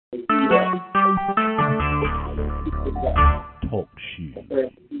Talk shoes.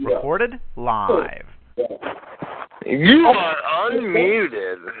 Recorded live. You are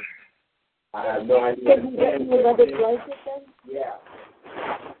unmuted. I have no idea. Can you get me another blanket then? Yeah.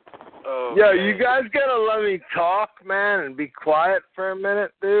 Okay. Yo, you guys gotta let me talk, man, and be quiet for a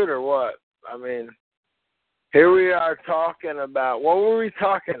minute, dude, or what? I mean, here we are talking about, what were we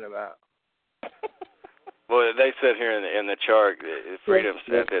talking about? Well, they said here in the chart, Freedom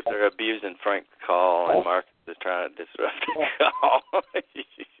said that they're abusing Frank's call, and Mark is trying to disrupt the call.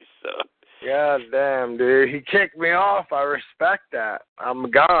 So. God damn, dude. He kicked me off. I respect that. I'm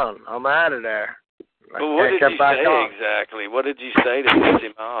gone. I'm out of there. Well, what did you say exactly? What did you say to piss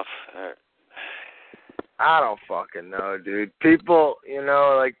him off? I don't fucking know, dude. People,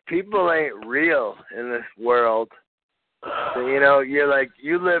 people ain't real in this world. So, you're like,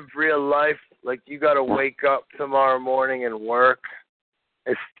 you live real life. Like, you got to wake up tomorrow morning and work.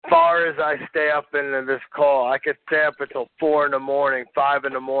 As far as I stay up into this call, I could stay up until 4 in the morning, 5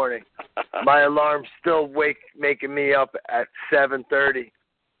 in the morning. My alarm's still making me up at 7:30.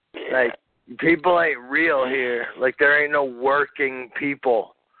 Like, people ain't real here. Like, there ain't no working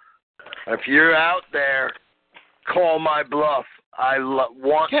people. If you're out there, call my bluff. I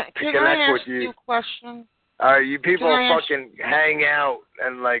want to connect with you. Can I ask you a question? You people fucking hang out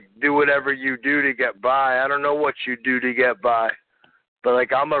and, do whatever you do to get by. I don't know what you do to get by.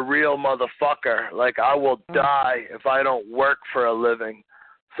 But, I'm a real motherfucker. I will die if I don't work for a living.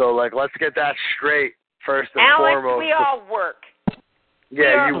 So, let's get that straight first and foremost. Alex, we all work.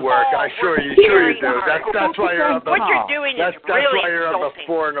 Yeah, you work. I'm sure you do. That's why you're up. What you're doing is really That's why you're insulting. up at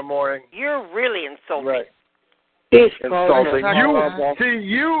 4 in the morning. You're really insulting. Right. Insulting.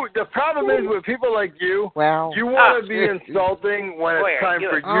 The problem is with people like you, you want to be insulting when it's time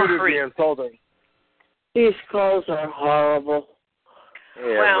for you to be insulting. These calls are horrible.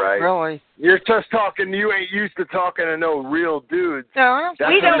 Yeah, right. Really? You're just talking, you ain't used to talking to no real dudes. No,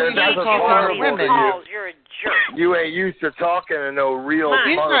 we don't need that's you horrible on these calls. You're a jerk. You ain't used to talking to no real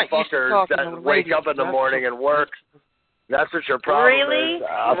motherfuckers that wake up in the morning and work. That's what your problem is.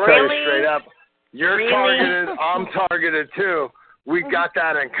 I'll tell you straight up. You're targeted, I'm targeted too. We got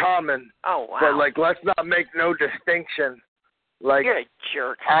that in common. Oh, wow. But, let's not make no distinction. You're a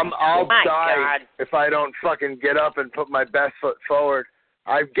jerk. I'll die God. if I don't fucking get up and put my best foot forward.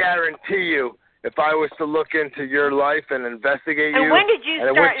 I guarantee you, if I was to look into your life and investigate you, when did you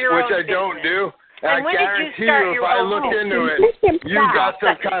start your own which I don't business? do, and I guarantee you, if I look into it, you got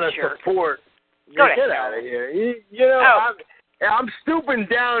some kind of support. Get out of here. I'm stooping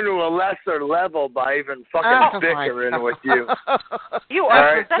down to a lesser level by even fucking bickering with you. You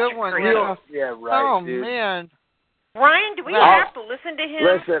are such good a one. creep. Yeah, right, dude. Man. Ryan, do we have to listen to him?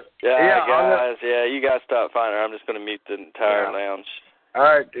 Listen. Guys. You guys stop finding her. I'm just going to mute the entire lounge. All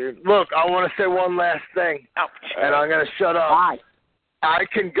right, dude. Look, I want to say one last thing, and I'm going to shut up. Bye. I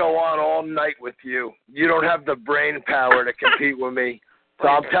can go on all night with you. You don't have the brain power to compete with me. So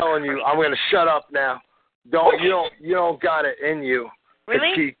I'm telling you, I'm going to shut up now. You don't got it in you to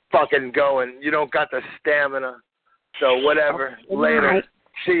keep fucking going. You don't got the stamina. So whatever. Later.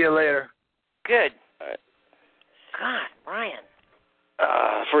 See you later. Good. God, Ryan.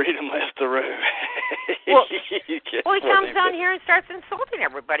 Freedom left the room. Well, he comes down here and starts insulting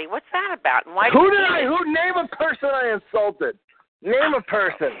everybody. What's that about? And why? Name a person I insulted. Name a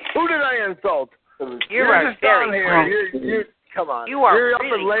person. Who did I insult? You're just down here. Come on. You're up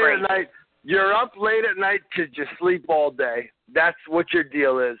really late at night. You're up late at night because you sleep all day. That's what your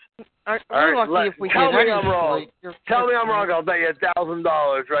deal is. Tell me I'm wrong. Tell me I'm wrong. I'll bet you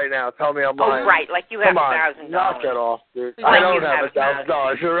 $1,000 right now. Tell me I'm lying. Oh, right. Like you have $1,000. Knock it off, dude. I don't have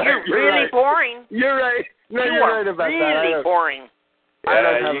 $1,000. You're right. You're really boring. You're right. No, you're right about that. You're really boring.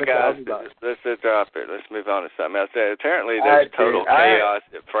 You guys, let's drop it. Let's move on to something else. Apparently, there's total chaos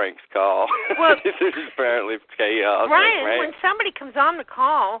at Frank's call. Well, there's apparently chaos. Ryan, when somebody comes on the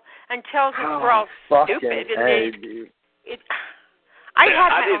call and tells us we're all stupid, man. I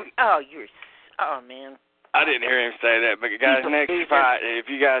didn't hear him say that, but guys, next fight, if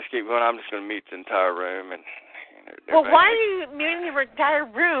you guys keep going, I'm just going to mute the entire room. And well, why are you muting the entire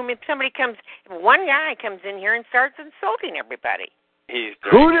room if one guy comes in here and starts insulting everybody?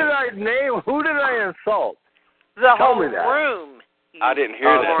 Who did I name? Who did I insult? The whole room. I didn't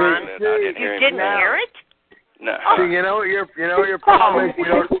hear that. You didn't hear it? No. See, you know your problem is you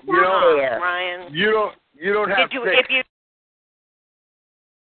don't have. If you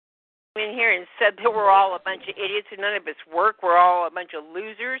in here and said that we're all a bunch of idiots and none of us work, we're all a bunch of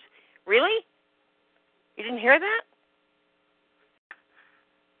losers. Really? You didn't hear that?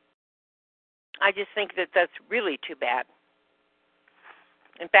 I just think that that's really too bad.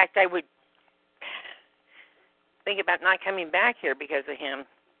 In fact, I would think about not coming back here because of him.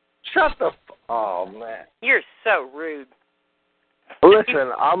 Shut the oh, man. You're so rude.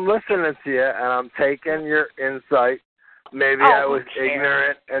 Listen, I'm listening to you, and I'm taking your insight. Maybe I was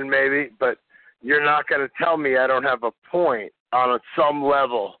ignorant, and but you're not going to tell me I don't have a point on some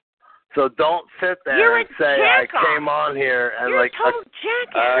level. So don't sit there and say I came on here and You're a total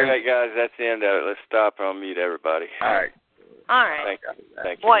jackass. All right, guys, that's the end of it. Let's stop and I'll mute everybody. All right.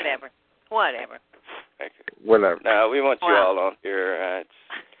 Thank you. Whatever. Thank you. Whatever. No, we want you all on here.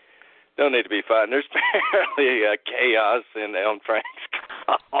 Don't need to be fighting. There's apparently chaos on Frank's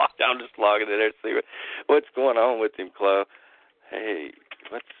call. I'm just logging in there to see what's going on with him, Chloe. Hey,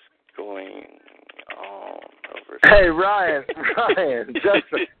 what's going on over here? Hey, Ryan,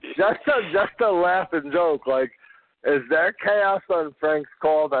 just a laugh and joke. Like, is there chaos on Frank's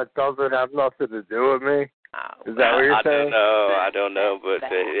call that doesn't have nothing to do with me? Is that what you're saying? I don't know, but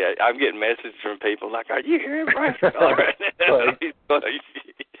I'm getting messages from people like, "Are you hearing Frank's call right now?"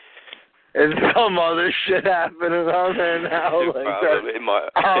 Is some other shit happening on there now? Like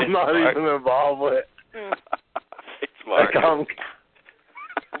I'm not even involved with. It's Mark.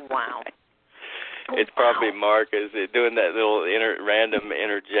 Wow. It's probably Mark is doing that little random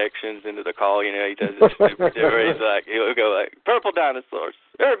interjections into the call. You know, he does this stupid where he'll go like purple dinosaurs.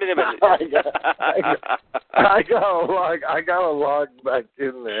 I gotta log back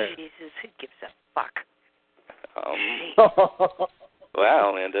in there. Jesus, who gives a fuck?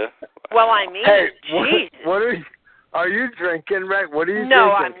 Wow, Linda. Well, I mean, hey, Jesus. What are you drinking, right? What are you drinking?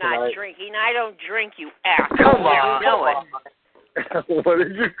 No, I'm tonight? not drinking. I don't drink, you asshole. Come on. You know it. What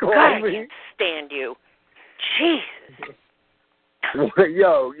did you call God, me? I can't stand you. Jesus.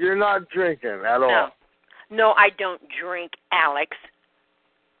 Yo, you're not drinking at all. No, I don't drink, Alex.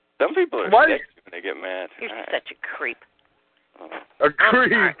 Some people are sick when they get mad. You're such a creep. A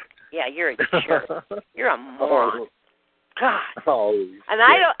creep? Yeah, you're a jerk. You're a moron. God. Holy and shit.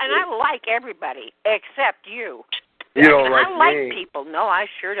 I like everybody except you. You don't like I like me. people. No, I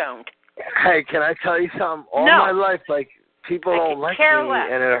sure don't. Hey, can I tell you something? All my life, like, people don't like me,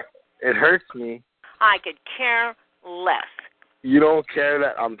 and it hurts me. I could care less. You don't care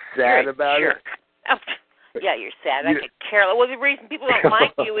that I'm sad about it? Yeah, you're sad. I could care less. Well, the reason people don't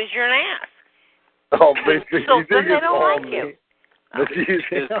like you is you're an ass. Oh, but so you then think they don't like you. He's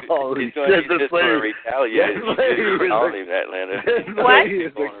just going to retaliate. He's calling him that, Linda. What?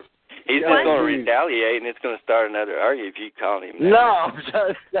 He's just going to retaliate, and it's going to start another argument if you call him that. No, I'm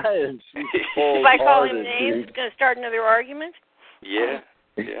just saying. If I call him names, it's going to start another argument? Yeah.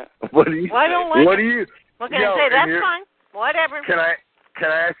 What do you well, I don't like What do you... What can I say? That's fine. Whatever. Can I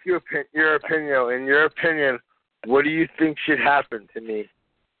ask you your opinion? In your opinion, what do you think should happen to me?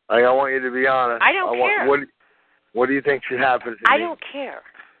 Like, I want you to be honest. I don't care. What do you think should happen to me? I don't care.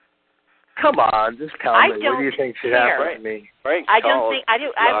 Come on, just tell me. What do you think should happen to me? I don't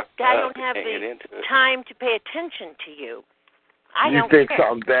have the time to pay attention to you. You think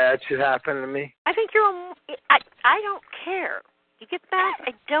something bad should happen to me? I think I don't care. You get that?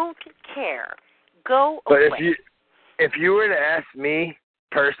 I don't care. Go away. But if you were to ask me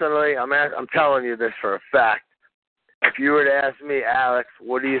personally, I'm telling you this for a fact. If you were to ask me, Alex,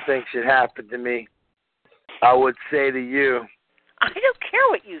 what do you think should happen to me? I would say to you. I don't care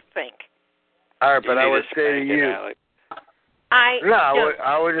what you think. All right, but I would say to you.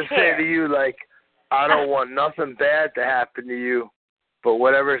 I would just say to you, like, I don't want nothing bad to happen to you, but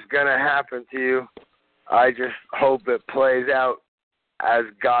whatever's gonna happen to you, I just hope it plays out as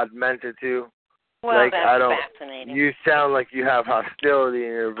God meant it to. Well, like, that's fascinating. You sound like you have hostility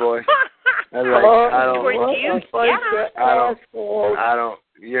in your voice. And like, I don't.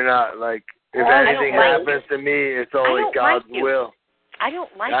 You're not like. If anything happens to me, it's only God's will. I don't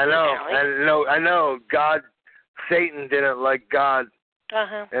like I know. God, Satan didn't like God.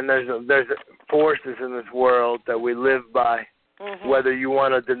 And there's forces in this world that we live by. Whether you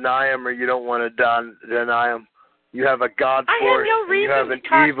want to deny them or you don't want to deny them, you have a God force. I have no reason you have an to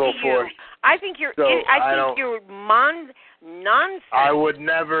talk evil to you. force. I think you're. Nonsense. I would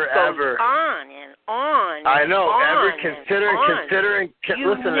never ever. On and on. I know. Considering. You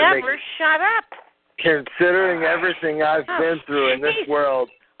listen never to me. shut up. Considering everything I've been through in this world,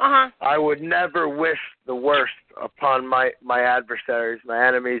 I would never wish the worst upon my adversaries, my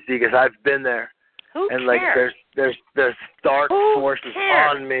enemies, because I've been there. Who and cares? Like there's dark forces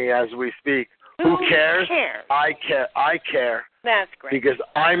on me as we speak. Who cares? I care. That's great. Because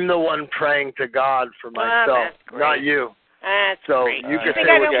I'm the one praying to God for myself, not you. That's so great. you can think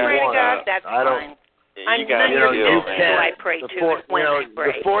say I what don't you pray want. to God? That's fine. I'm none of you can't. I pray to when I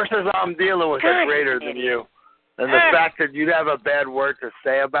pray. The forces I'm dealing with are greater than you. And the fact that you'd have a bad word to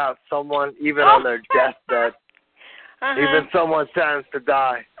say about someone, even on their deathbed, even someone sentenced to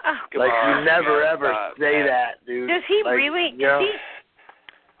die. Like, you never, ever say that, dude. Does he like, really?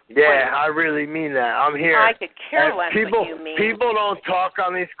 Yeah, I really mean that. I'm here. I could care less what you mean. People don't talk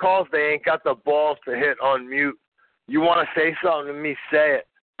on these calls. They ain't got the balls to hit on mute. You want to say something to me, say it.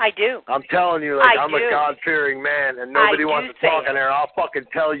 I do. I'm telling you, like, I'm a God-fearing man, and nobody wants to talk in there. I'll fucking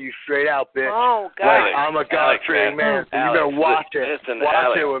tell you straight out, bitch. Oh, God. Like, I'm a God-fearing man, so you better watch it. Listen,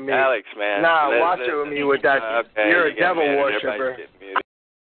 watch it with me. Alex, man. Watch it with me with that. Okay, You're a devil worshiper.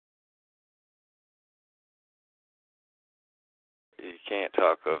 You can't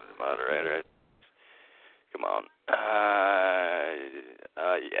talk over the moderator. Come on.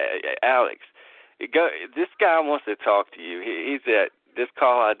 Alex, this guy wants to talk to you. He's at this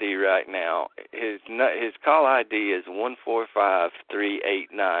call ID right now. His call ID is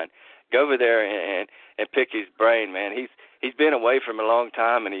 145389. Go over there and pick his brain, man. He's been away from a long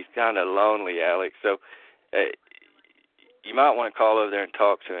time and he's kind of lonely, Alex. So you might want to call over there and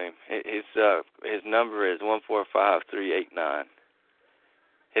talk to him. His number is 145389.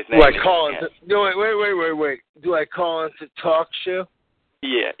 His name. Do I call into? Wait. Do I call into talk show?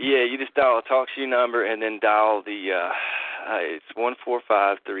 Yeah. You just dial a talk show number and then dial the. It's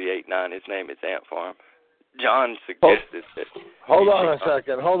 145389. His name is Ant Farm. John suggested that. Hold on a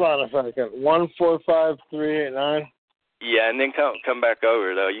second. 145389. Yeah, and then come back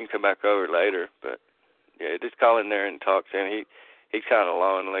over though. You can come back over later, but yeah, just call in there and talk to him. He's kind of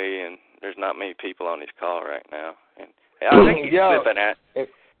lonely, and there's not many people on his call right now. And I think he's slipping at.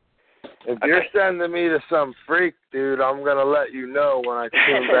 If you're sending me to some freak, dude, I'm gonna let you know when I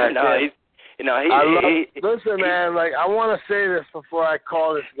tune back in. Listen, man. Like, I want to say this before I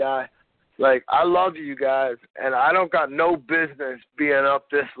call this guy. Like, I love you guys, and I don't got no business being up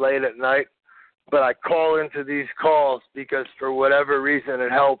this late at night. But I call into these calls because for whatever reason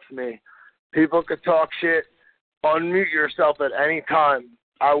it helps me. People could talk shit. Unmute yourself at any time.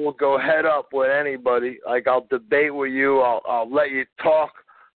 I will go head up with anybody. Like, I'll debate with you. I'll let you talk.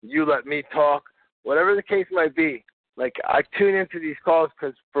 You let me talk. Whatever the case might be. Like, I tune into these calls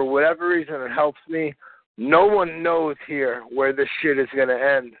because for whatever reason it helps me. No one knows here where this shit is going to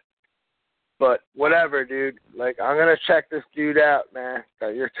end. But whatever, dude. Like, I'm going to check this dude out, man,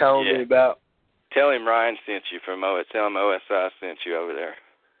 that you're telling me about. Tell him Ryan sent you from OSI. Tell him OSI sent you over there.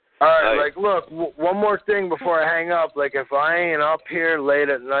 All right, like, look, one more thing before I hang up. Like, if I ain't up here late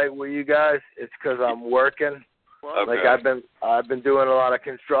at night with you guys, it's because I'm working. Okay. Like, I've been doing a lot of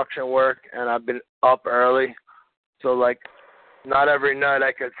construction work, and I've been up early. So, like, not every night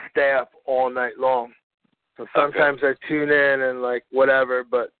I could stay up all night long. So sometimes I tune in and, like, whatever,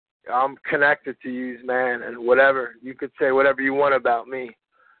 but I'm connected to you, man, and whatever. You could say whatever you want about me,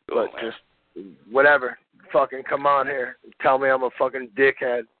 but just whatever. Fucking come on here. Tell me I'm a fucking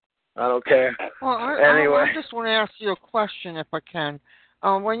dickhead. I don't care. Well, anyway. I just want to ask you a question, if I can.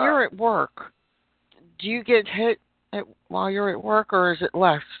 When you're at work, do you get hit while you're at work, or is it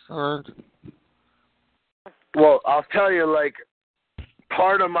less? Or... Well, I'll tell you, like,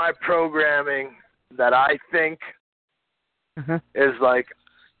 part of my programming that I think is, like,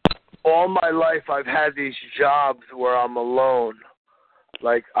 all my life I've had these jobs where I'm alone.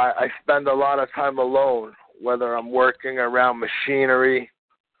 Like, I spend a lot of time alone, whether I'm working around machinery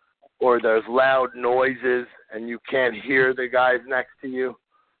or there's loud noises and you can't hear the guys next to you.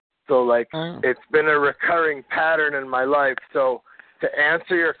 So, like, it's been a recurring pattern in my life. So, to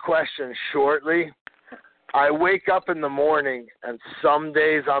answer your question shortly, I wake up in the morning, and some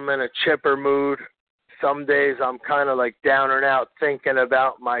days I'm in a chipper mood. Some days I'm kind of, like, down and out thinking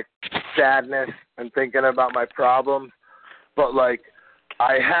about my sadness and thinking about my problems. But, like,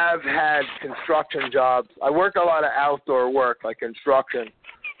 I have had construction jobs. I work a lot of outdoor work, like construction.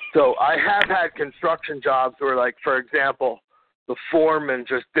 So I have had construction jobs where, like, for example, the foreman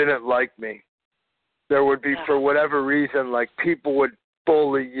just didn't like me. There would be, for whatever reason, like, people would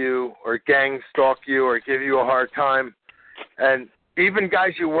bully you or gang stalk you or give you a hard time. And even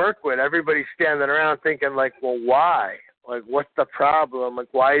guys you work with, everybody's standing around thinking, like, well, why? Like, what's the problem? Like,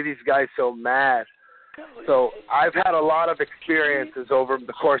 why are these guys so mad? So I've had a lot of experiences over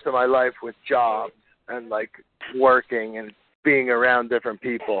the course of my life with jobs and, like, working and being around different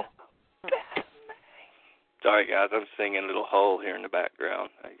people. Sorry, guys, I'm singing Little Hole here in the background.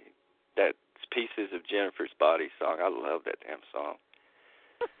 That's Pieces of Jennifer's Body song. I love that damn song.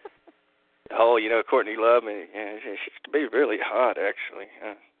 Hole, you know, Courtney Love me. And she used to be really hot, actually,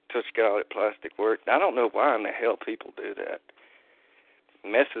 until she got all that plastic work. I don't know why in the hell people do that.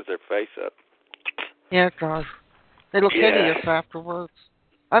 It messes their face up. Yeah, it does. They look hideous afterwards.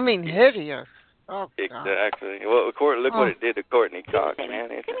 I mean, hideous. Oh, God. Exactly. Well, look what it did to Courtney Cox, man.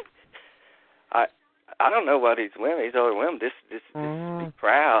 I don't know what these women, these older women, just be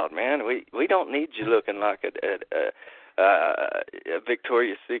proud, man. We don't need you looking like a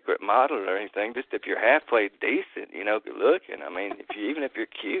Victoria's Secret model or anything. Just if you're halfway decent, good looking. I mean, even if you're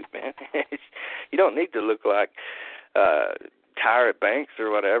cute, man, you don't need to look like Tyra Banks or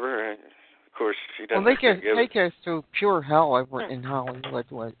whatever. Of course, she doesn't. Well, they go through pure hell over in Hollywood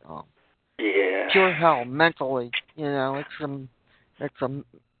with pure hell mentally. It's a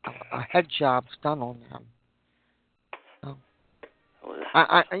head job's done on them.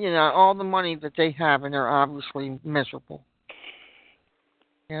 All the money that they have, and they're obviously miserable.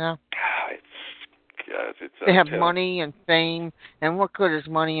 They have money and fame, and what good is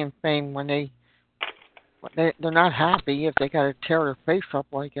money and fame when they're not happy if they got to tear their face up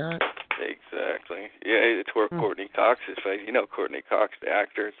like that? Exactly. Yeah, it's where Courtney Cox is face. Courtney Cox, the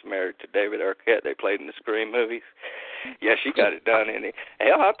actor, is married to David Arquette. They played in the Scream movies. Yeah, she got it done.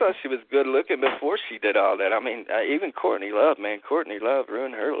 Hell, I thought she was good looking before she did all that. I mean, even Courtney Love, man. Courtney Love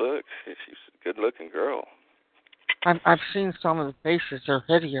ruined her looks. She's a good looking girl. I've seen some of the faces. They're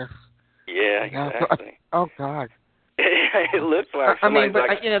hideous. Yeah, exactly. Oh, God. It looks like somebody's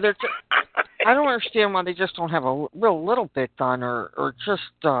they're I don't understand why they just don't have a real little bit done or just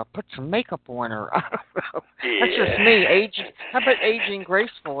put some makeup on her. I don't know. Yeah. That's just me. How about aging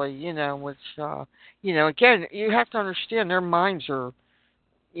gracefully, which, again, you have to understand their minds are,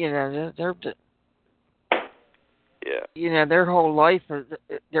 they're their whole life,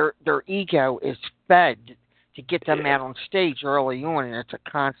 their ego is fed to get them out on stage early on, and it's a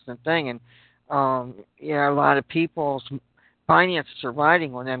constant thing. And, a lot of people's finances are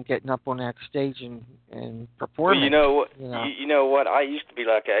riding on them getting up on that stage and performing. Well, you know what? I used to be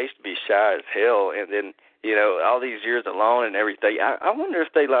shy as hell, and then all these years alone and everything. I wonder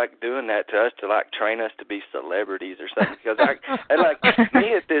if they like doing that to us to like train us to be celebrities or something. Because I like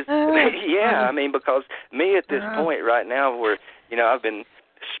me at this. Yeah, I mean, because me at this point right now, where I've been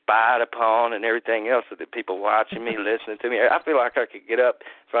spied upon and everything else, so that people watching me, listening to me. I feel like I could get up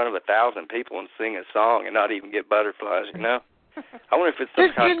in front of 1,000 people and sing a song and not even get butterflies. I wonder if it's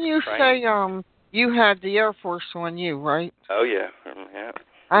some kind Didn't you training. say you had the Air Force on you, right? Oh yeah, yeah.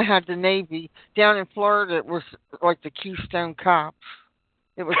 I had the Navy down in Florida. It was like the Keystone Cops.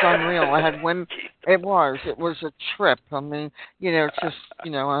 It was unreal. I had women. It was a trip. I mean, it's just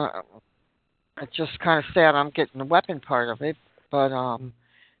it's just kind of sad. I'm getting the weapon part of it, but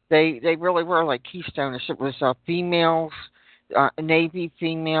they really were like Keystones. It was females, Navy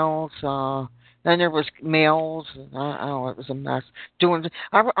females. Then there was males. It was a mess.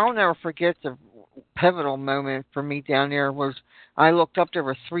 I'll never forget the pivotal moment for me down there was I looked up. There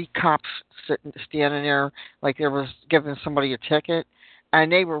were 3 cops standing there, like they was giving somebody a ticket,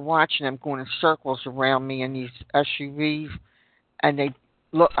 and they were watching them going in circles around me in these SUVs, and they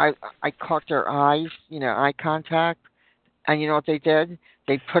look. I caught their eyes, eye contact, and you know what they did?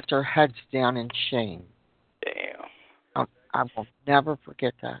 They put their heads down in shame. Damn. I will never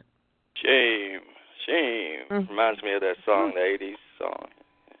forget that. Shame. Reminds me of that song, the 80s song.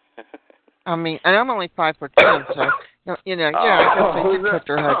 I mean, and I'm only 5'10", so I guess they did put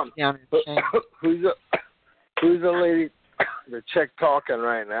their heads down in shame. Who's the lady, the chick talking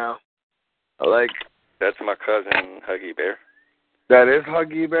right now? That's my cousin, Huggy Bear. That is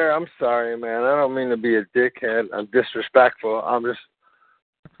Huggy Bear? I'm sorry, man. I don't mean to be a dickhead. I'm disrespectful.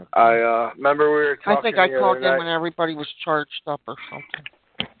 I remember we were talking. I think I called in when everybody was charged up or something.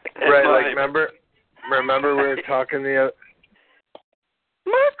 Right, remember we were talking the other...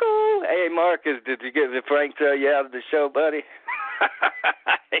 Marco! Hey, Marcus, did Frank throw you out of the show, buddy?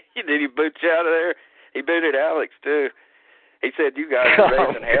 Did he boot you out of there? He booted Alex, too. He said you guys are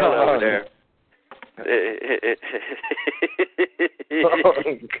raising hell over there.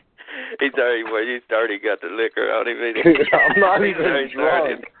 He's already got the liquor on him. I'm not even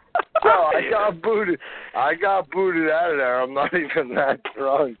drunk. No, I got booted out of there. I'm not even that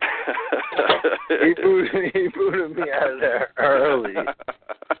drunk. He booted me out of there early.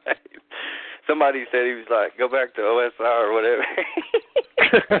 Somebody said he was like, go back to OSI or whatever.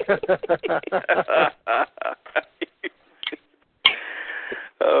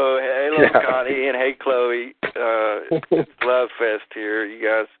 Oh, hello, Connie, and hey, Chloe. It's Love Fest here. You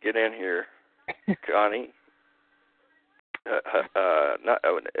guys get in here. Connie.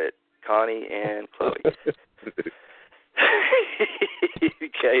 Connie and Chloe.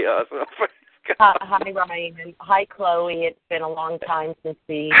 Chaos. Hi, Ryan. Hi, Chloe. It's been a long time since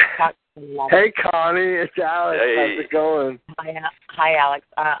we talked. Hey, Connie. It's Alex. Hey. How's it going? Hi, Alex.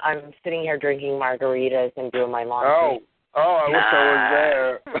 I'm sitting here drinking margaritas and doing my laundry. Oh, I wish I was there.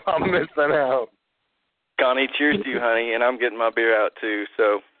 I'm missing out. Connie, cheers to you, honey, and I'm getting my beer out too.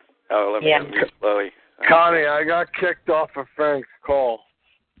 So, let me mute Chloe. Connie, I got kicked off of Frank's call.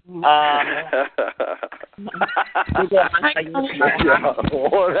 Yeah.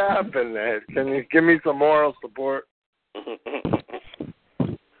 What happened, Ed? Can you give me some moral support?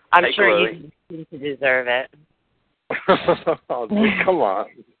 I'm Hey, sure Chloe. you seem to deserve it. Oh, dude, come on.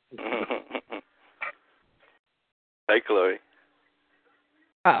 Hey, Chloe.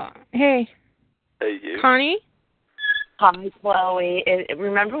 Hey, Hey, you. Connie? Hi, Chloe.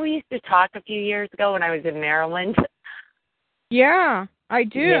 Remember we used to talk a few years ago when I was in Maryland? Yeah, I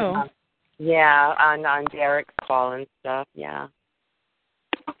do. Yeah, on Derek's call and stuff, yeah.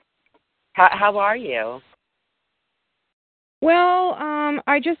 How are you? Well,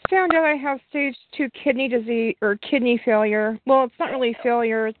 I just found out I have stage 2 kidney disease, or kidney failure. Well, it's not really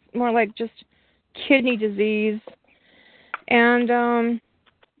failure, it's more like just kidney disease. And,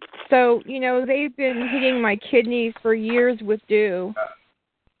 so, they've been hitting my kidneys for years with dew.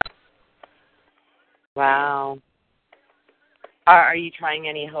 Wow. Are you trying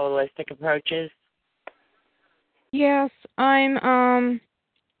any holistic approaches? Yes, I'm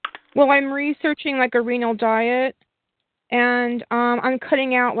researching like a renal diet, and I'm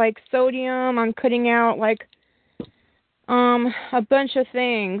cutting out like sodium, I'm cutting out like a bunch of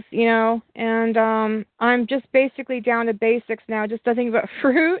things, and I'm just basically down to basics now, just nothing but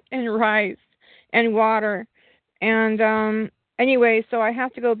fruit and rice and water. And anyway, so I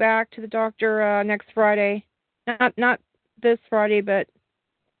have to go back to the doctor next Friday. Not this Friday, but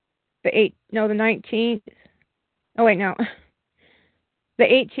the 19th. Oh wait, no. The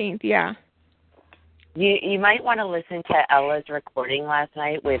 18th, yeah. You might want to listen to Ella's recording last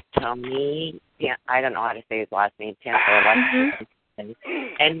night with Tony. Yeah, I don't know how to say his last name.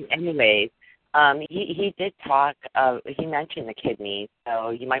 And anyways, he did talk. He mentioned the kidneys, so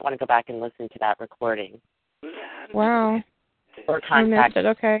you might want to go back and listen to that recording. Wow. Or I missed contact. it.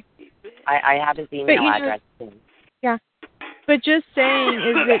 Okay. I have his email address. Yeah. But just saying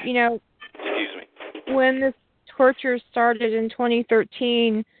is that Excuse me. when this torture started in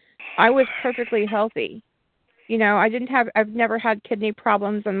 2013, I was perfectly healthy. I've never had kidney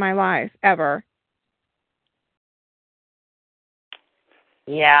problems in my life, ever.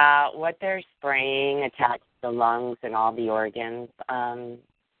 Yeah, what they're spraying attacks the lungs and all the organs.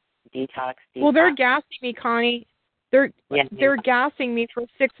 Detox. Well, they're gassing me, Connie. They're gassing me for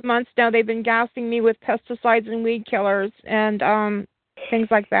 6 months now. They've been gassing me with pesticides and weed killers and things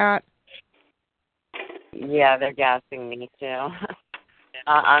like that. Yeah, they're gassing me too.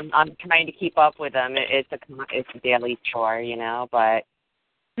 I'm trying to keep up with them. It's a daily chore, but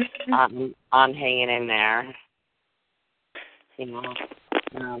I'm hanging in there.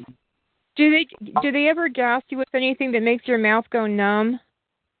 Do they ever gas you with anything that makes your mouth go numb?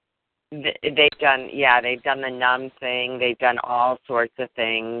 They've done the numb thing. They've done all sorts of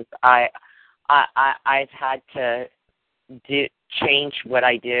things. I've had to change what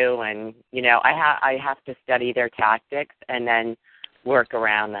I do, and I have to study their tactics and then work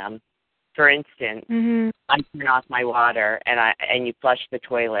around them. For instance, I turn off my water and you flush the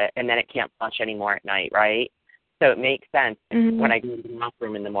toilet, and then it can't flush anymore at night, right? So it makes sense when I go to the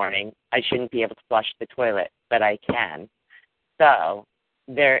bathroom in the morning, I shouldn't be able to flush the toilet, but I can. So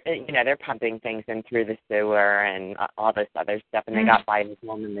they're pumping things in through the sewer and all this other stuff, and they got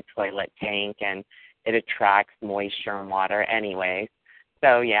biofilm in the toilet tank, and it attracts moisture and water anyway.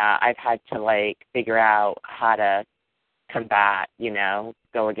 So yeah, I've had to figure out how to combat,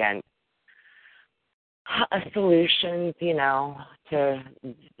 go against solutions, to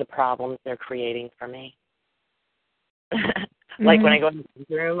the problems they're creating for me. When I go in the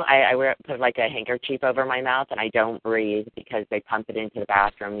bathroom, I put a handkerchief over my mouth, and I don't breathe because they pump it into the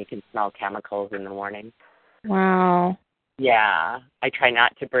bathroom. You can smell chemicals in the morning. Wow. Yeah, I try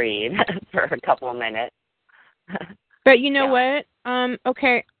not to breathe for a couple of minutes. But you know what?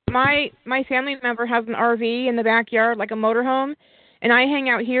 Okay, my family member has an RV in the backyard, like a motorhome, and I hang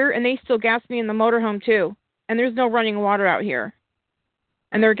out here, and they still gas me in the motorhome too. And there's no running water out here,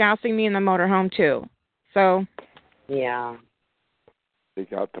 and they're gassing me in the motorhome too. So. Yeah. They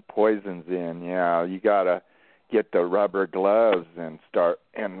got the poisons in. Yeah, you gotta get the rubber gloves and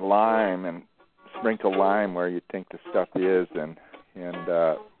lime and sprinkle lime where you think the stuff is, and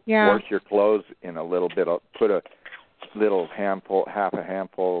wash your clothes in a little bit. Put a little handful, half a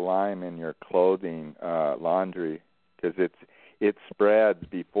handful of lime in your clothing, laundry, because it spreads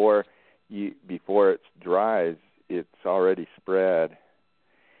before it dries. It's already spread,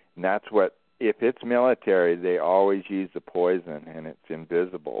 and that's what. If it's military, they always use the poison, and it's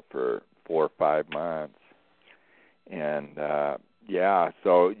invisible for 4 or 5 months. And Yeah,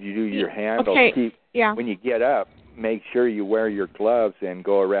 so you do your handles. Okay. Yeah. When you get up, make sure you wear your gloves and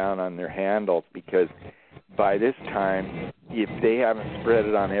go around on their handles, because by this time, if they haven't spread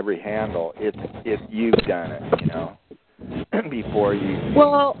it on every handle, it's you've done it, you know, before you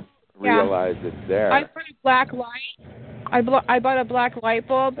realize it's there. I bought a black light. I bought a black light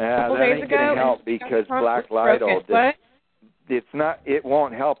bulb a couple days ago. That ain't gonna help, because black light it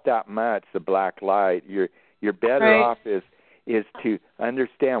won't help that much. The black light, you're better off is to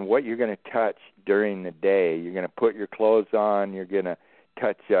understand what you're going to touch during the day. You're going to put your clothes on. You're going to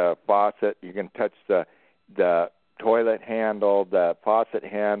touch a faucet. You're going to touch the toilet handle, the faucet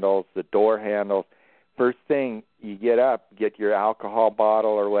handles, the door handles. First thing you get up, get your alcohol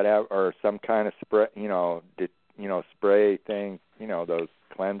bottle or whatever, or some kind of spray, spray thing, those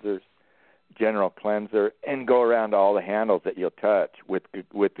cleansers, general cleanser, and go around all the handles that you'll touch with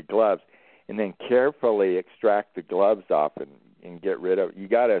the gloves. And then carefully extract the gloves off and get rid of it. You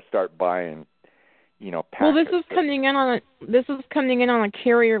got to start buying, packets. Well, this is coming in on a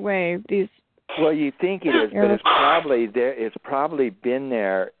carrier wave. Well, you think it is, but it's probably there. It's probably been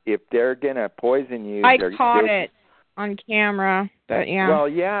there. If they're gonna poison you, I caught it on camera. But yeah. Well,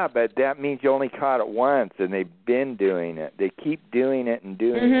 yeah, but that means you only caught it once, and they've been doing it. They keep doing it and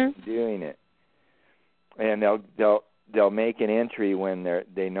doing it and doing it, and they'll make an entry when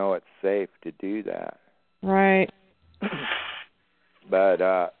they know it's safe to do that. Right. But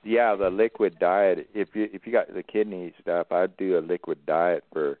the liquid diet. If you got the kidney stuff, I'd do a liquid diet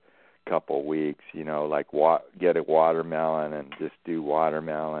for a couple weeks. Like get a watermelon and just do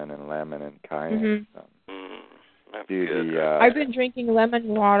watermelon and lemon and cayenne. I've been drinking lemon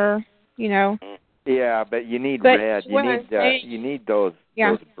water. Yeah, but you need red. You need those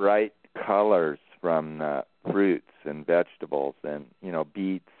bright colors from fruits and vegetables, and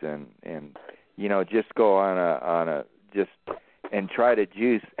beets and just go on a and try to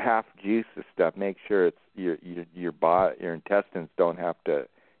half juice the stuff. Make sure it's your body, your intestines don't have to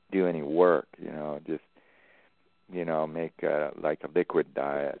do any work. Just make like a liquid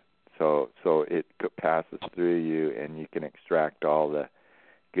diet, so it passes through you, and you can extract all the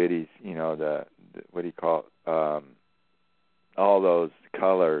goodies. The what do you call it? All those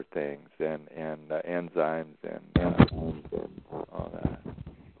color things and enzymes and all that.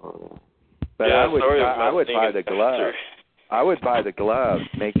 But I would buy the gloves. I would buy the gloves.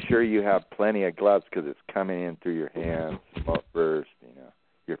 Make sure you have plenty of gloves, because it's coming in through your hands first.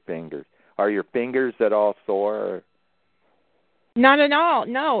 Your fingers. Are your fingers at all sore? Not at all.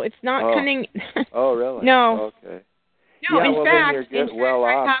 No, it's not coming. Oh, really? No. Okay. No, yeah, in well, fact, then you're well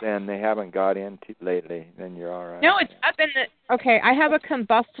off, and they haven't got in lately. Then you're all right. No, it's up in the. Okay, I have a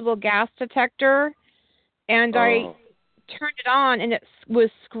combustible gas detector, and I turned it on, and it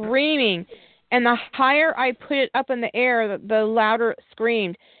was screaming. And the higher I put it up in the air, the louder it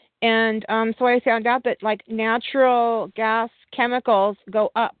screamed. And so I found out that like natural gas chemicals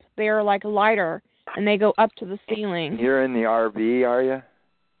go up. They are like lighter, and they go up to the ceiling. You're in the RV, are you?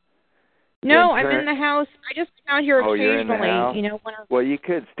 No, I'm in the house. I just come out here occasionally. You're in the house? Well, you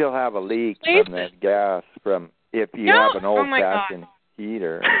could still have a leak from that gas if you have an old-fashioned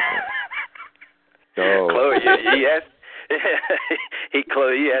heater. So Chloe, he asked.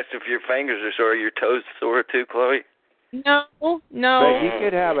 Chloe, you asked if your fingers are sore. Your toes sore too, Chloe? No. But you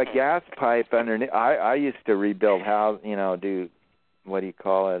could have a gas pipe underneath. I used to rebuild houses. Do what do you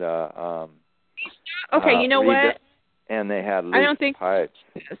call it? Okay, you know what? And they had pipes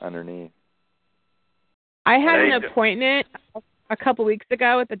underneath. I had an appointment a couple weeks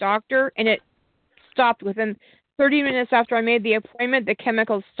ago at the doctor, and it stopped within 30 minutes after I made the appointment. The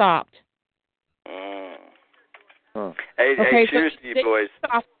chemicals stopped. Huh. Hey, cheers to you boys.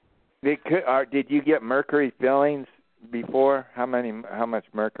 Did you get mercury fillings before? How much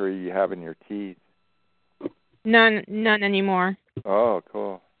mercury you have in your teeth? None anymore. Oh,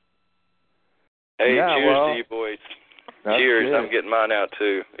 cool. Hey, cheers to you boys. Cheers. Good. I'm getting mine out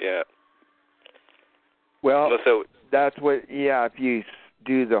too. Yeah. Well, that's what. Yeah, if you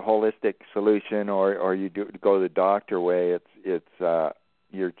do the holistic solution, or you go the doctor way, it's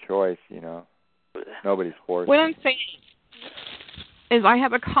your choice. Nobody's forced. What I'm saying is, I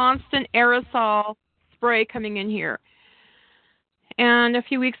have a constant aerosol spray coming in here, and a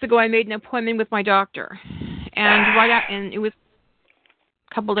few weeks ago I made an appointment with my doctor, and it was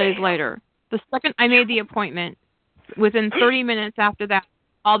a couple days later. The second I made the appointment, within 30 minutes after that,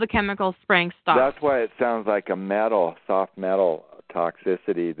 all the chemical spraying stopped. That's why it sounds like a soft metal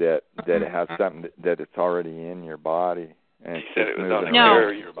toxicity that it has something that it's already in your body. And you said it was on the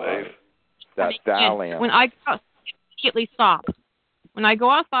air, your body. That thallium. When I go, it immediately stops. When I go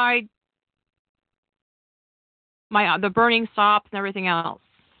outside, the burning stops and everything else.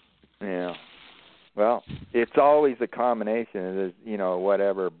 Yeah. Well, it's always a combination. There's,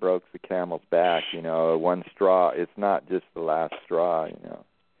 whatever broke the camel's back, one straw. It's not just the last straw,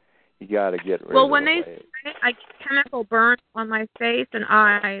 You got to get rid of the when they weight. spray, I get chemical burns on my face and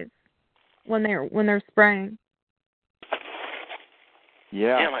eyes when they're spraying.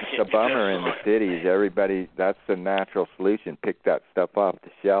 Yeah, it's a bummer in the cities. Everybody, that's the natural solution. Pick that stuff off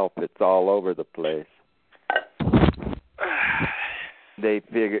the shelf. It's all over the place. They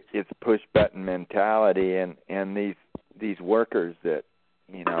figure it's push button mentality, and these workers that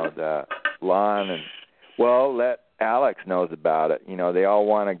the lawn let Alex knows about it. They all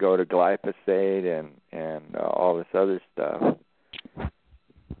want to go to glyphosate and all this other stuff,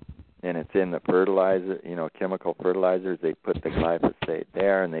 and it's in the fertilizer, chemical fertilizers. They put the glyphosate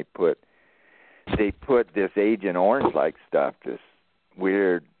there, and they put this Agent Orange like stuff, this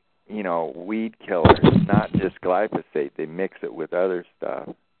weird weed killers, not just glyphosate. They mix it with other stuff.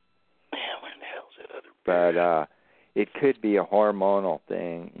 Yeah, what the hell's that other? But it could be a hormonal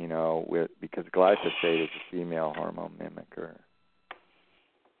thing, because glyphosate is a female hormone mimicker.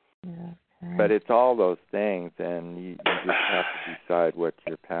 Yeah, right. But it's all those things, and you just have to decide what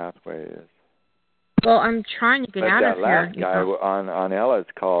your pathway is. Well, I'm trying to get out of here. That last guy on Ella's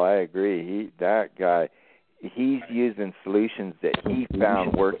call, I agree. That guy, he's using solutions that he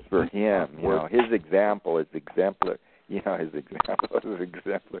found worked for him. His example is exemplary. His example is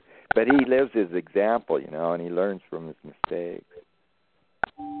exemplary. But he lives his example, and he learns from his mistakes.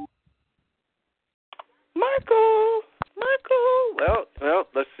 Michael. Well,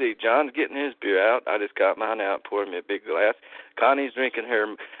 let's see. John's getting his beer out. I just got mine out, poured me a big glass. Connie's drinking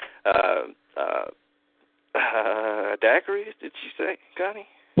her daiquiris, did she say, Connie?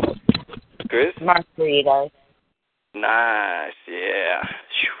 Chris? Margaritas. Nice, yeah.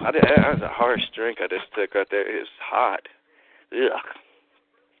 That was a harsh drink I just took right there. It was hot. Ugh.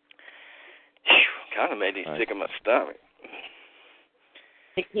 Kind of made me sick in my stomach.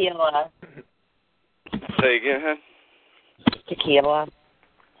 Tequila. Say again, huh? Tequila.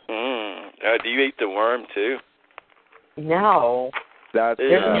 Do you eat the worm, too? No. That's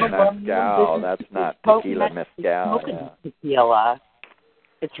mezcal. That's not tequila, mezcal. Tequila.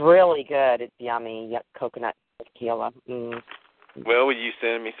 It's really good. It's yummy. Yep, coconut tequila. Mm. Well, will you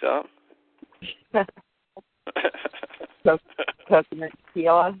send me some? Coconut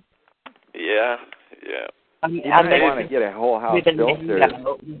tequila? Yeah. You might want to get a whole house filter.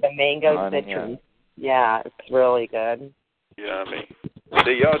 The mango citrus. Yeah, it's really good. Yummy.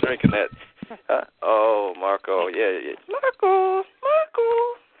 See, y'all drinking that. Oh, Marco. Yeah. Marco.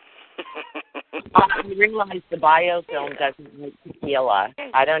 I realize the biofilm doesn't like tequila.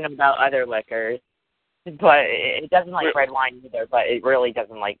 I don't know about other liquors, but it doesn't like red wine either, but it really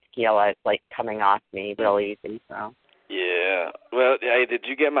doesn't like tequila. It's like coming off me really easy, so. Yeah. Well, hey, did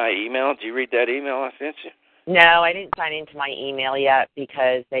you get my email? Did you read that email I sent you? No, I didn't sign into my email yet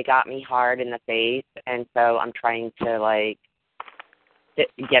because they got me hard in the face, and so I'm trying to,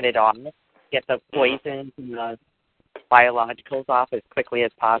 get it off, get the poisons and the biologicals off as quickly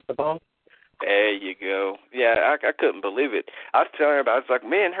as possible. There you go. Yeah, I couldn't believe it. I was telling her about it. It's like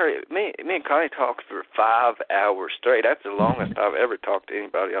me and Connie talked for 5 hours straight. That's the longest I've ever talked to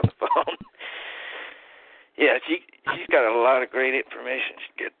anybody on the phone. Yeah, she's got a lot of great information.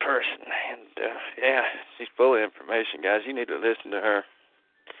 She's a good person. And, she's full of information, guys. You need to listen to her.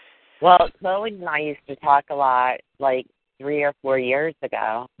 Well, Chloe and I used to talk a lot, 3 or 4 years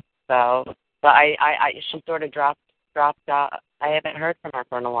ago. So, but I she sort of dropped out. I haven't heard from her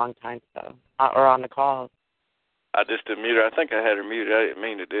for a long time, so, or on the calls. I just muted her. I think I had her muted. I didn't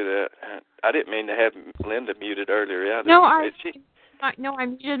mean to do that. I didn't mean to have Linda muted earlier. I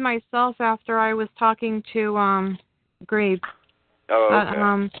muted myself after I was talking to Graves. Oh, okay.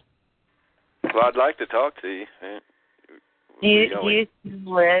 Well, I'd like to talk to you. Do you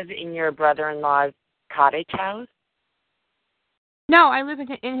live in your brother-in-law's cottage house? No, I live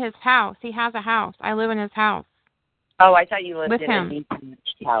in his house. He has a house. I live in his house. Oh, I thought you lived with in him. a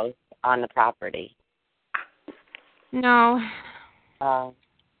detached house on the property. No. And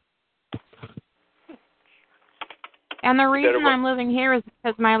the reason I'm living here is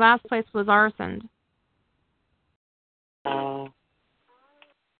because my last place was arsoned.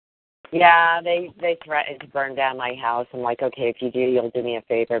 Yeah, they threatened to burn down my house. I'm like, okay, if you do, you'll do me a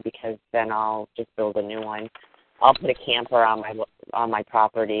favor because then I'll just build a new one. I'll put a camper on my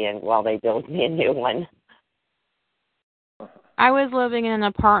property and while they build me a new one. I was living in an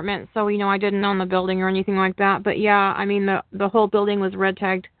apartment, so I didn't own the building or anything like that. But yeah, I mean the whole building was red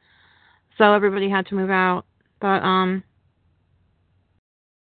tagged, so everybody had to move out. But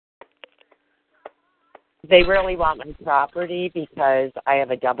They really want my property because I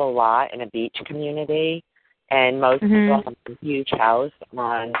have a double lot in a beach community, and most people have a huge house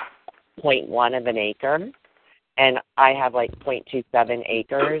on 0.1 of an acre, and I have like 0.27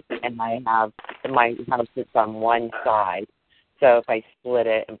 acres, and my house is on one side. So if I split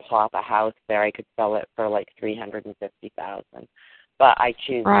it and plop a house there, I could sell it for like $350,000. But I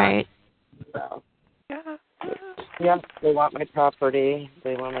choose right. So. Yeah, they want my property.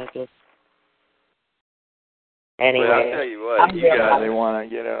 They want to just. Anyway, well, I'll tell you what, you guys, they want to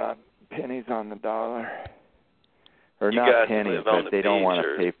get it on pennies on the dollar, or you not guys pennies, live on but the they don't want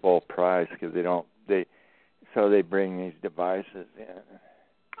beach, to pay full price because so they bring these devices in,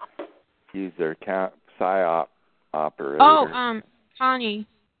 use their psyop operator. Oh, Connie.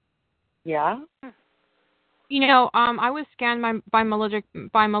 Yeah. You know, I was scanned by Melinda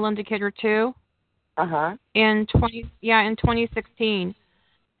Kidder too. In 2016,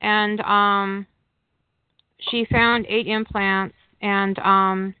 and she found 8 implants, and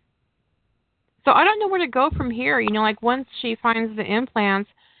so I don't know where to go from here. You know, like once she finds the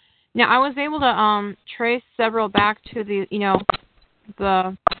implants, now I was able to trace several back to the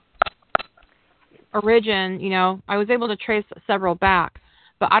origin. You know, I was able to trace several back,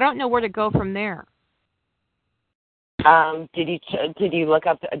 but I don't know where to go from there. Did you look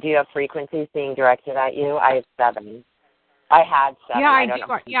up? Do you have frequencies being directed at you? I have 7. I had 7. Yeah, I don't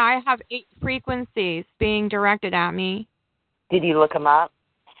know. Yeah, I have 8 frequencies being directed at me. Did you look them up?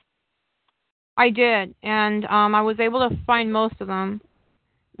 I did, and I was able to find most of them.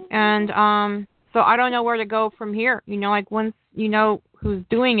 And so I don't know where to go from here. You know, like once you know who's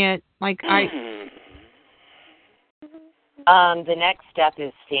doing it, like The next step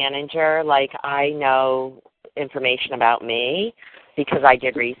is Staninger. Like I know information about me because I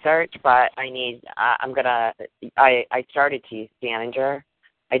did research, but I started to use Staninger.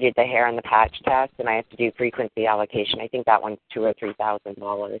 I did the hair and the patch test, and I have to do frequency allocation. I think that one's $2,000 or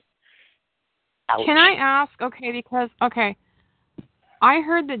 $3,000. Can I ask? Okay, I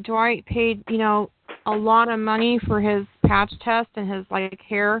heard that Dwight paid, you know, a lot of money for his patch test and his like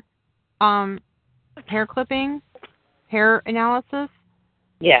hair clipping, hair analysis.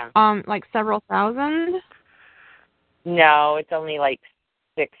 Yeah. Like several thousand. No, it's only like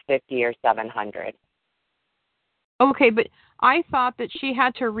 $650 or $700. Okay, but I thought that she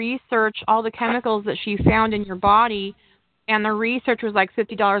had to research all the chemicals that she found in your body, and the research was like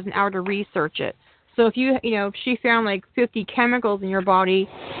 $50 an hour to research it. So if if she found like 50 chemicals in your body,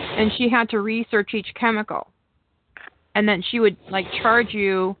 and she had to research each chemical, and then she would like charge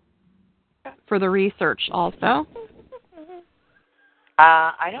you for the research also.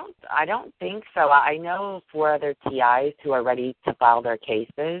 I don't think so. I know 4 other TIs who are ready to file their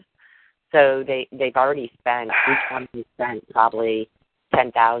cases. So they've already spent, each one has spent probably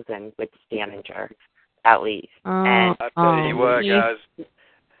 $10,000 with Staninger, at least. And I tell you what, guys.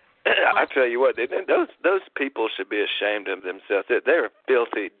 I tell you what, those people should be ashamed of themselves. They're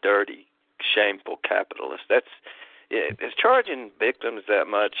filthy, dirty, shameful capitalists. It's charging victims that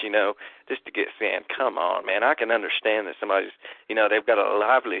much, just to get scanned. Come on, man. I can understand that somebody's, they've got a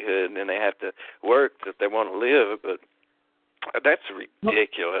livelihood and they have to work if they want to live, but that's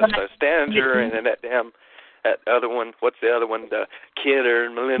ridiculous. Staninger and then that other one. What's the other one? The Kidder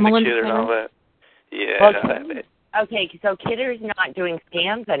and Melinda Kidder and all that. Yeah. Okay, so Kidder's not doing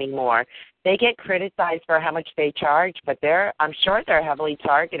scams anymore. They get criticized for how much they charge, but I'm sure they're heavily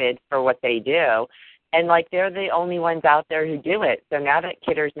targeted for what they do. And, like, they're the only ones out there who do it. So now that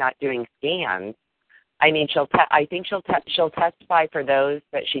Kidder's not doing scams, I mean, I think she'll testify for those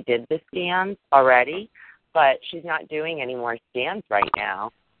that she did the scams already, but she's not doing any more scams right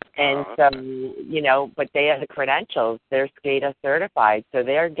now. And so, but they have the credentials. They're SCADA certified, so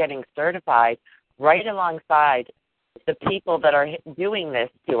they're getting certified right alongside the people that are doing this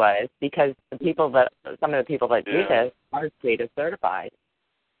to us, because some of the people that do this are SCADA certified.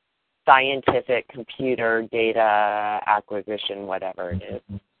 Scientific computer data acquisition, whatever it is.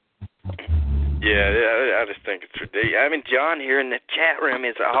 Yeah, I just think it's ridiculous. I mean, John here in the chat room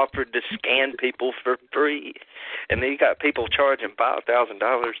has offered to scan people for free, and then you got people charging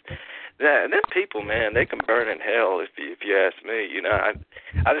 $5,000. Them people, man, they can burn in hell if you ask me.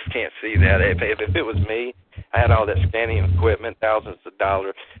 I just can't see that. If it was me, I had all that scanning equipment, thousands of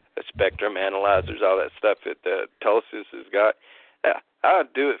dollars, the spectrum analyzers, all that stuff that Tulsis has got.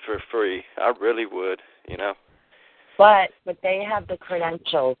 I'd do it for free. I really would, But they have the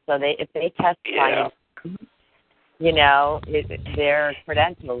credentials, so if they testify, their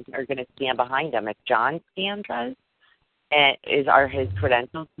credentials are going to stand behind them. If John scans us, are his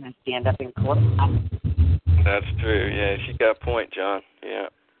credentials going to stand up in court? That's true. Yeah, she got a point, John. Yeah.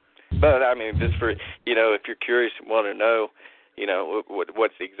 But I mean, just for if you're curious and want to know,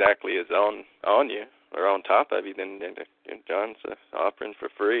 what exactly is on you or on top of you, then John's offering for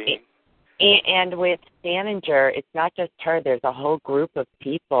free. And with Staninger, it's not just her. There's a whole group of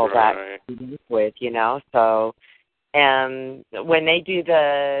people that we work with, So when they do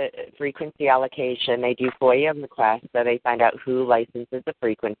the frequency allocation, they do FOIA requests, so they find out who licenses the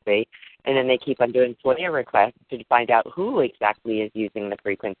frequency, and then they keep on doing FOIA requests to find out who exactly is using the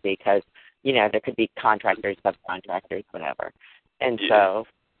frequency, because, there could be contractors, subcontractors, whatever. And so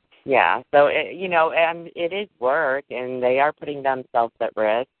it is work, and they are putting themselves at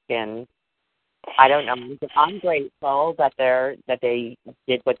risk, and I don't know. I'm grateful that they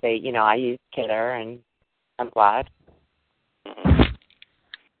did what they, I used Kidder, and I'm glad.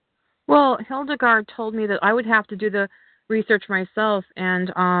 Well, Hildegard told me that I would have to do the research myself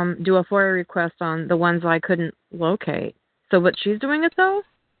and do a FOIA request on the ones I couldn't locate. So, but she's doing it though?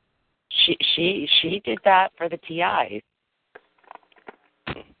 She did that for the TIs.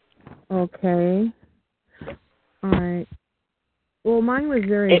 Okay. All right. Well, mine was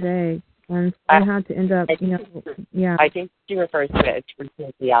very vague, and I had to end up, yeah. I think she refers to it as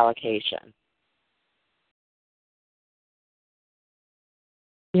frequency allocation.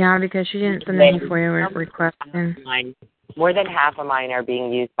 Yeah, because she didn't send any FOIA requests in. More than half of mine are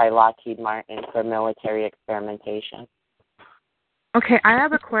being used by Lockheed Martin for military experimentation. Okay, I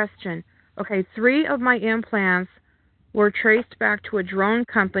have a question. Okay, 3 of my implants were traced back to a drone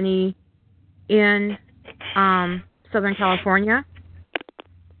company in Southern California.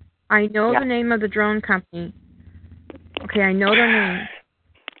 I know the name of the drone company. Okay, I know their name.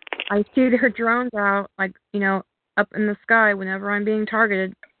 I see their drones out, up in the sky whenever I'm being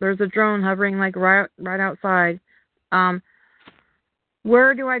targeted. There's a drone hovering right outside.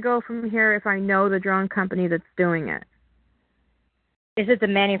 Where do I go from here if I know the drone company that's doing it? Is it the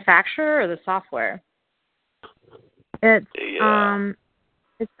manufacturer or the software? It's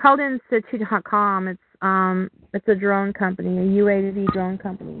called Institute.com. It's a drone company, a UAV drone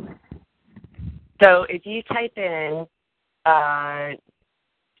company. So if you type in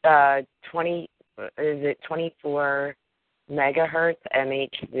 24 megahertz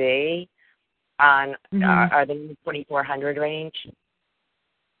MHz on are they in the 2400 range?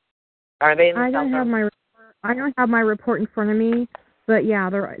 Are they in the I don't have my report in front of me, but yeah,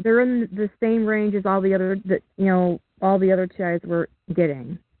 they're in the same range as all the other all the other TIs were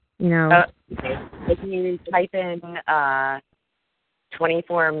getting. If you type in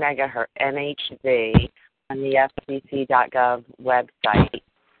 24 megahertz MHz on the FCC.gov website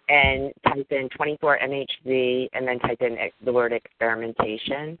and type in 24 MHz and then type in the word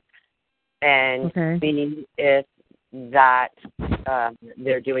experimentation and see if that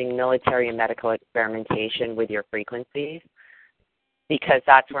they're doing military and medical experimentation with your frequencies, because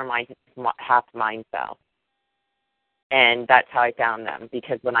that's where half mine fell. And that's how I found them,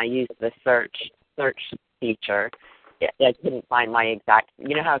 because when I used the search feature, I couldn't find my exact,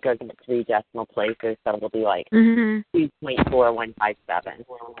 how it goes into 3 decimal places, so it'll be like 2.4157. And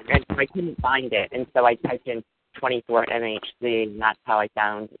so I couldn't find it, and so I typed in 24 MHz, and that's how I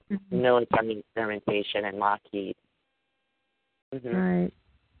found military experimentation and Lockheed. Right.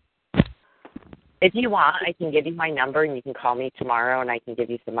 If you want, I can give you my number, and you can call me tomorrow, and I can give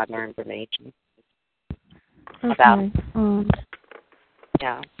you some other information about.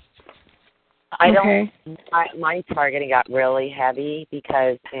 Yeah. My targeting got really heavy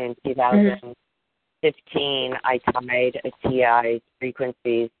because in 2015 I tied a TI's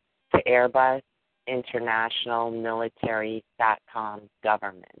frequencies to Airbus, International, Military, SATCOM,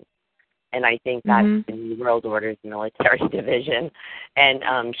 Government. And I think that's the New World Order's military division.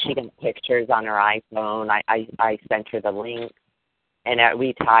 And she got pictures on her iPhone. I sent her the link, and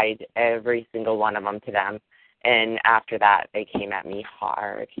we tied every single one of them to them. And after that, they came at me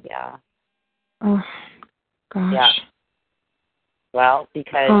hard, yeah. Oh, gosh. Yeah. Well,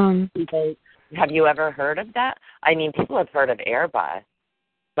 because people, have you ever heard of that? I mean, people have heard of Airbus,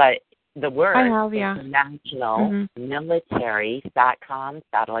 but the word International, Military, SATCOM,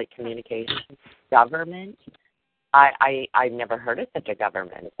 Satellite Communications, Government, I've never heard of such a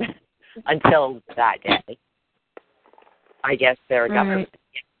government until that day. I guess they're a government.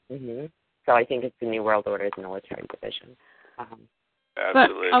 So I think it's the New World Order's military division.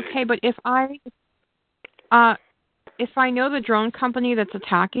 Absolutely. But if I know the drone company that's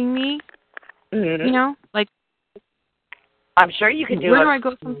attacking me, I'm sure you can do where do I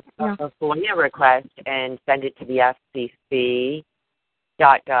go from a FOIA request and send it to the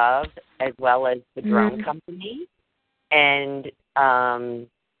FCC.gov as well as the drone company. And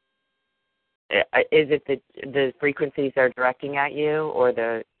is it the frequencies they're directing at you, or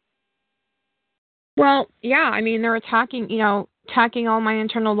the Well, yeah, I mean, they're attacking all my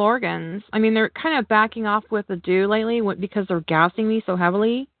internal organs. I mean, they're kind of backing off with the do lately because they're gassing me so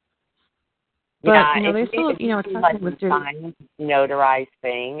heavily. But, Yeah, they still, attacking with do. Sign notarized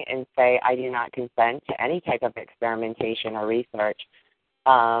thing and say, I do not consent to any type of experimentation or research,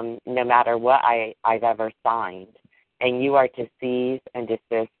 no matter what I've ever signed. And you are to cease and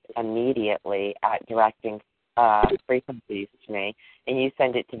desist immediately at directing frequencies to me. And you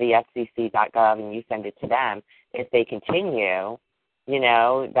send it to the FCC.gov and you send it to them. If they continue,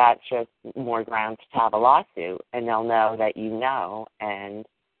 that's just more grounds to have a lawsuit. And they'll know that you know, and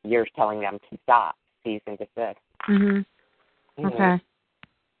you're telling them to stop, cease and desist. Mm-hmm. Okay.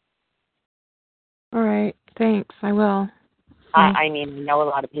 All right. Thanks. I will. I mean, I know a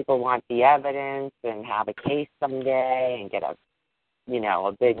lot of people want the evidence and have a case someday and get a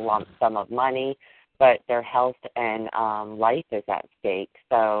big lump sum of money, but their health and life is at stake.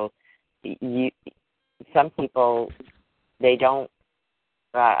 So, some people, they don't.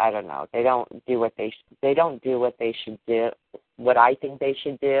 I don't know. They don't do what they should do. What I think they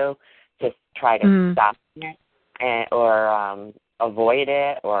should do to try to stop it or avoid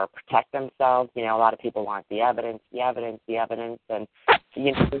it or protect themselves. A lot of people want the evidence, and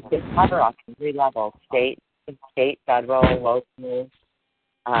there's big cover up at every level: state, federal, local.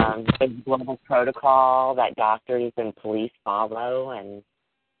 The global protocol that doctors and police follow, and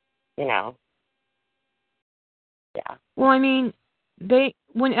yeah. Well, I mean,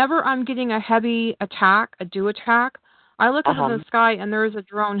 whenever I'm getting a heavy attack, a do attack, I look up in the sky and there is a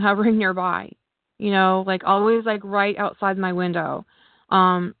drone hovering nearby. Always right outside my window.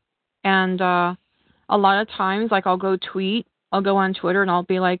 And a lot of times, I'll go on Twitter and I'll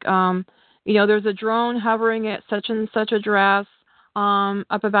be like, there's a drone hovering at such and such address,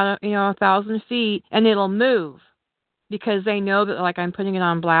 up about 1,000 feet, and it'll move because they know that I'm putting it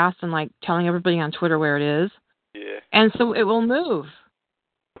on blast and telling everybody on Twitter where it is. Yeah. And so it will move.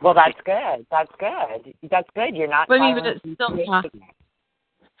 Well, that's good. That's good. You're not. But it's still tough.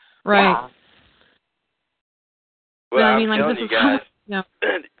 Right. Yeah. Well, I'm telling this you is guys,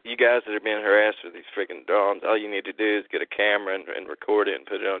 you guys that are being harassed with these freaking drones, all you need to do is get a camera and record it and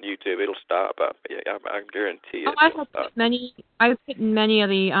put it on YouTube. It'll stop. I guarantee it. I've put many of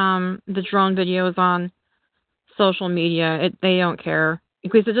the drone videos on social media. They don't care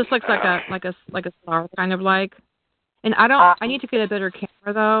because it just looks like a star kind of like. And I need to get a better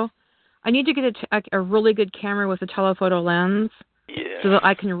camera though. I need to get a really good camera with a telephoto lens, so that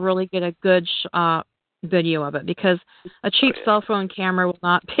I can really get a good video of it. Because a cheap cell phone camera will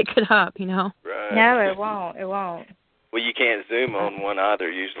not pick it up, Right. No, it won't. It won't. Well, you can't zoom on one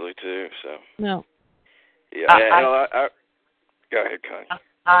either usually too. So. No. Yeah. I go ahead, Connie.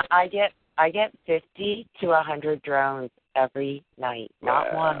 I get 50 to 100 drones every night.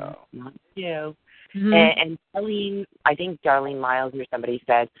 Not one, not two. Mm-hmm. And I think Darlene Miles or somebody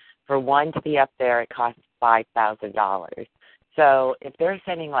said for one to be up there, it costs $5,000. So if they're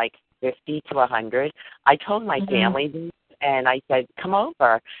sending 50 to 100, I told my family this, and I said, come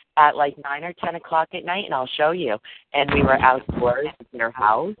over at 9 or 10 o'clock at night, and I'll show you. And we were outdoors in their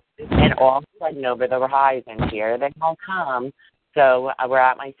house, and all of a sudden over the horizon, here they all come. So we're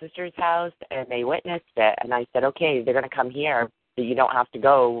at my sister's house, and they witnessed it. And I said, okay, they're going to come here, so you don't have to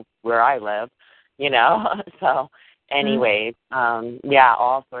go where I live. So anyways,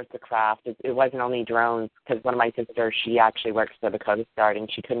 all sorts of craft. It wasn't only drones, because one of my sisters, she actually works for the Coast Guard, and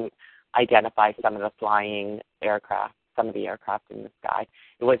she couldn't identify some of the flying aircraft, some of the aircraft in the sky.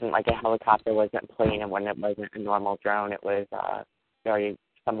 It wasn't like a helicopter, it wasn't a plane, and when it wasn't a normal drone, it was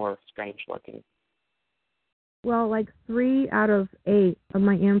some were strange looking. Well, 3 out of 8 of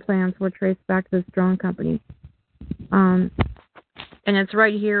my implants were traced back to this drone company. And it's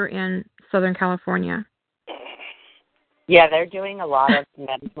right here in Southern California. Yeah, they're doing a lot of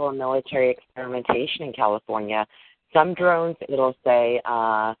medical and military experimentation in California. Some drones, it'll say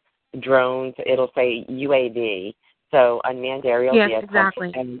UAV, so unmanned aerial vehicle.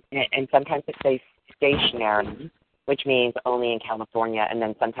 Exactly. And sometimes it says stationary, which means only in California, and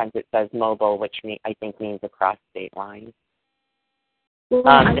then sometimes it says mobile, which I think means across state lines. Well,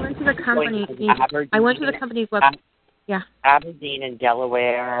 I went to the company. I went to the company's website. Yeah. Aberdeen and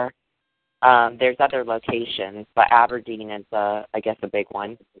Delaware. There's other locations, but Aberdeen is, I guess, a big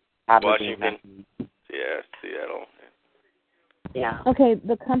one. Aberdeen. Washington. Yeah, Seattle. Yeah. Okay,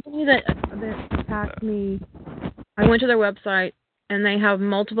 the company that attacked me, I went to their website, and they have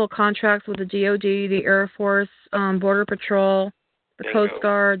multiple contracts with the DOD, the Air Force, Border Patrol, the Coast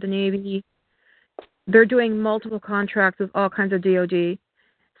Guard, the Navy. They're doing multiple contracts with all kinds of DOD.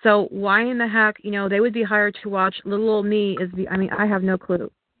 So why in the heck, they would be hired to watch little old me I have no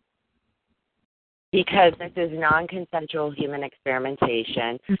clue. Because this is non-consensual human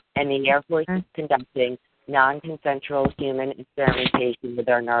experimentation, and the Air Force is conducting non-consensual human experimentation with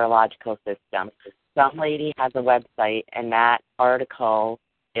their neurological system. Some lady has a website, and that article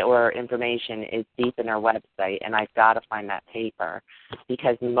or information is deep in her website, and I've got to find that paper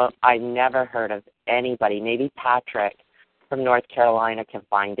because I've never heard of anybody. Maybe Patrick from North Carolina can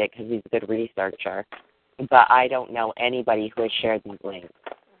find it because he's a good researcher, but I don't know anybody who has shared these links.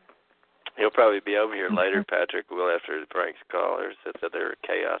 He'll probably be over here later, Patrick, will, after Frank's call. There's other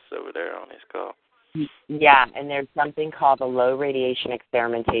chaos over there on his call. Yeah, and there's something called the Low Radiation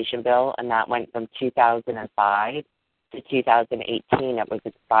Experimentation Bill, and that went from 2005 to 2018. It was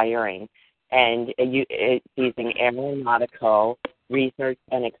expiring, and it's using aeronautical research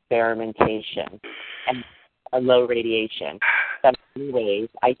and experimentation and low radiation. So anyways,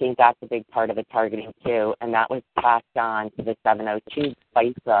 I think that's a big part of the targeting, too, and that was passed on to the 702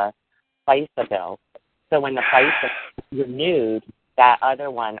 FISA bill. So when the FISA renewed, that other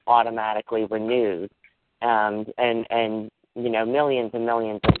one automatically renewed, and millions and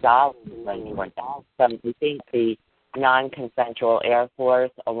millions of dollars went towards that. So I think the non-consensual Air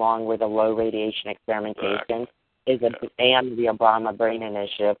Force, along with the low radiation experimentation, and the Obama Brain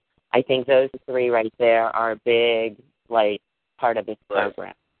Initiative, I think those three right there are a big part of this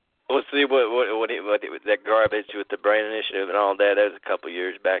program. Well, see what that garbage with the Brain Initiative and all that. That was a couple of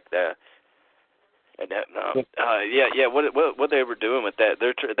years back there. And what they were doing with that,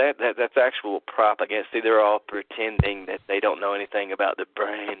 that's actual propaganda. See, they're all pretending that they don't know anything about the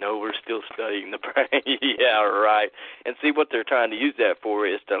brain. No, we're still studying the brain. Yeah, right. And see, what they're trying to use that for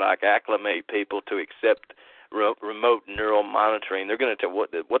is to acclimate people to accept remote neural monitoring. They're going to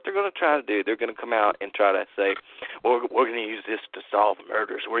what they're going to try to do. They're going to come out and try to say, well, we're going to use this to solve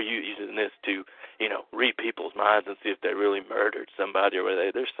murders. We're using this to read people's minds and see if they really murdered somebody or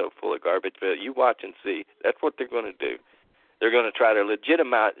whether they're so full of garbage. But you watch and see. That's what they're going to do. They're going to try to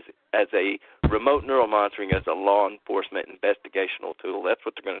legitimize as a remote neural monitoring as a law enforcement investigational tool. That's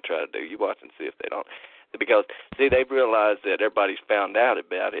what they're going to try to do. You watch and see if they don't. Because, see, they've realized that everybody's found out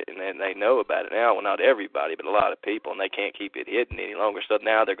about it, and they know about it now. Well, not everybody, but a lot of people, and they can't keep it hidden any longer. So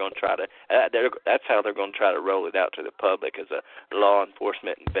now they're going to try to that's how they're going to try to roll it out to the public as a law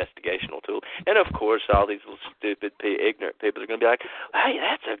enforcement investigational tool. And, of course, all these little stupid, ignorant people are going to be like, hey,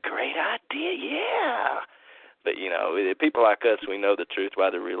 that's a great idea, yeah. But, people like us, we know the truth, why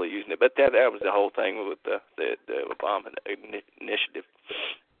they're really using it. But that was the whole thing with the Obama initiative.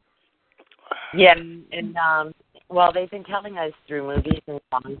 Yeah, and they've been telling us through movies and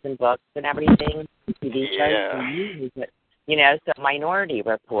songs and books and everything, TV shows and movies, so Minority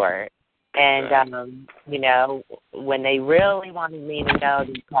Report. And, when they really wanted me to know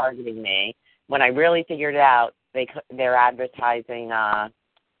they're targeting me, when I really figured it out, they're advertising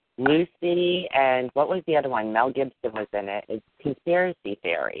Lucy, and what was the other one? Mel Gibson was in it. It's Conspiracy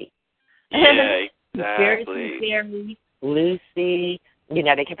Theory. Yeah, exactly. Conspiracy Theory, Lucy.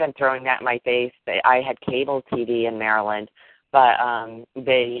 They kept on throwing that in my face. I had cable TV in Maryland, but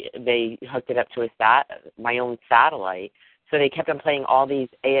they hooked it up to my own satellite. So they kept on playing all these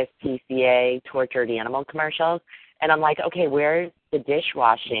ASPCA tortured animal commercials. And I'm like, okay, where's the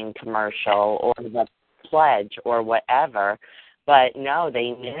dishwashing commercial or the pledge or whatever? But no,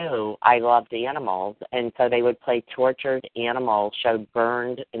 they knew I loved animals. And so they would play tortured animals, showed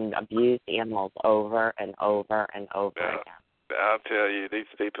burned and abused animals over and over and over again. I'll tell you, these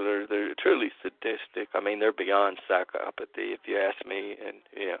people they're truly sadistic. I mean, they're beyond psychopathy, if you ask me. And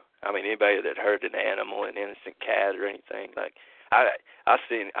anybody that hurt an animal, an innocent cat or anything, I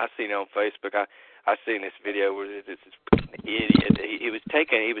seen on Facebook. I seen this video where this idiot he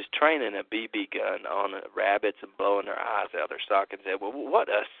was training a BB gun on rabbits and blowing their eyes out their sockets. And said, well, what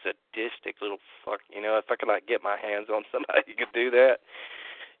a sadistic little fuck. If I could get my hands on somebody who could do that.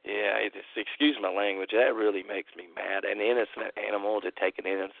 Yeah, excuse my language. That really makes me mad. An innocent animal to take an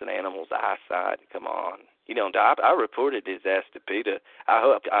innocent animal's eyesight. Come on, I reported his ass to PETA. I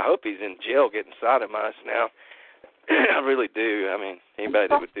hope he's in jail getting sodomized now. I really do. I mean, anybody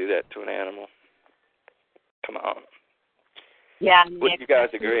that would do that to an animal. Come on. Yeah. Would you guys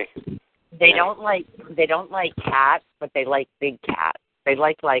agree? They don't like cats, but they like big cats. They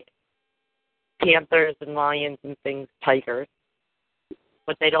like panthers and lions and things, tigers.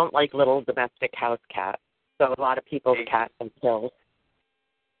 But they don't like little domestic house cats. So a lot of people's cats are killed.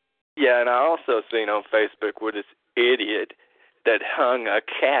 Yeah, and I also seen on Facebook where this idiot that hung a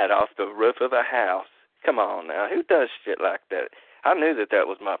cat off the roof of a house. Come on now, who does shit like that? I knew that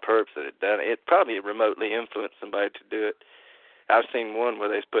was my perps that had done it. It probably remotely influenced somebody to do it. I've seen one where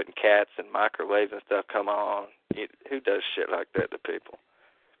they was putting cats in microwaves and stuff. Come on, who does shit like that to people?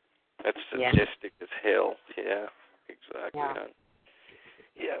 That's sadistic as hell. Yeah, exactly.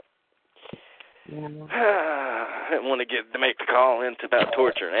 Yeah. I didn't want to make the call into about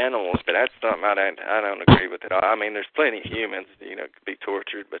torturing animals, but that's something I don't agree with at all. I mean, there's plenty of humans, could be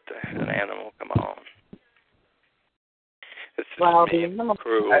tortured, but an animal, come on. It's just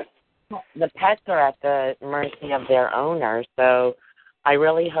cruel. The pets are at the mercy of their owner, so I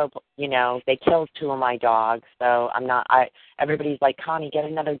really hope, they killed 2 of my dogs, so everybody's like, Connie, get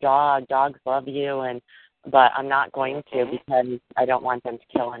another dog. Dogs love you, but I'm not going to because I don't want them to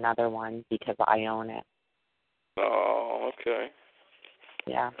kill another one because I own it. Oh, okay.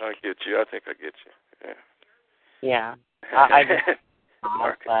 Yeah. I get you. I think I get you. Yeah. Yeah. I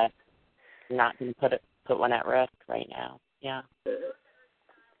but I'm not going to put one at risk right now. Yeah.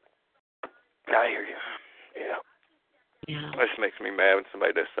 I hear you. Yeah. This makes me mad when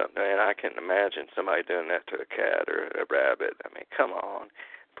somebody does something, and I can't imagine somebody doing that to a cat or a rabbit. I mean, come on.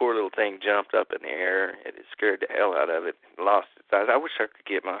 Poor little thing jumped up in the air. It scared the hell out of it. Lost its eyes. I wish I could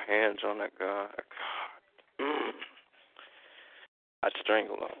get my hands on that guy. God. I'd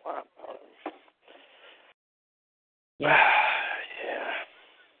strangle him. Yeah. Yeah.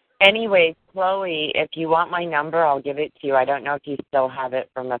 Anyway, Chloe, if you want my number, I'll give it to you. I don't know if you still have it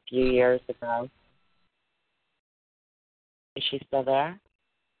from a few years ago. Is she still there?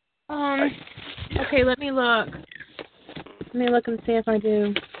 Okay, let me look. Let me look and see if I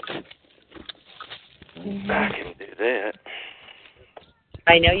do. I can do that.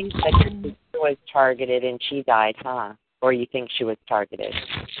 I know you said your sister was targeted and she died, huh? Or you think she was targeted?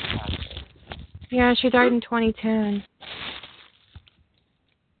 Yeah, she died in 2010.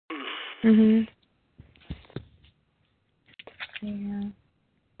 Mhm. Yeah.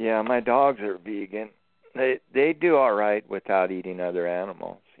 Yeah, my dogs are vegan. They do all right without eating other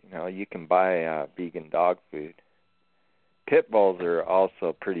animals. You can buy vegan dog food. Pit bulls are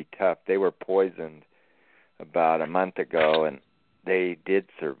also pretty tough. They were poisoned about a month ago, and they did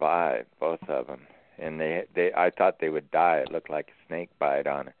survive, both of them. And I thought they would die. It looked like a snake bite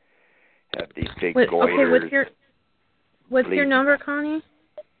on it. Had these big goiters. Okay, what's your number, Connie?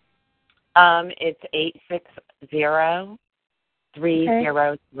 It's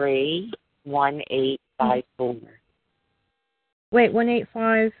 860-303-1854. Wait,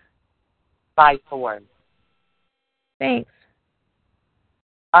 185. 54. Thanks.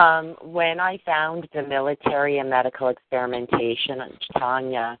 When I found the military and medical experimentation,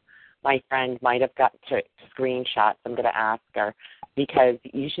 Tanya, my friend, might have got to screenshots. I'm going to ask her because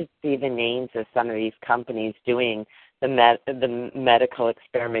you should see the names of some of these companies doing the medical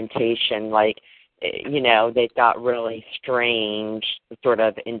experimentation. Like, they've got really strange, sort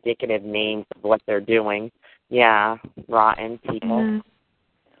of indicative names of what they're doing. Yeah, rotten people. Mm-hmm.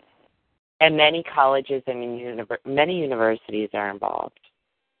 And many colleges and many universities are involved.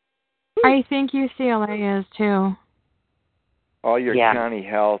 I think UCLA is too. All your county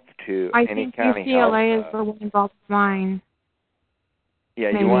health too. I think UCLA is the one involved with mine.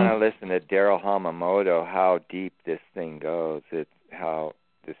 Yeah, maybe. You want to listen to Daryl Hamamoto, how deep this thing goes. It's how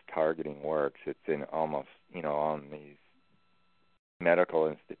this targeting works. It's in almost, on these medical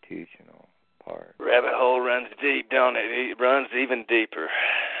institutional part. Rabbit hole runs deep, don't it? It runs even deeper.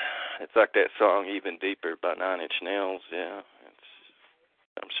 It's like that song, Even Deeper, by 9 Inch Nails, yeah.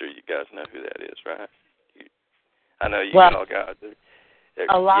 I'm sure you guys know who that is, right? I know you all got it.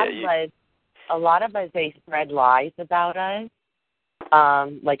 A lot of us, they spread lies about us.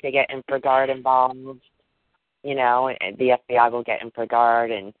 Like they get InfraGard involved, and the FBI will get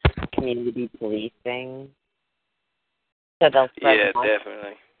InfraGard and community policing. So they'll spread lies.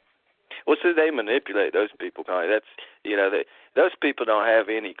 Definitely. Well, so they manipulate those people. That's those people don't have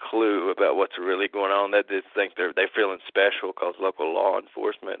any clue about what's really going on. They just think they're feeling special because local law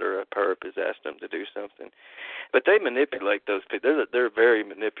enforcement or a perp has asked them to do something. But they manipulate those people. They're very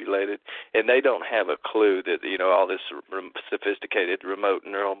manipulated, and they don't have a clue that all this sophisticated remote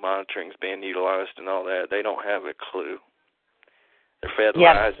neural monitoring is being utilized and all that. They don't have a clue. They're fed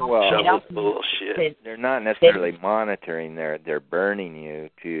lies and shovels bullshit. They're not necessarily monitoring. They're burning you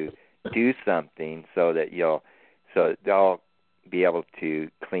to do something so that they'll be able to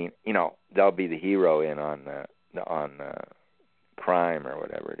clean. They'll be the hero on crime or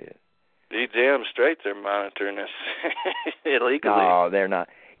whatever it is. You damn straight they're monitoring us illegally. No, they're not.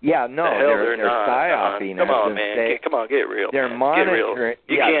 Yeah, no, they're not. psyoping us. Come on, man. Come on, get real. They're monitoring.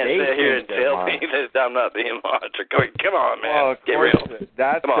 You can't sit here and tell me that I'm not being monitored. Come on, man. Well, of get course, real.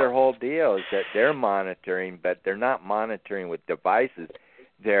 That's their whole deal, is that they're monitoring, but they're not monitoring with devices.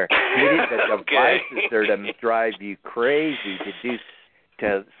 They're hitting the devices there to drive you crazy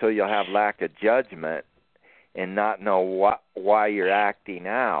so you'll have lack of judgment and not know why you're acting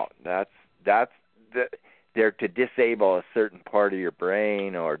out. They're to disable a certain part of your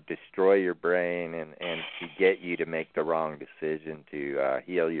brain or destroy your brain and to get you to make the wrong decision to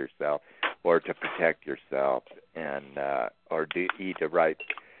heal yourself or to protect yourself and or eat the right,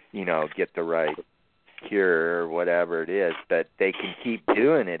 get the right cure or whatever it is. But they can keep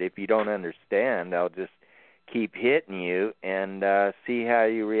doing it. If you don't understand, they'll just keep hitting you and see how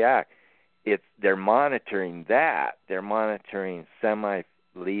you react. They're monitoring that. They're monitoring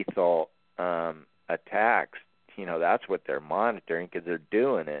semi-lethal attacks. That's what they're monitoring because they're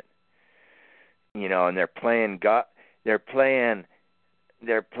doing it. And they're playing God. It's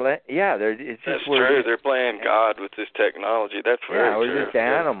That's just true. They're playing God with this technology. That's very true. We're just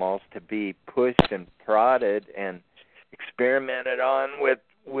animals to be pushed and prodded and experimented on with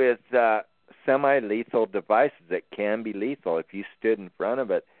semi-lethal devices that can be lethal if you stood in front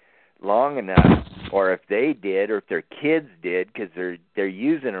of it long enough, or if they did, or if their kids did, because they're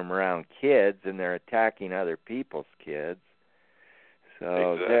using them around kids and they're attacking other people's kids.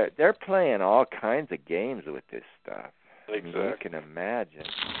 So exactly. they're playing all kinds of games with this stuff. Exactly. I mean, you can imagine.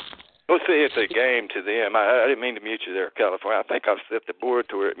 Well, see, it's a game to them. I didn't mean to mute you there, California. I think I've set the board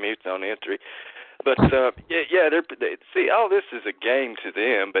to where it mutes on entry. But see, all this is a game to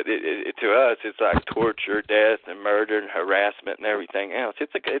them, but to us, it's like torture, death, and murder, and harassment, and everything else.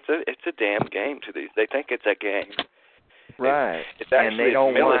 It's a damn game to these. They think it's a game, right? It's actually and they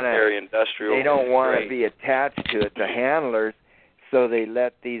don't military, industrial. They don't want to be attached to it. The handlers, so they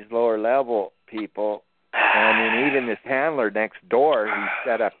let these lower level people. I mean, even this handler next door, he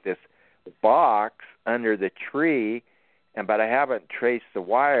set up this box under the tree, but I haven't traced the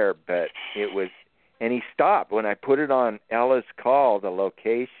wire, but it was. And he stopped when I put it on Ella's call, the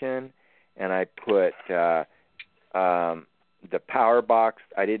location, and I put the power box.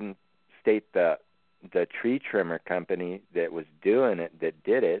 I didn't state the tree trimmer company that was doing it, that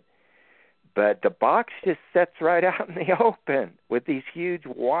did it, but the box just sits right out in the open with these huge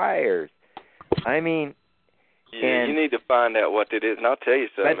wires. I mean, yeah, you need to find out what it is, and I'll tell you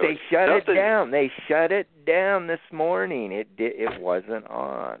something. But they shut it down. They shut it down this morning. It wasn't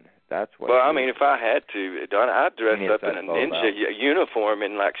on. That's what. Well, I mean, if I had to, I'd dress up in a ninja uniform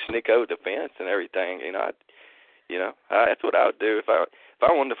and like sneak over the fence and everything. That's what I would do if I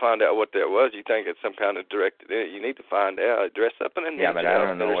wanted to find out what that was. You think it's some kind of directed? You need to find out. Dress up in a ninja. Yeah, but I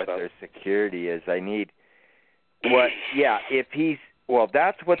don't know what their security is. I need what? Yeah, if he's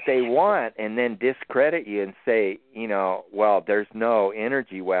that's what they want, and then discredit you and say, well, there's no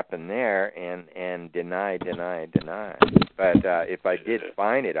energy weapon there, and deny. But if I did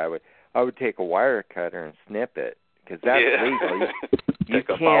find it, I would take a wire cutter and snip it, because that's legal. You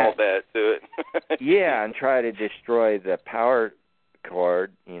can't ball bat to it. Yeah, and try to destroy the power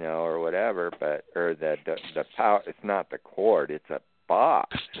cord, or whatever. Or the power. It's not the cord. It's a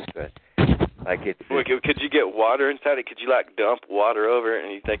box. Could you get water inside it? Could you dump water over it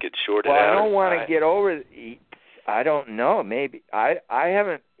and you think it'd short it out? Well, I don't want to get over. I don't know. Maybe I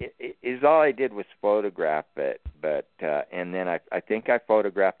haven't. All I did was photograph it, but and then I think I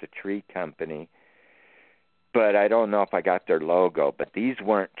photographed a tree company, but I don't know if I got their logo. But these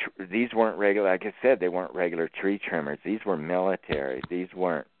weren't regular. Like I said, they weren't regular tree trimmers. These were military. These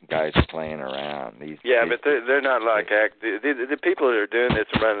weren't guys playing around. But they're not like the people that are doing this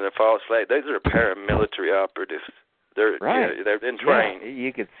and running a false flag. Those are paramilitary operatives. They're right. They've been trained. Yeah,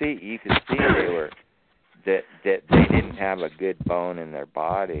 you could see they were that they didn't have a good bone in their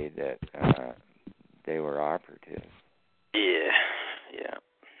body. That they were operatives. Yeah.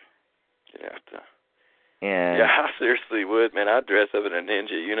 And I seriously would, man. I'd dress up in a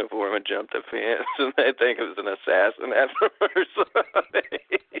ninja uniform and jump the fence, and they'd think it was an assassin afterwards.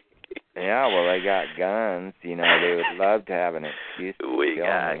 Yeah, well, they got guns. They would love to have an excuse to We kill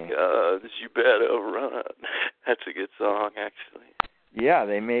got me. guns. You better run. That's a good song, actually. Yeah,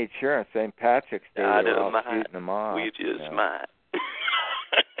 they made sure on St. Patrick's Day they were all shooting them off. We just might.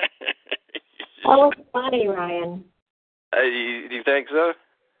 That was funny, Ryan. Do you think so?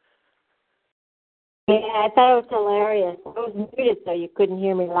 Yeah, I thought it was hilarious. I was muted so you couldn't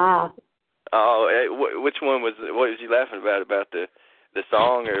hear me laugh. Oh, which one was? What was you laughing about? About the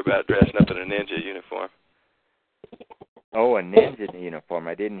song, or about dressing up in a ninja uniform? Oh, a ninja uniform.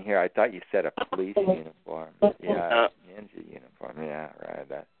 I didn't hear. I thought you said a police uniform. Yeah, ninja uniform. Yeah, right.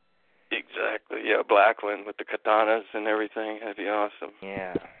 That. Exactly. Yeah, black one with the katanas and everything. That'd be awesome.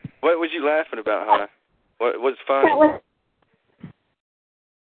 Yeah. What was you laughing about, huh? What was funny?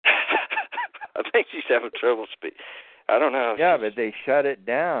 I think she's having trouble speaking. I don't know. Yeah, but they shut it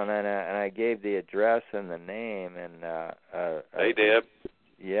down, and I gave the address and the name, and hey, Deb.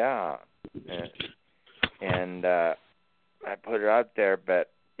 Yeah, and put it out there,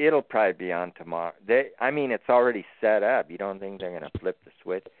 but it'll probably be on tomorrow. It's already set up. You don't think they're going to flip the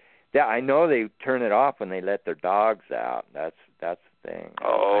switch? I know they turn it off when they let their dogs out. That's the thing.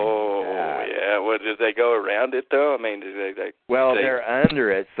 Oh, yeah. Well, did they go around it though? I mean, did they? Well, they're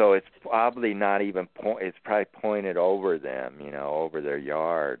under it, so it's probably not even. It's probably pointed over them, over their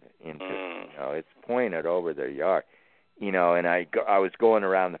yard. It's pointed over their yard, And I was going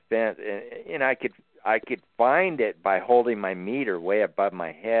around the fence, and I could find it by holding my meter way above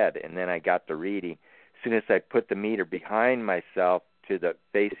my head, and then I got the reading. As soon as I put the meter behind myself to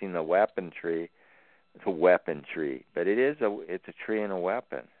facing the weapon tree. It's a weapon tree, but it's a tree and a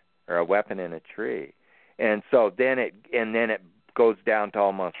weapon, or a weapon and a tree, and so then it goes down to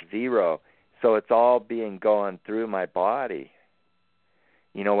almost zero. So it's all going through my body.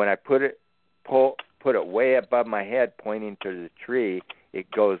 When I put it way above my head, pointing to the tree,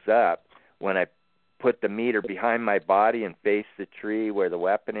 it goes up. When I put the meter behind my body and face the tree where the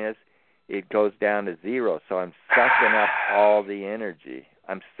weapon is, it goes down to zero. So I'm sucking up all the energy.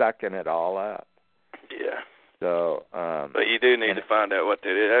 I'm sucking it all up. Yeah. So, but you do need to find out what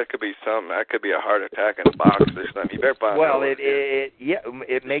that is. That could be something. That could be a heart attack in a box or something. You better find out. Well,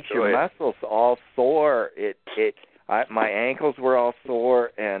 it makes your muscles all sore. My ankles were all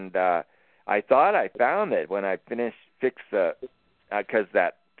sore, and I thought I found it when I fixed because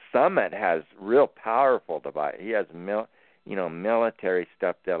that Summit has real powerful device. He has military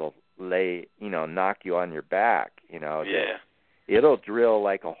stuff that'll knock you on your back. Yeah. It'll drill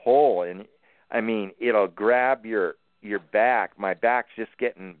like a hole, and it'll grab your back. My back's just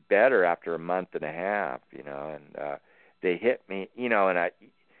getting better after a month and a half, and they hit me, and I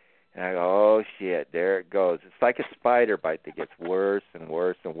go, oh shit, there it goes. It's like a spider bite that gets worse and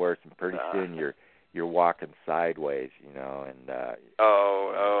worse and worse, and pretty soon you're walking sideways, and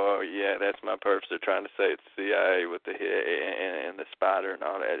oh yeah, that's my purpose. They're trying to say it's CIA with the hit and the spider and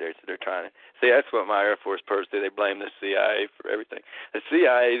all that. They're trying to see. That's what my Air Force purpose do. They blame the CIA for everything. The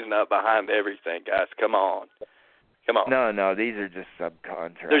CIA is not behind everything, guys. Come on. No, these are just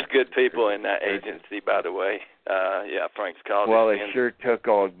subcontractors. There's good people in that agency, by the way. Frank's called. Well, they sure took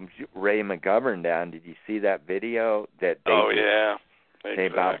old Ray McGovern down. Did you see that video that they? Oh yeah. They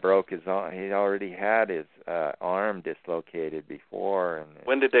about broke his arm. He already had his arm dislocated before. And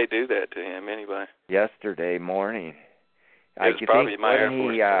when did they do that to him, anyway? Yesterday morning. It was probably my Air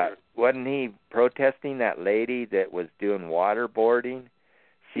Force. Wasn't he protesting that lady that was doing waterboarding?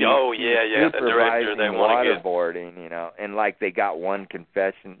 Yeah, the director they want to get. Waterboarding, and like they got one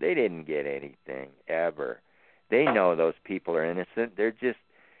confession. They didn't get anything ever. They know those people are innocent. They're just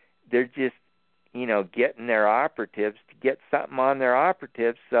getting their operatives to get something on their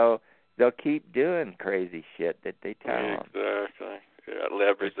operatives, so they'll keep doing crazy shit that they tell them. Exactly. Yeah,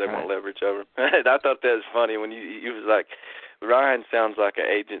 leverage. They want leverage over. I thought that was funny when you was like, Ryan sounds like an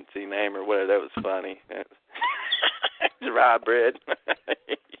agency name or whatever. That was funny. Rye bread.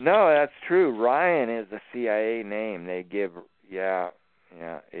 No, that's true. Ryan is a CIA name. They give, yeah,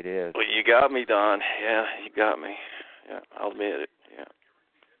 it is. Well, you got me, Don. Yeah, you got me. Yeah, I'll admit it. Yeah.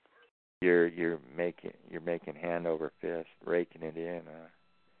 You're making hand over fist, raking it in.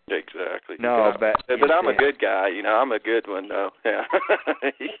 Exactly. No, but I'm a good guy. I'm a good one, though. Yeah.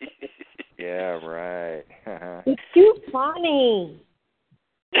 Yeah, right. It's too funny.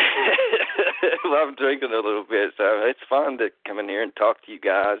 Well, I'm drinking a little bit, so it's fun to come in here and talk to you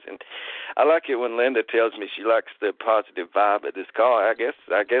guys. And I like it when Linda tells me she likes the positive vibe of this call. I guess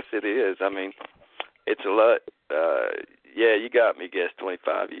it is. It's a lot. Yeah, you got me, Guest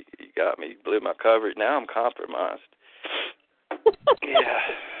 25. You got me. You blew my coverage. Now I'm compromised. Yeah.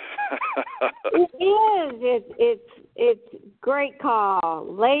 It is. It's great call.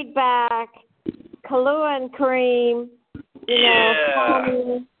 Laid back, Kahlua and cream.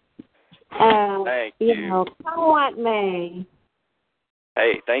 Funny. Thank you. Come what may.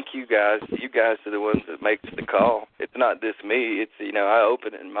 Hey, thank you guys. You guys are the ones that makes the call. It's not just me. It's I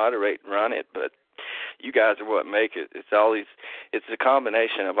open it and moderate and run it, but you guys are what make it. It's a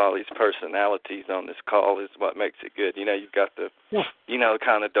combination of all these personalities on this call is what makes it good. You've got the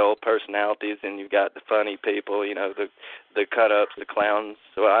kind of dull personalities, and you've got the funny people, the cut ups, the clowns.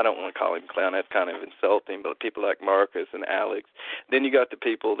 So I don't want to call him clown, that's kind of insulting, but people like Marcus and Alex. Then you got the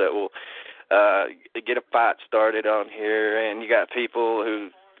people that will get a fight started on here, and you got people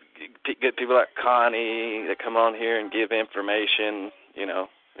like Connie that come on here and give information,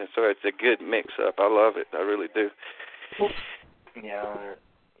 And so it's a good mix-up. I love it. I really do.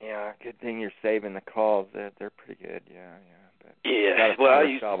 Yeah. Good thing you're saving the calls. They're pretty good. Yeah. But yeah. Well, I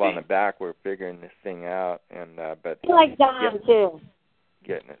used to be on the back. We're figuring this thing out, but I like Don too.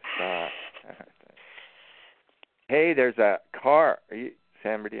 Getting it stopped. hey, there's a car. Are you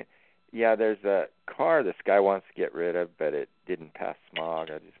San Bernardino? Yeah, there's a car this guy wants to get rid of, but it didn't pass smog.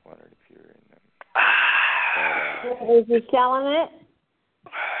 I just wondered if you were in them. Is he selling it?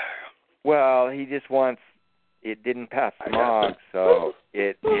 Well, he just wants. It didn't pass smog, so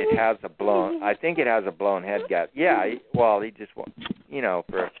it has a blown. I think it has a blown head gasket. Yeah, he just wants. You know,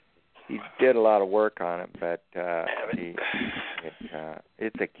 he did a lot of work on it, but it's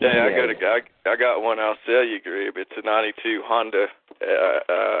a Kia. Yeah, I got one I'll sell you, Grib. It's a '92 Honda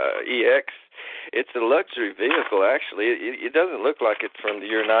EX. It's a luxury vehicle, actually. It doesn't look like it's from the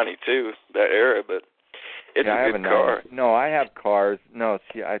year '92, that era, but it's a good car. No, I have cars. No,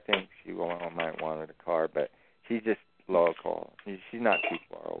 I think she might wanted a car, but she's just local. She's not too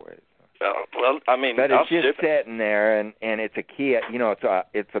far away. So. Well, I mean, but it's just sitting there, and it's a Kia. You know,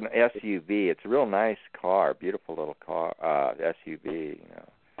 it's an SUV. It's a real nice car, beautiful little car, SUV. You know,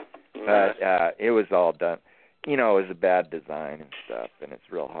 but it was all done. You know, it was a bad design and stuff, and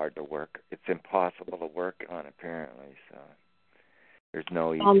it's real hard to work. It's impossible to work on, apparently. So there's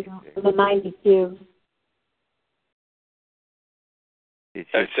no easy. The '92.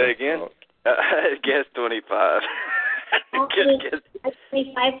 Say again. Guess 25. Guess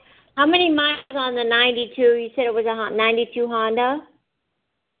 25. How many miles on the '92? You said it was a '92 Honda.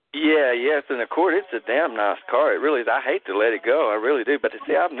 Yeah, yes, and of course it's a damn nice car. It really is. I hate to let it go. I really do. But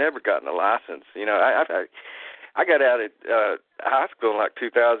see, I've never gotten a license. You know, I got out of high school in like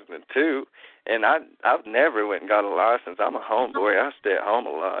 2002, and I've never went and got a license. I'm a homeboy. I stay at home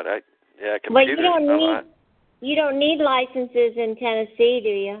a lot. But you don't need licenses in Tennessee, do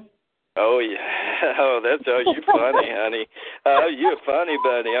you? Oh, yeah. Oh, you're funny, honey. Oh, you're funny,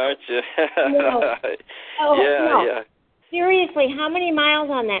 buddy, aren't you? No. Yeah. Seriously, how many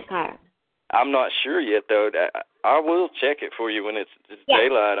miles on that car? I'm not sure yet, though. I will check it for you when it's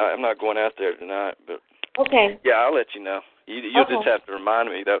daylight. I'm not going out there tonight, but okay. Yeah, I'll let you know. You'll just have to remind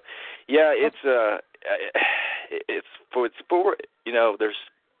me, though. Yeah, it's for sport. You know,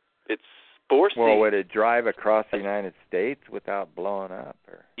 it's sports. Well, would it drive across the United States without blowing up?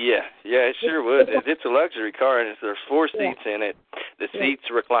 Or? Yeah, it sure would. It's a luxury car, and there's 4 seats in it. The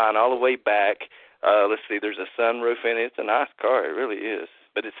seats recline all the way back. Let's see, there's a sunroof in it. It's a nice car. It really is.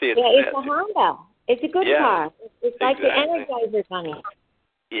 But it's a Honda. It's a good car. It's like the Energizer Bunny.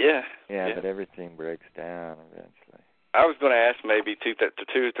 Yeah, but everything breaks down eventually. I was going to ask maybe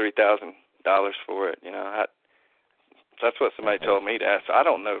 $2,000 or $3,000 for it. You know, that's what somebody told me to ask. I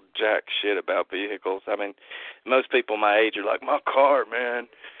don't know jack shit about vehicles. I mean, most people my age are like, my car.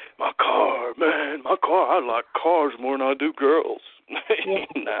 I like cars more than I do girls.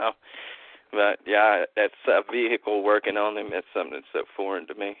 No. But, yeah, that's a vehicle working on them. That's something that's so foreign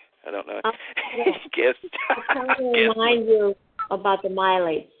to me. I don't know. I'm trying to remind you about the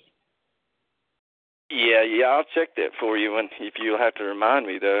mileage. Yeah, I'll check that for you. If you'll have to remind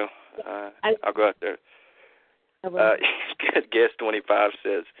me, though, I'll go out there. Guest 25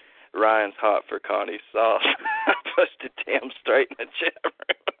 says, Ryan's hot for Connie's sauce. I busted damn straight in the chat room.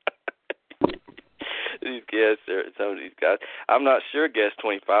 These guests, some of these guys. I'm not sure, Guest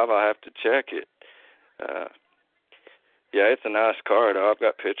 25. I'll have to check it. Yeah, it's a nice car, though. I've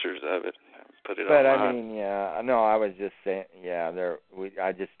got pictures of it. Put it online. I mean, I was just saying,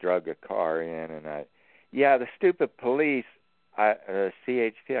 I just drug a car in, and the stupid police,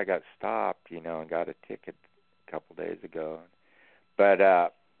 CHP, I got stopped, and got a ticket a couple days ago. But,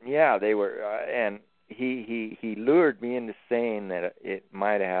 they were, and he lured me into saying that it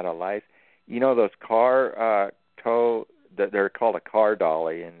might have had a license. You know those car they're called a car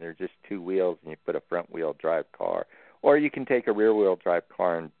dolly, and they're just 2 wheels, and you put a front-wheel drive car. Or you can take a rear-wheel drive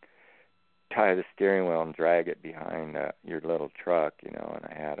car and tie the steering wheel and drag it behind your little truck, and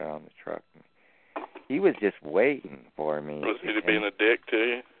I had it on the truck. He was just waiting for me. Was he being a dick to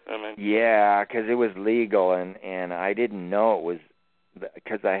you? I mean, yeah, because it was legal, and I didn't know it was,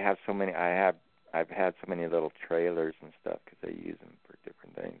 because I've had so many little trailers and stuff because I use them for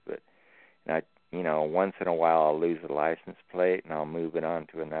different things. But once in a while I'll lose the license plate and I'll move it on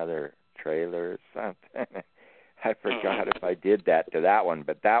to another trailer or something. I forgot if I did that to that one,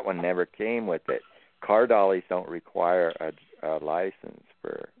 but that one never came with it. Car dollies don't require a license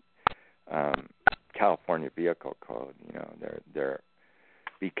for California Vehicle Code. They're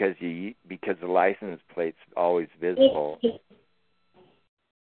because the license plate's always visible.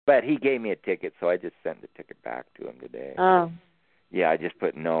 But he gave me a ticket, so I just sent the ticket back to him today. Oh. Yeah, I just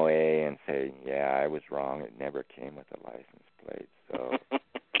put no A and say, I was wrong. It never came with a license plate, so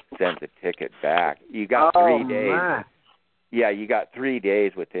sent the ticket back. You got 3 days. My. Yeah, you got 3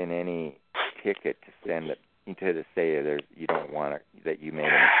 days within any ticket to send it to say you don't want it, that you made a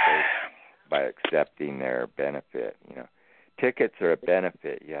mistake. by accepting their benefit. Tickets are a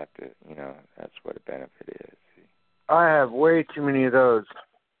benefit. You have to, that's what a benefit is. I have way too many of those.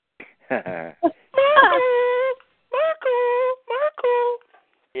 Marco.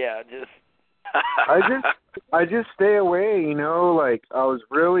 Yeah, I just stay away, like I was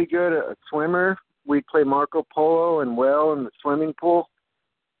really good at a swimmer. We'd play Marco Polo and whale in the swimming pool.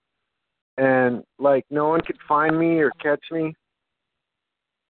 And like no one could find me or catch me.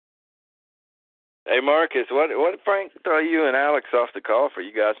 Hey Marcus, what did Frank throw you and Alex off the call for?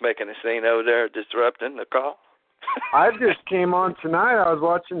 You guys making a scene over there disrupting the call? I just came on tonight. I was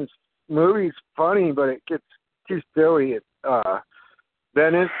watching movies funny, but it gets too silly.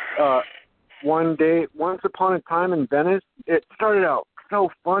 Venice, Once Upon a Time in Venice, it started out so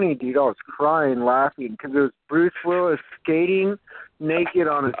funny, dude. I was crying, laughing, because it was Bruce Willis skating naked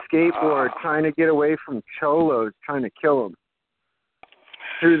on a skateboard, trying to get away from cholos, trying to kill him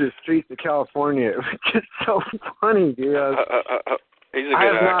through the streets of California. It was just so funny, dude. He's a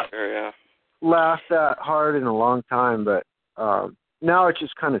good actor, yeah. Laughed that hard in a long time, but now it's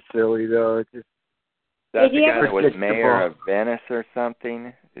just kind of silly, though. It's just that's the guy that was mayor of Venice or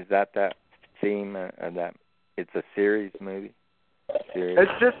something. Is that theme of that? It's a series movie.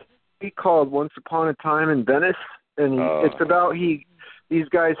 It's just called Once Upon a Time in Venice, and it's about these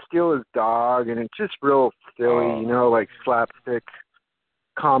guys steal his dog, and it's just real silly, like slapstick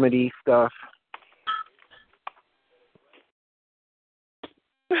comedy stuff.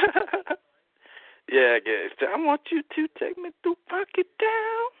 Yeah, I guess. I want you to take me to Pocket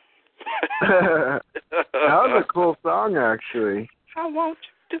That Town. was a cool song, actually. I want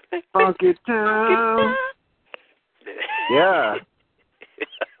you to take Pocket Town. Yeah.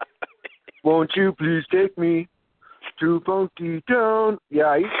 Won't you please take me to Funky Town? Yeah,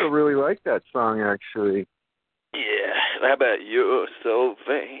 I used to really like that song, actually. Yeah. How about You're So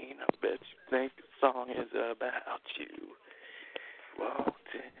Vain? I bet you think the song is about you.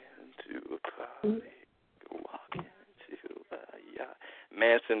 Walked into a party, walking into a yacht.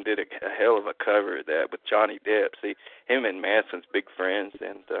 Manson did a hell of a cover of that with Johnny Depp. See, him and Manson's big friends,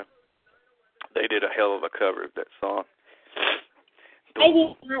 and they did a hell of a cover of that song. I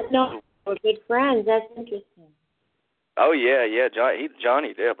did not know they were big friends. That's interesting. Oh yeah.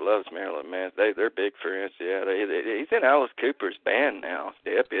 Johnny Depp loves Marilyn Manson. They're big friends. Yeah, he's in Alice Cooper's band now.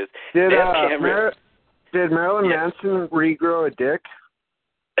 Depp is. Did Marilyn Manson regrow a dick?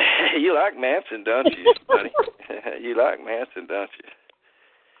 You like Manson, don't you, buddy? You like Manson, don't you?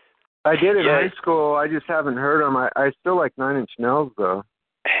 I did in high school. I just haven't heard him. I still like 9 Inch Nails, though.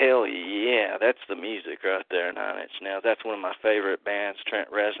 Hell yeah, that's the music right there, 9 Inch Nails. That's one of my favorite bands. Trent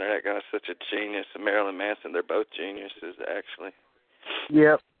Reznor, that guy's such a genius. And Marilyn Manson, they're both geniuses, actually.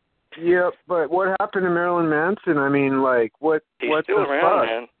 Yep. But what happened to Marilyn Manson? I mean, like, what's still the around, fuck?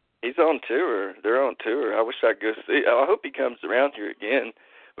 man. He's on tour. They're on tour. I wish I could go see. I hope he comes around here again,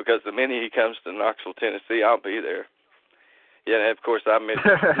 because the minute he comes to Knoxville, Tennessee, I'll be there. Yeah, and of course I miss.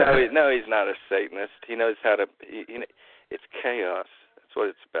 No, he's not a Satanist. He knows how to. It's chaos. That's what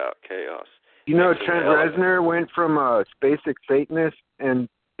it's about. Chaos. Trent Reznor went from a basic Satanist and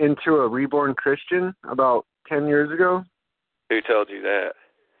into a reborn Christian about 10 years ago. Who told you that?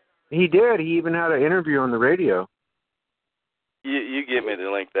 He did. He even had an interview on the radio. You give me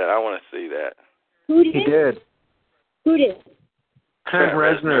the link. That I want to see that. Who did? He did. Who did? Trent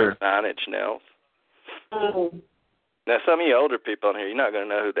Reznor. 9 Inch Nails. Oh. Now, some of you older people on here, you're not going to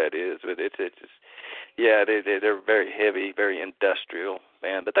know who that is, but it's just, yeah, they're very heavy, very industrial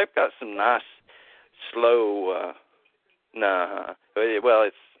band, but they've got some nice, slow, well,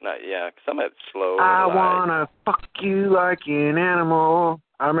 it's not, yeah, some of it's slow. I wanna fuck you like an animal.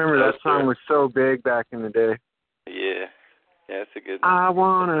 I remember that song was so big back in the day. Yeah, it's a good one. I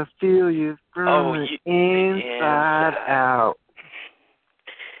wanna feel you from the inside out.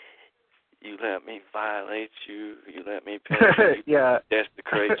 You let me violate you. You let me penetrate you. Yeah.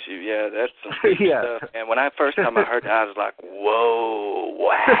 Desecrate you. Yeah, that's some deep stuff. And when first time I heard that, I was like, whoa,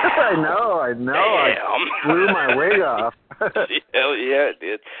 wow. I know. Damn. I blew my wig off. Hell yeah, it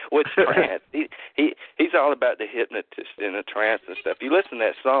did. What's trance? He's all about the hypnotist and the trance and stuff. You listen to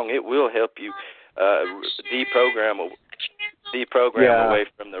that song, it will help you deprogram away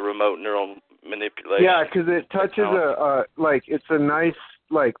from the remote neural manipulation. Yeah, because it touches it's a nice,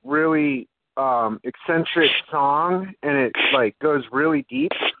 like, really eccentric song, and it like goes really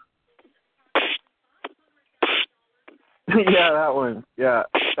deep. Yeah, that one. Yeah,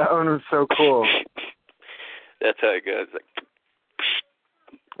 that one was so cool. That's how it goes. Like,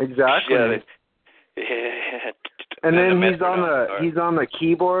 exactly. Yeah. And then he's on the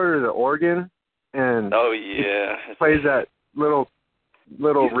keyboard or the organ, and he plays that little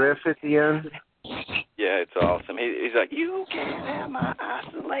little riff at the end. Yeah, it's awesome. He's like, you can't have my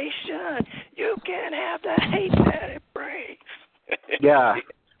isolation. You can't have the hate that it brings. Yeah.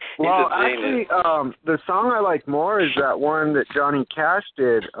 Well, actually, the song I like more is that one that Johnny Cash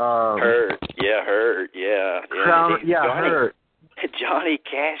did. Hurt. Yeah, Hurt. Yeah. Hurt. Johnny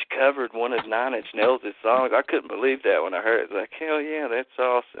Cash covered one of 9 Inch Nails' songs. I couldn't believe that when I heard it. It's like, hell yeah, that's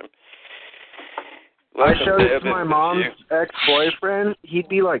awesome. I showed it to my mom's ex-boyfriend. He'd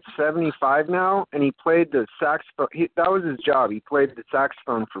be like 75 now, and he played the saxophone. That was his job. He played the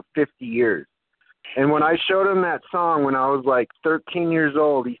saxophone for 50 years. And when I showed him that song when I was like 13 years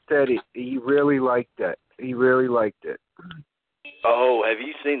old, he said he really liked it. He really liked it. Oh, have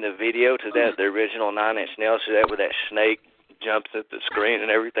you seen the video to that, the original 9 Inch Nails, where that snake jumps at the screen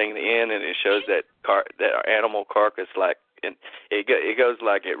and everything in the end, and it shows that animal carcass, like, and it goes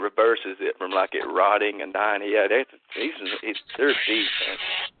like it reverses it from like it rotting and dying. Yeah, they're deep, man.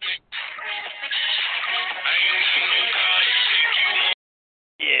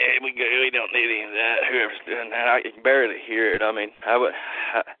 Yeah, we don't need any of that. Whoever's doing that, I can barely hear it. I mean, I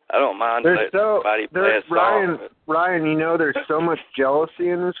don't mind letting somebody play a song. Ryan, you know, there's so much jealousy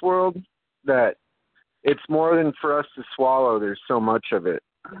in this world that it's more than for us to swallow. There's so much of it.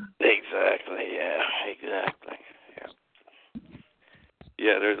 Exactly. Yeah. Exactly.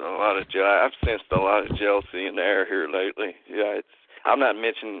 Yeah, there's a lot of I've sensed a lot of jealousy in the air here lately. Yeah, I'm not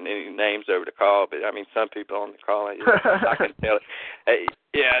mentioning any names over the call, but I mean some people on the call, I can tell it. Hey,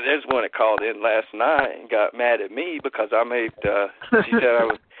 yeah, there's one that called in last night and got mad at me because I made. She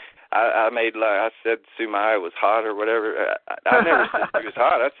said I said Sumaya was hot or whatever. I never said she was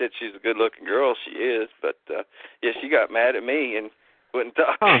hot. I said she's a good-looking girl. She is, but yeah, she got mad at me and wouldn't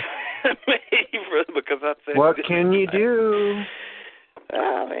talk to me because I said. What can you do?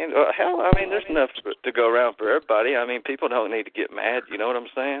 I mean, hell, there's enough to go around for everybody. I mean, people don't need to get mad. You know what I'm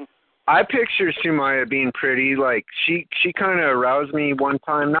saying? I picture Sumaya being pretty. Like, she kind of aroused me one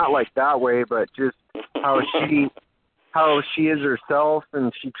time. Not like that way, but just how she is herself,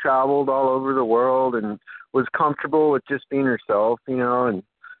 and she traveled all over the world and was comfortable with just being herself, you know. And,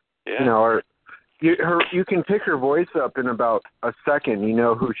 you know, you can pick her voice up in about a second. You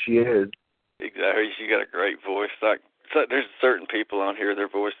know who she is. Exactly. She got a great voice. Like, so there's certain people on here, their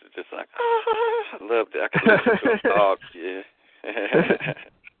voice is just like, I love that. I can listen to them talk, yeah.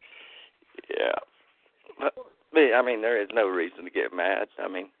 Yeah. But, I mean, there is no reason to get mad. I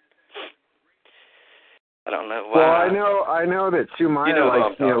mean, I don't know why. Well, I know that Sumaya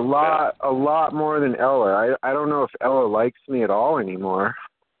likes me a lot more than Ella. I don't know if Ella likes me at all anymore.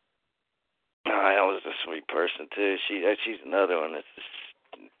 Ella's a sweet person, too. She's another one that's just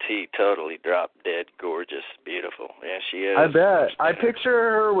totally drop dead gorgeous, beautiful. Yeah, she is. I bet. I picture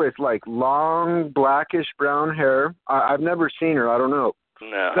her with like long blackish brown hair. I've never seen her. I don't know.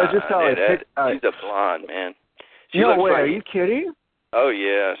 No, that's just how she's a blonde, man. No way. Are you kidding? Oh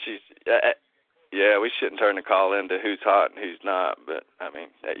yeah, she's. Yeah, we shouldn't turn the call into who's hot and who's not, but I mean.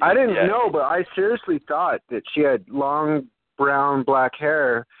 I didn't know, but I seriously thought that she had long brown black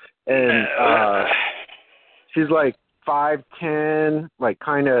hair, and she's like 5'10", like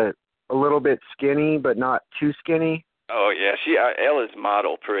kind of a little bit skinny, but not too skinny. Oh yeah, Ella's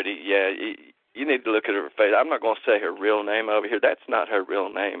model pretty. Yeah, you need to look at her face. I'm not going to say her real name over here. That's not her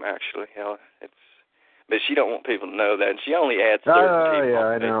real name, actually. Ella. But she don't want people to know that, and she only adds certain people. Oh yeah,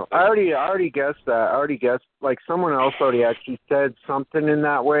 I know. I already guessed that. I already guessed. Like someone else already actually said something in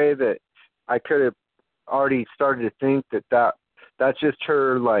that way that I could have already started to think that's just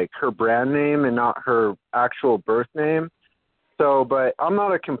her, like, her brand name and not her actual birth name. So, but I'm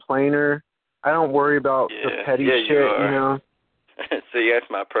not a complainer. I don't worry about the petty shit, you know. See, that's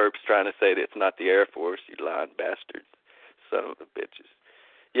my perps trying to say that it's not the Air Force, you lying bastards. Son of a bitches.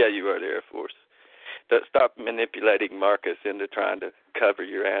 Yeah, you are the Air Force. Stop manipulating Marcus into trying to cover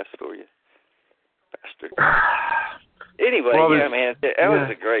your ass for you. Bastard. Anyway, man, Ella's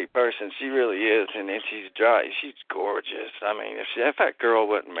a great person. She really is, and then she's dry. She's gorgeous. I mean, if that girl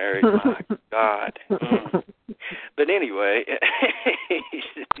wasn't married, my God. But anyway.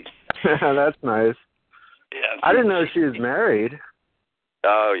 That's nice. Yeah, I didn't know she was married.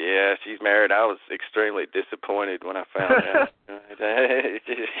 Oh, yeah, she's married. I was extremely disappointed when I found out.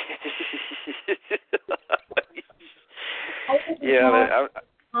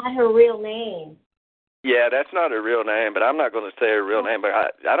 Not her real name. Yeah, that's not her real name, but I'm not going to say her real name. But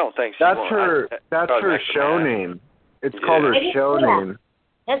I don't think she. That's her show name. It's called her show name.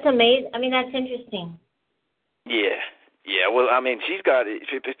 That's amazing. I mean, that's interesting. Yeah. Well, I mean, she's got it.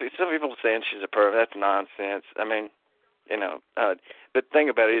 Some people are saying she's a perv. That's nonsense. I mean, But the thing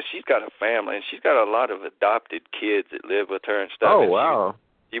about it is she's got a family, and she's got a lot of adopted kids that live with her and stuff. Oh, and wow.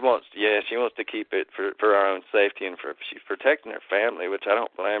 She wants to keep it for our own safety, and she's protecting her family, which I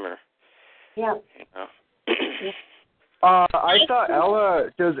don't blame her. Yeah. I thought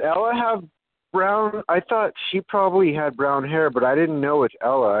does Ella have brown? I thought she probably had brown hair, but I didn't know it's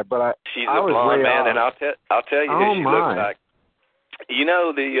Ella. But she's I a was blonde, way man, off. and I'll tell you who she looks like. You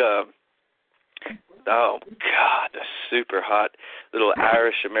know oh God, the super hot little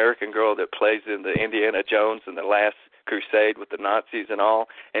Irish American girl that plays in the Indiana Jones and the Last Crusade with the Nazis and all,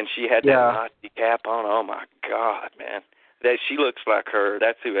 and she had that Nazi cap on. Oh my God, man, she looks like her.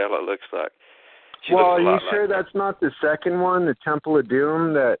 That's who Ella looks like. Well, are you sure that's not the second one, the Temple of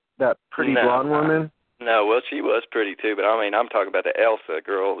Doom, that pretty blonde woman? No, well, she was pretty too, but I mean, I'm talking about the Elsa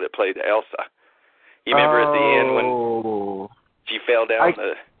girl that played Elsa. You remember at the end when she fell down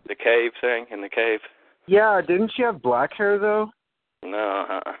the cave thing in the cave? Yeah, didn't she have black hair though?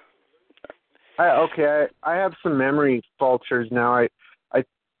 No. I have some memory falters now. I'll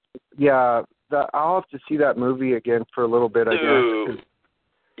have to see that movie again for a little bit, I guess.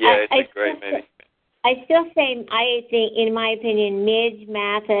 Yeah, it's a great movie. I still say, I think, in my opinion, Midge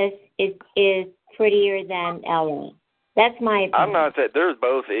Mathis is prettier than Ella. That's my opinion. I'm not that they're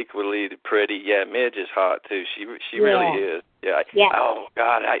both equally pretty. Yeah, Midge is hot too. She really is. Yeah. Oh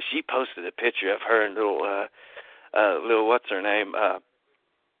God, she posted a picture of her and little what's her name?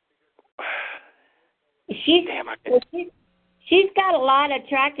 She's got a lot of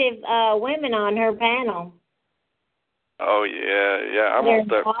attractive women on her panel. Oh yeah, I'm gonna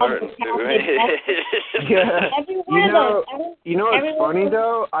start flirting too. You know what's funny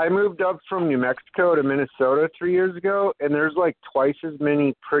though? I moved up from New Mexico to Minnesota 3 years ago, and there's like twice as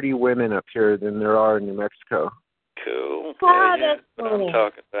many pretty women up here than there are in New Mexico. Cool. That's what I'm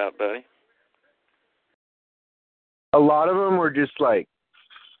talking about, buddy. A lot of them were just like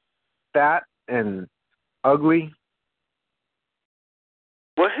fat and ugly.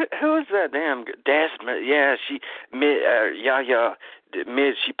 Well, who is that damn Desmond? Yeah,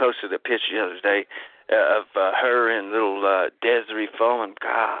 Midge, she posted a picture the other day of her and little Desiree Fulham.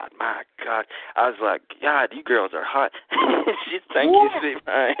 God, my God. I was like, God, you girls are hot. Thank you, Steve.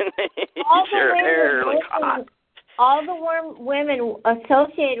 Her hair like hot. All the women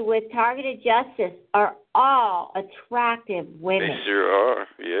associated with targeted justice are all attractive women. They sure are.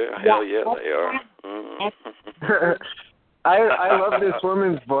 Yeah, hell yeah, they are. I love this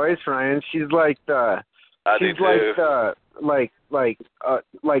woman's voice, Ryan. She's like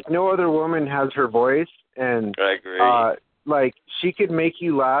like no other woman has her voice, and I agree. Like she could make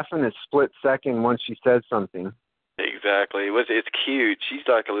you laugh in a split second once she says something. Exactly. It's cute. She's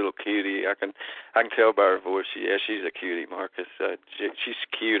like a little cutie. I can tell by her voice. She's a cutie, Marcus. She's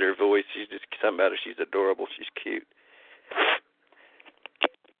cute. Her voice. She's just something about her. She's adorable. She's cute.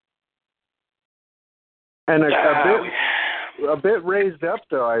 And a bit raised up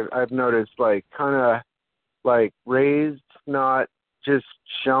though. I've noticed, like kind of like raised, not just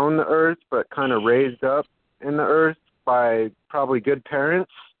shown the earth, but kind of raised up in the earth by probably good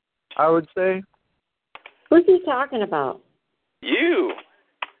parents, I would say. Who's he talking about? You.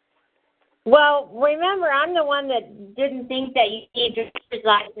 Well, remember, I'm the one that didn't think that you need driver's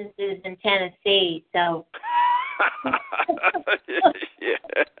licenses in Tennessee, so. Yeah.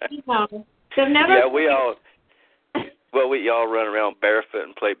 So never. Yeah, we all run around barefoot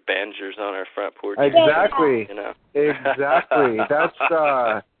and play bangers on our front porch. Exactly. You know. Exactly.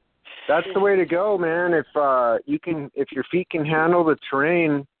 That's the way to go, man. If your feet can handle the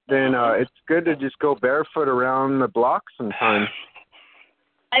terrain, then it's good to just go barefoot around the block sometimes.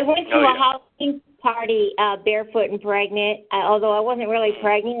 I went to a Halloween party barefoot and pregnant, although I wasn't really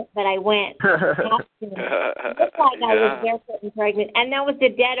pregnant, but I went. It looked like I was barefoot and pregnant. And that was the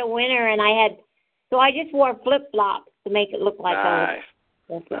dead of winter, and I just wore flip-flops to make it look like I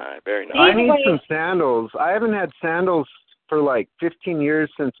was. Nice, very nice. I need some sandals. I haven't had sandals for like 15 years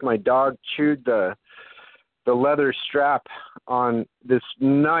since my dog chewed the leather strap on this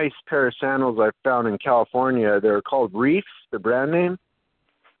nice pair of sandals I found in California. They're called Reefs, the brand name.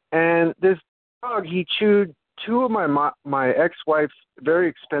 And this dog, he chewed two of my ex-wife's very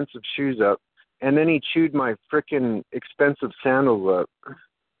expensive shoes up, and then he chewed my frickin' expensive sandals up.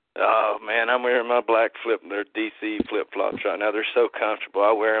 Oh, man, I'm wearing my black they're DC flip-flops right now. They're so comfortable.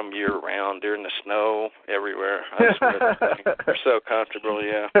 I wear them year-round, during the snow, everywhere. I just wear them. They're so comfortable,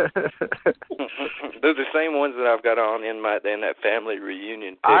 yeah. They're the same ones that I've got on in that family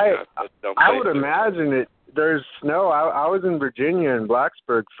reunion pickup. I would imagine it. There's snow. I was in Virginia in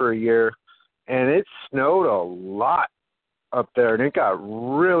Blacksburg for a year, and it snowed a lot up there, and it got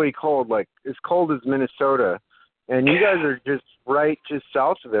really cold, like as cold as Minnesota. And you guys are just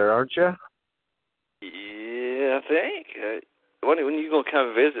south of there, aren't you? Yeah, I think. When are you going to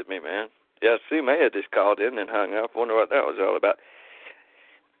come visit me, man? Yeah, Sue May had just called in and hung up. Wonder what that was all about.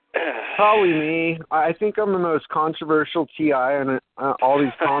 Probably me. I think I'm the most controversial TI on all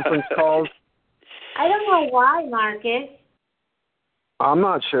these conference calls. I don't know why, Marcus. I'm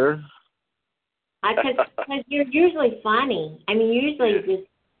not sure. Because you're usually funny. I mean, usually just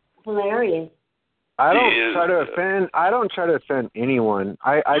hilarious. I don't try to offend anyone.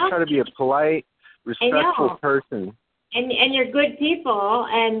 I try to be a polite, respectful person. And you're good people,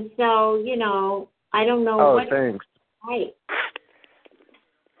 and so, you know, I don't know what... thanks. Right.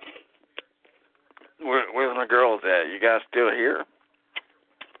 Where's my girls at? You guys still here?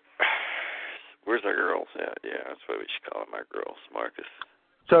 Where's our girls at? Yeah, that's what we should call them, our girls, Marcus.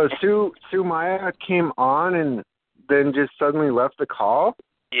 So Sue Maya came on and then just suddenly left the call?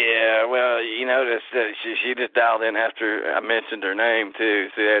 Yeah, well, you notice that she just dialed in after I mentioned her name too.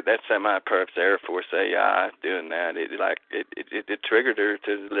 See, that's semi-perps Air Force AI doing that. It triggered her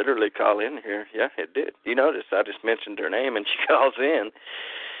to literally call in here. Yeah, it did. You notice I just mentioned her name and she calls in.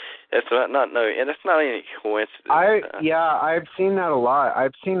 That's and that's not any coincidence. I've seen that a lot.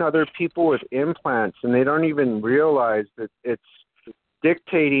 I've seen other people with implants and they don't even realize that it's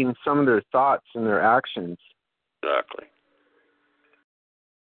dictating some of their thoughts and their actions. Exactly.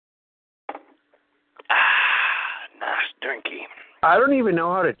 Nice drinky. I don't even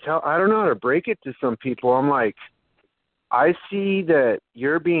know how to I don't know how to break it to some people. I'm like, I see that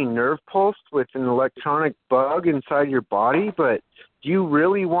you're being nerve pulsed with an electronic bug inside your body, but do you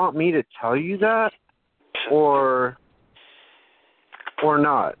really want me to tell you that? Or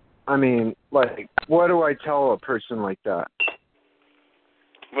not? I mean, like, what do I tell a person like that?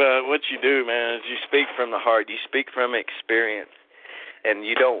 Well, what you do, man, is you speak from the heart. You speak from experience. And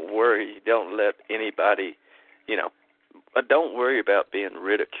you don't worry. You don't let anybody, don't worry about being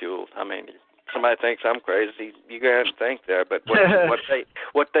ridiculed. I mean, somebody thinks I'm crazy. You guys think that, but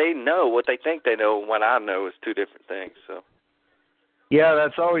what they know, what they think they know, and what I know is two different things. So. Yeah,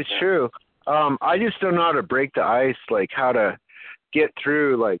 that's always true. I just don't know how to break the ice, like how to get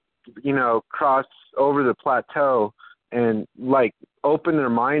through, like, cross over the plateau and, like, open their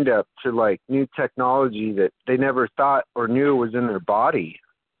mind up to, like, new technology that they never thought or knew was in their body.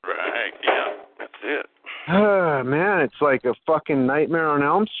 Right, yeah, that's it. Man, it's like a fucking nightmare on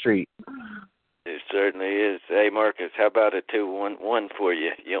Elm Street. It certainly is. Hey, Marcus, how about a 2-1-1 for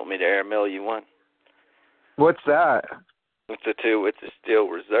you? You want me to airmail you one? What's that? It's a Steel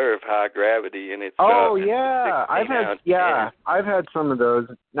Reserve high gravity, and it's I've had some of those.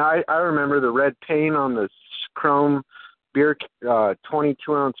 Now I remember the red paint on the chrome beer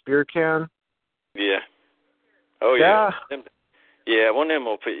 22-ounce beer can. Yeah. Oh yeah. Yeah, one of them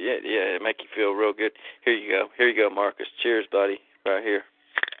will put it make you feel real good. Here you go, Marcus. Cheers, buddy. Right here.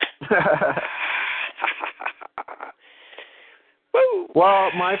 Woo.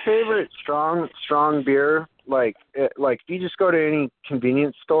 Well, my favorite strong beer, like if you just go to any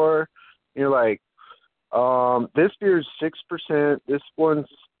convenience store, you're like, this beer's 6%, this one's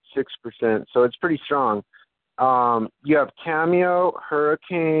 6%, so it's pretty strong. You have Cameo,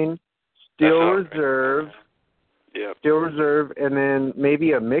 Hurricane, Steel Reserve, Steel Reserve, and then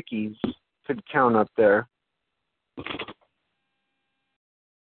maybe a Mickey's could count up there.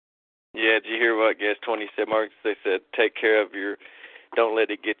 Yeah, did you hear what Guest 20 said, Marcus? They said, don't let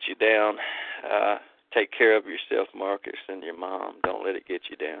it get you down. Take care of yourself, Marcus, and your mom. Don't let it get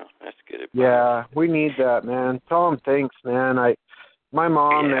you down. That's good advice. Yeah, we need that, man. Tell them thanks, man. My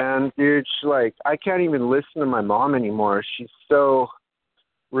mom, man, dude, she's like, I can't even listen to my mom anymore. She's so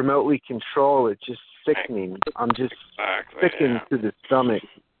remotely controlled. It's just sickening. I'm just sickened to the stomach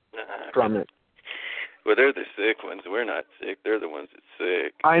from it. Well, they're the sick ones. We're not sick. They're the ones that's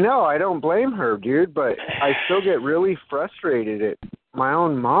sick. I know. I don't blame her, dude, but I still get really frustrated at my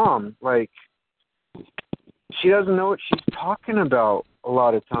own mom. Like, she doesn't know what she's talking about a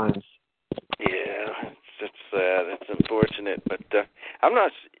lot of times. Yeah, it's sad. It's unfortunate, but I'm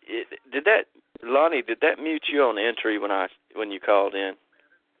not. Lonnie? Did that mute you on entry when you called in?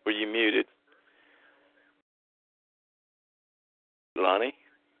 Were you muted, Lonnie?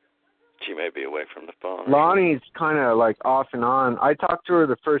 She may be away from the phone. Lonnie's kind of like off and on. I talked to her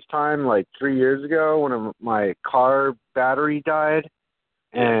the first time like 3 years ago when my car battery died,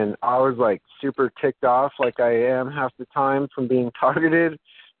 and I was like super ticked off like I am half the time from being targeted,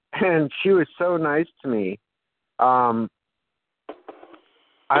 and she was so nice to me. I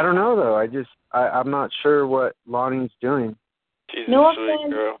don't know though. I'm not sure what Lonnie's doing. She's a sweet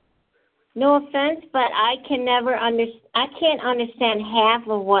girl. No offense, but I can't understand half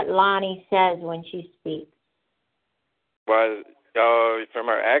of what Lonnie says when she speaks. Why? Oh, from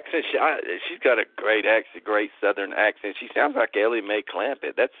her accent, she's got a great accent, great Southern accent. She sounds like Ellie Mae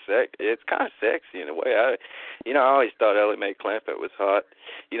Clampett. That's it's kind of sexy in a way. I always thought Ellie Mae Clampett was hot.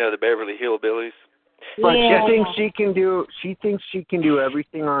 The Beverly Hillbillies. But she thinks she can do. She thinks she can do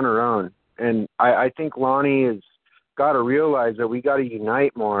everything on her own, and I think Lonnie has got to realize that we got to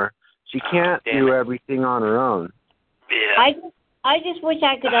unite more. She can't do everything on her own. Yeah. I just wish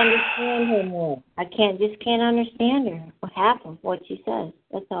I could understand her more. I can't understand her. What happened? What she says.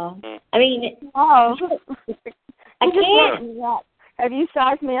 That's all. I mean, I can't. Have you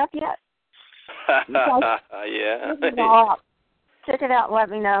sized me up yet? Yeah. Check it out and let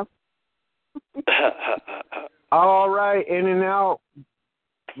me know. All right, in and out.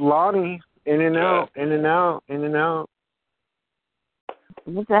 Lonnie, in and out, in and out, in and out.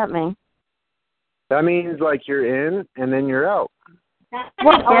 What's that mean? That means like you're in and then you're out. That's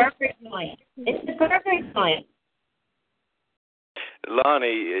the perfect point. It's the perfect point.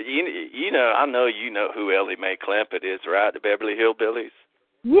 Lonnie, I know you know who Ellie Mae Clampett is, right? The Beverly Hillbillies.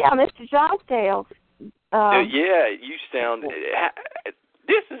 Yeah, Mr. Johnsdale. Yeah, you sound.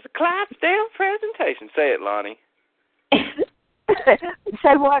 This is a Clydesdale presentation. Say it, Lonnie.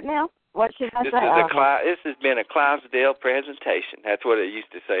 Say what now? What should I say? This has been a Clydesdale presentation. That's what it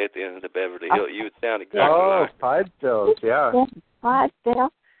used to say at the end of the Beverly Hills. You would sound exactly like Clydesdale, yeah.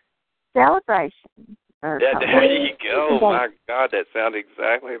 Clydesdale celebration. Yeah, there you go. My God, that sounds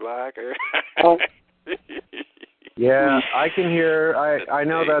exactly like her. Yeah, I can hear. I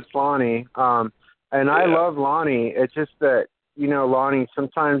know that's Lonnie. And I love Lonnie. It's just that Lonnie,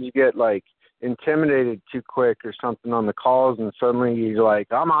 sometimes you get like intimidated too quick or something on the calls, and suddenly you're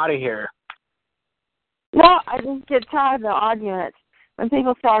like, I'm out of here. No, I just get tired of the arguments. When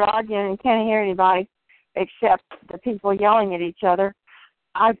people start arguing and can't hear anybody except the people yelling at each other,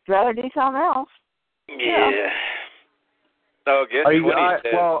 I'd rather do something else. Yeah. So guess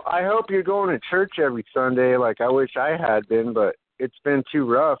well, I hope you're going to church every Sunday like I wish I had been, but it's been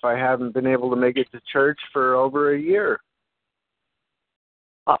too rough. I haven't been able to make it to church for over a year.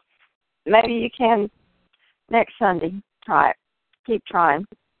 Maybe you can next Sunday. Try it. Keep trying.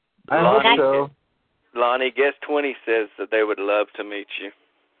 I hope so. Lonnie, guest 20 says that they would love to meet you.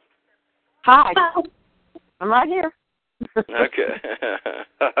 Hi. I'm right here. Okay.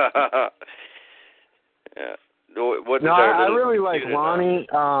 Yeah. I really like Lonnie,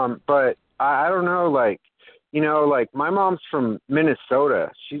 but I don't know, like my mom's from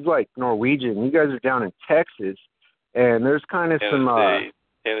Minnesota. She's like Norwegian. You guys are down in Texas, and there's kind of Tennessee.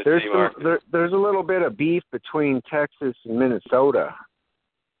 There's a little bit of beef between Texas and Minnesota.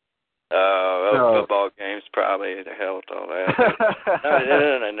 Football games probably helped all that.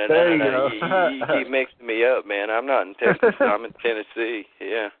 No. There you go. You keep mixing me up, man. I'm not in Texas. I'm in Tennessee.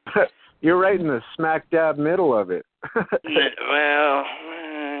 Yeah. You're right in the smack dab middle of it. Well,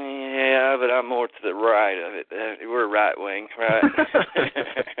 yeah, but I'm more to the right of it. We're right wing, right?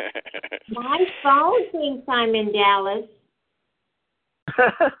 My phone thinks I'm in Dallas.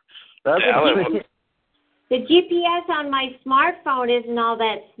 The GPS on my smartphone isn't all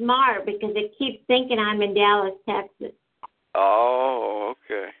that smart because it keeps thinking I'm in Dallas, Texas. Oh,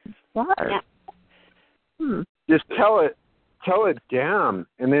 okay. Yeah. Just tell it damn,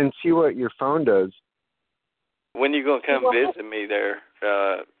 and then see what your phone does. When are you going to come visit me there,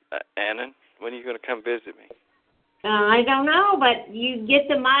 Annan? When are you going to come visit me? I don't know, but you get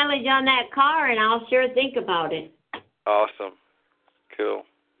the mileage on that car, and I'll sure think about it. Awesome. Cool.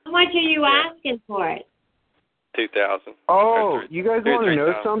 How much are you asking for it? 2,000. Oh, you guys want to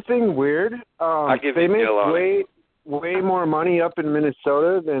know something weird? They make way more money up in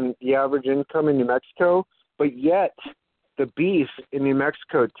Minnesota than the average income in New Mexico, but yet the beef in New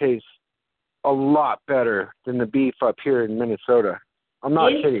Mexico tastes a lot better than the beef up here in Minnesota. I'm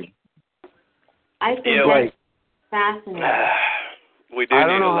not kidding. I think that's fascinating. We do. I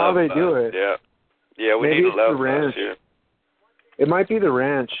don't know how they do it. Yeah, we Maybe need a love ranch. here. It might be the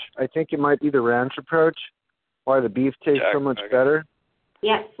ranch. I think it might be the ranch approach. Why the beef tastes so much better.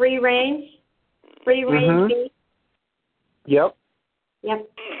 Yeah, free range beef. Yep. Yep.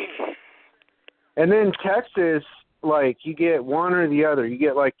 And then Texas, like, you get one or the other. You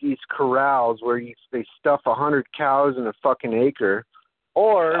get like these corrals where they stuff 100 cows in a fucking acre,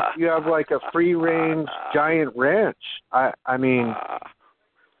 or you have like a free range giant ranch. I mean,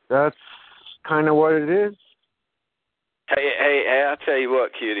 that's kind of what it is. Hey, I'll tell you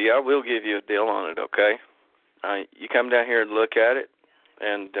what, cutie, I will give you a deal on it, okay? You come down here and look at it,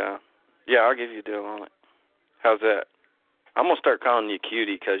 and, I'll give you a deal on it. How's that? I'm going to start calling you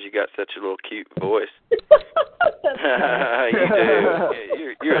cutie because you got such a little cute voice. You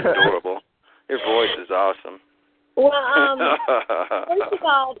do. You're adorable. Your voice is awesome. Well, first of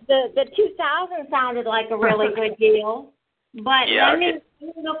all, the 2000 sounded like a really good deal, but let me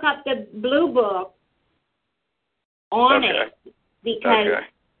look up the Blue Book on it because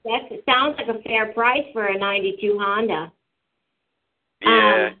that sounds like a fair price for a '92 Honda.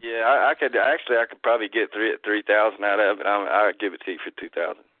 Yeah, I could probably get 3,000 out of it. I'd give it to you for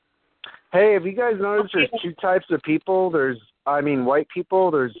 2,000. Hey, have you guys noticed there's two types of people? White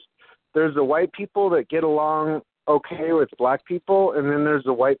people. There's the white people that get along okay with black people, and then there's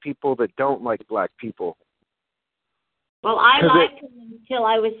the white people that don't like black people. Well, I liked them until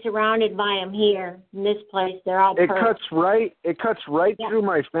I was surrounded by them here in this place. They're all perfect. It cuts right through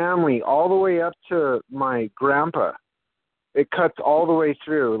my family, all the way up to my grandpa. It cuts all the way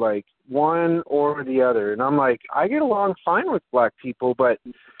through, like one or the other. And I'm like, I get along fine with black people, but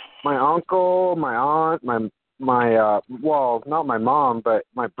my uncle, my aunt, well, not my mom, but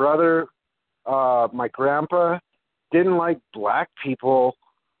my brother, my grandpa didn't like black people,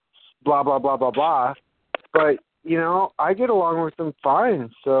 blah, blah, blah, blah, blah. But, I get along with them fine.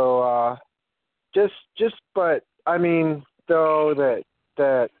 So, but, I mean, though,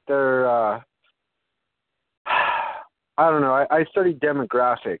 that they're, I don't know. I studied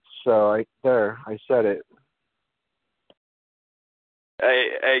demographics, so I said it.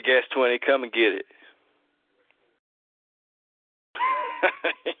 Hey, Gas 20, come and get it.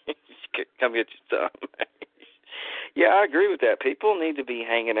 Come get your stuff. Yeah, I agree with that. People need to be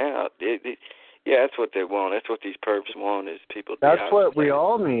hanging out. That's what they want. That's what these perps want is people to be That's what we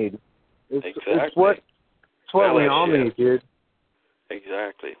all need. Exactly. It's what we all need, dude.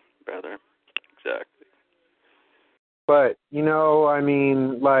 Exactly, brother. Exactly. But,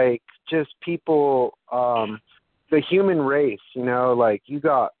 just people, the human race, you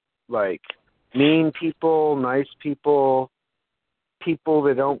got, mean people, nice people, people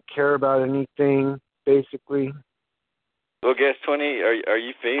that don't care about anything, basically. Well, Guess 20, are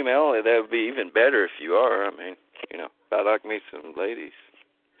you female? That would be even better if you are. I mean, I'd like to meet some ladies.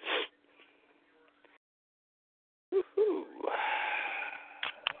 Woohoo.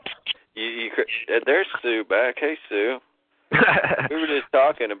 There's Sue back. Hey, Sue. We were just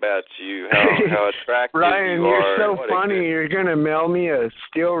talking about you, how attractive Ryan, you are. Ryan, you're so funny. You're going to mail me a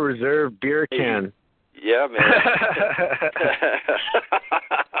Steel Reserve beer can. Yeah, man.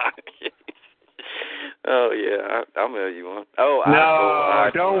 Oh, yeah. I'll mail you one. Oh, no,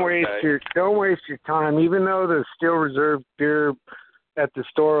 don't waste your time. Even though the Steel Reserve beer at the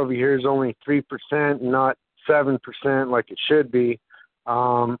store over here is only 3%, not 7% like it should be,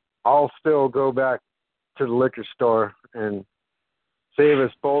 I'll still go back to the liquor store and save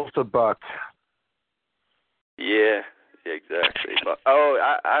us both $1. Yeah, exactly. Oh,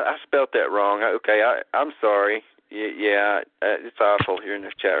 I spelled that wrong. Okay, I'm sorry. Yeah, it's awful here in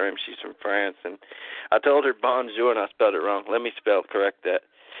this chat room. She's from France, and I told her bonjour, and I spelled it wrong. Let me correct that.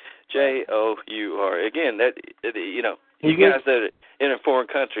 Jour. Again, that you guys that are in a foreign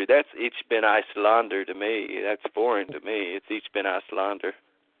country, that's Ich bin Islander to me. That's foreign to me. It's Ich bin Islander.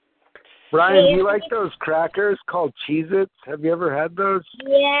 Ryan, do you like those crackers called Cheez-Its? Have you ever had those?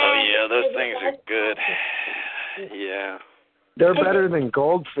 Yeah. Oh, yeah, those things are good. Yeah. They're better than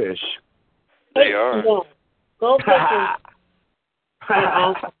Goldfish. They are. Yeah. Goldfish is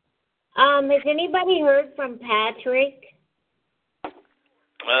awesome. Has anybody heard from Patrick?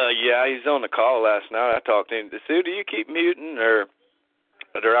 Yeah, he's on the call last night. I talked to him. Sue, do you keep muting or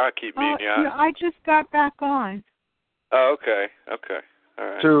do I keep muting you? No, I just got back on. Oh, okay. All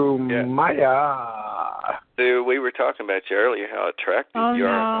right. To Maya. Sue, we were talking about you earlier, how attractive you are,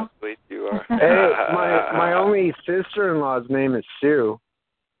 how sweet you are. Hey, my only sister-in-law's name is Sue.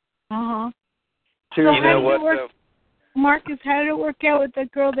 Uh-huh. So you know what? Marcus, how did it work out with the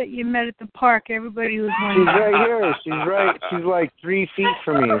girl that you met at the park? Everybody was wondering. She's right here. She's right. She's like 3 feet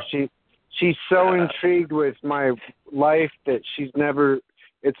from me. She's so intrigued with my life that she's never.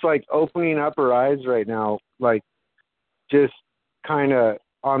 It's like opening up her eyes right now, like just kind of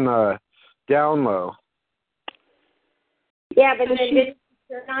on the down low. Yeah, but she's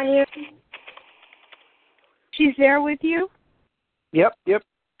on you. She's there with you? Yep.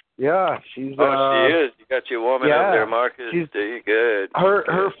 Yeah, she's. Oh, she is. You got your woman up there, Marcus. She's good.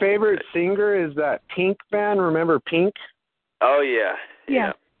 Her favorite singer is that Pink band. Remember Pink? Oh yeah.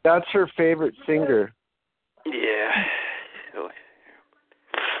 Yeah. That's her favorite singer. Yeah.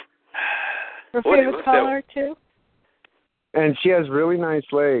 Her favorite color too. And she has really nice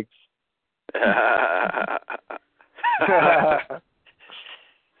legs.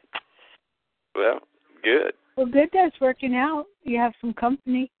 Well, good. Well, good that's working out. You have some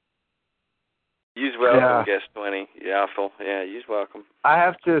company. You's welcome, Guest 20. Yeah, you's welcome. I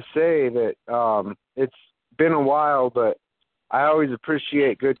have to say that it's been a while, but I always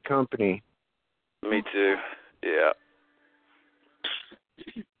appreciate good company. Me too. Yeah.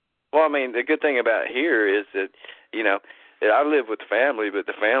 Well, I mean, the good thing about here is that, you know, I live with the family, but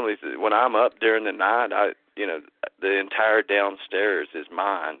the family's, when I'm up during the night, the entire downstairs is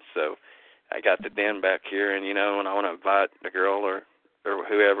mine. So I got the den back here, and, you know, when I want to invite a girl or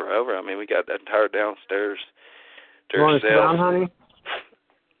whoever over, I mean, we got that entire downstairs to you want to sit down, honey?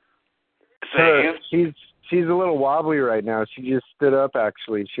 She's a little wobbly right now. She just stood up,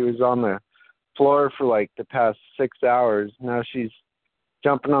 actually. She was on the floor for like the past 6 hours. Now she's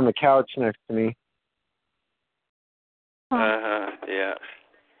jumping on the couch next to me. Yeah.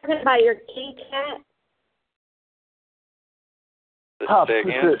 Talking about your kitty cat?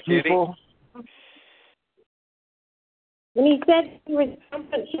 People. When he said she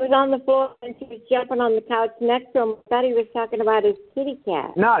was on the floor and she was jumping on the couch next to him, I thought he was talking about his kitty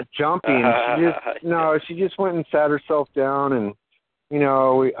cat. Not jumping. She just went and sat herself down, and you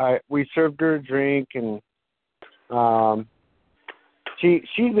know, we served her a drink, and she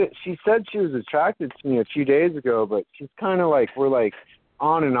said she was attracted to me a few days ago, but she's kind of like, we're like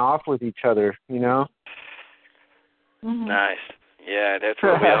on and off with each other, you know. Mm-hmm. Nice. Yeah, that's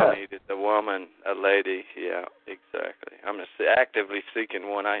what we all need, is a woman, a lady. Yeah, exactly. I'm just actively seeking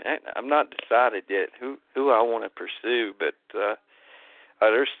one. I'm not decided yet who I want to pursue, but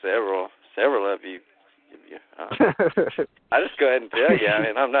there's several of you. I just go ahead and tell you. I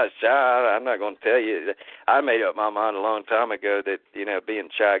mean, I'm not shy. I'm not going to tell you. I made up my mind a long time ago that, you know, being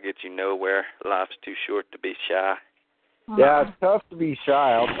shy gets you nowhere. Life's too short to be shy. Yeah, it's tough to be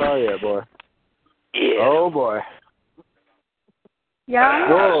shy, I'll tell you, boy. Yeah. Oh, boy. Yeah, I'm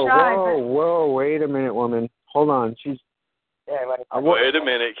not shy. Whoa, wait a minute, woman. Hold on. She's... Wait a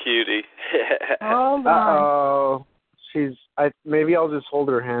minute, cutie. Hold on. Uh-oh. Maybe I'll just hold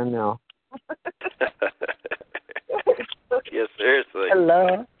her hand now. Yeah, seriously.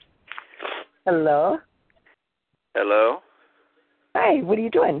 Hello. Hello. Hi, what are you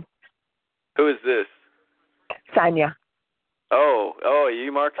doing? Who is this? Sonia. Oh, are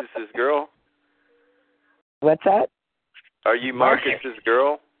you Marcus's girl? What's that? Are you Marcus's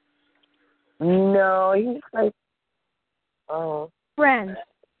girl? No, he's like, friend.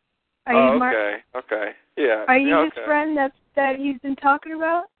 Are you okay. Yeah. Are you his okay. friend that he's been talking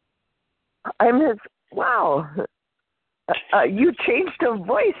about? I'm his. Wow. You changed the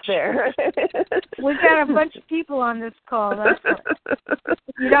voice there. We've got a bunch of people on this call. That's what.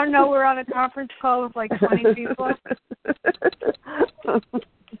 You don't know we're on a conference call with like 20 people?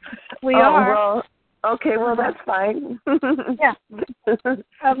 We are. Well, okay, well, that's fine. Yeah.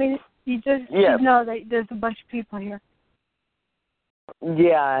 I mean, you just know that there's a bunch of people here.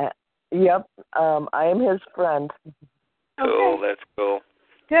 Yeah. Yep. I am his friend. Cool, Okay. that's cool.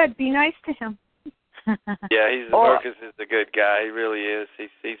 Good. Be nice to him. Yeah, Marcus is a good guy. He really is.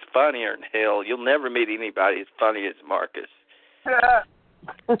 He's funnier than hell. You'll never meet anybody as funny as Marcus.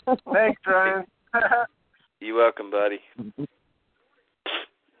 Thanks, Ryan. You're welcome, buddy.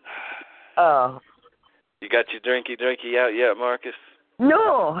 Oh. You got your drinky out yet, Marcus?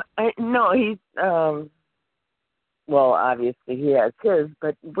 No, he's well, obviously he has his,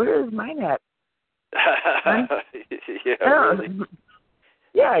 but where is mine at? Yeah, really.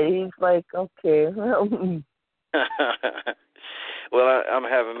 Yeah, he's like, okay. Well, I'm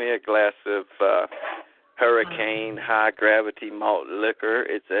having me a glass of Hurricane High Gravity Malt Liquor.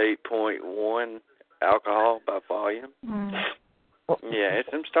 It's 8.1 alcohol by volume. Yeah, it's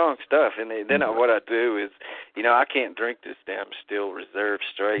some strong stuff. And then what I do is, you know, I can't drink this damn Still Reserve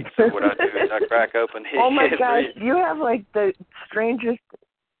straight. So what I do is I crack open his. Oh my gosh, you have like the strangest.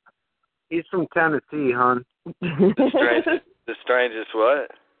 He's from Tennessee, hon. The strangest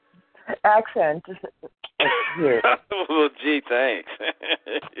what? Accent. Here. Well, gee, thanks.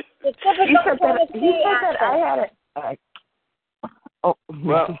 He said that I had it. Oh.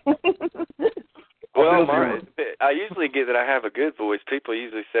 Well. Well, I usually get that I have a good voice. People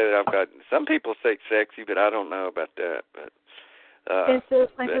usually say that I've got. Some people say sexy, but I don't know about that. But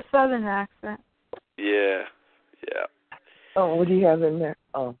it's like a southern accent. Yeah. Oh, what do you have in there?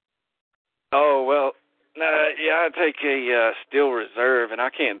 Oh, well, yeah, I take a Still Reserve, and I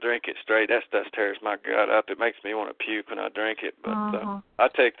can't drink it straight. That stuff tears my gut up. It makes me want to puke when I drink it. But I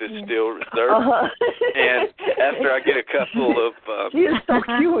take this Still Reserve, and after I get a couple of... She is so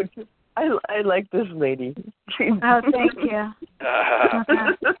cute. I like this lady. Oh, thank you.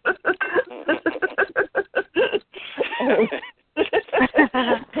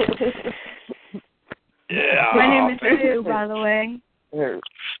 Yeah. My name is Sue, by the way.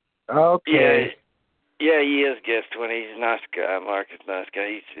 Okay. Yeah, he is guest when he's a nice guy. Mark is a nice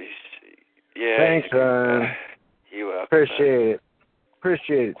guy. Yeah. Thanks, son. You're welcome.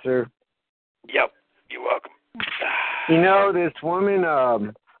 Appreciate it, sir. Yep. You're welcome. You know, this woman,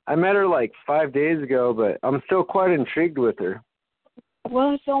 I met her like 5 days ago, but I'm still quite intrigued with her.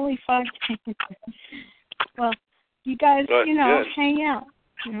 Well, it's only 5 days. Well, you guys, Good. hang out,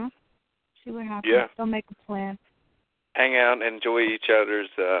 see what happens. Yeah. They'll make a plan. Hang out and enjoy each other's.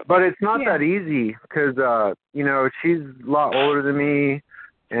 But it's not that easy because, she's a lot older than me,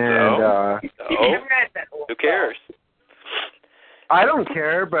 and who cares? I don't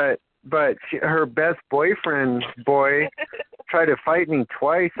care, but her best boyfriend boy tried to fight me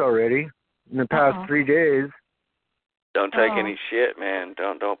twice already in the past 3 days. Don't take any shit, man.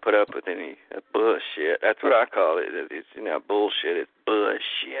 Don't put up with any bullshit. That's what I call it. It's bullshit. It's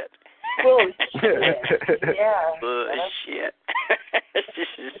bullshit. Bullshit. Yeah. Bullshit.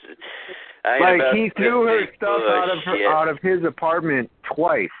 Like he threw her stuff out of his apartment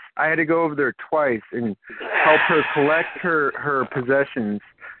twice. I had to go over there twice and help her collect her possessions.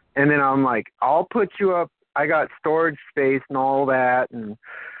 And then I'm like, I'll put you up. I got storage space and all that. And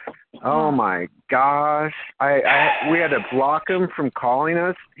oh my gosh, we had to block him from calling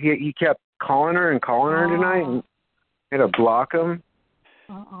us. He kept calling her tonight, and we had to block him.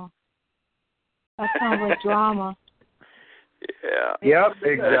 That sounds like drama. Yeah. Yep,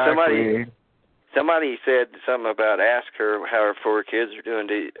 exactly. Somebody said something about ask her how her 4 kids are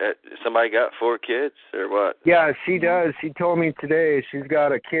doing. Somebody got 4 kids or what? Yeah, she does. She told me today she's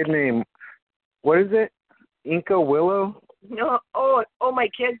got a kid named, what is it? Inca Willow? No, my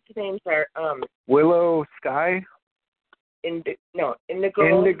kids' names are Willow Sky? Indigo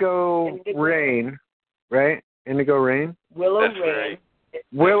Rain, right? Indigo Rain? Willow That's Rain. right.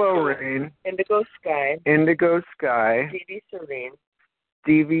 Willow Rain. Indigo Sky. Stevie Serene.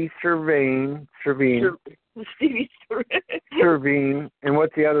 Stevie Servine. Stevie Servine. And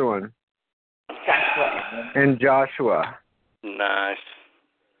what's the other one? Joshua. And Joshua. Nice.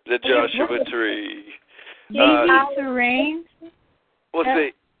 The Joshua tree. Serene. We'll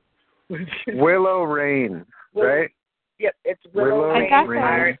see. Willow Rain, right? Yep, it's Willow I got Rain.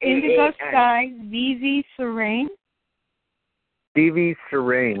 that. Indigo Sky, VV Serene. Stevie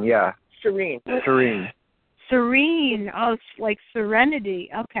Serene, yeah. Serene. Serene. Oh, it's like serenity.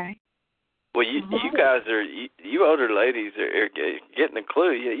 Okay. Well, you guys are, you older ladies are getting a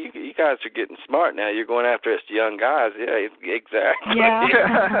clue. Yeah, you guys are getting smart now. You're going after us young guys. Yeah, exactly. Yeah.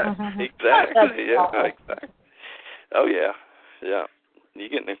 Exactly. Yeah, exactly. Oh, yeah. Yeah. You're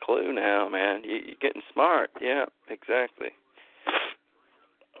getting a clue now, man. You're getting smart. Yeah, exactly.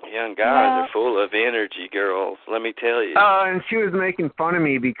 Young guys are full of energy, girls. Let me tell you. And she was making fun of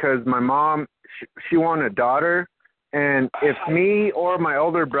me because my mom, she wanted a daughter. And if me or my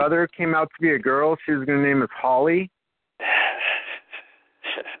older brother came out to be a girl, she was going to name us Holly.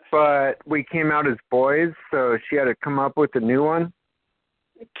 But we came out as boys, so she had to come up with a new one.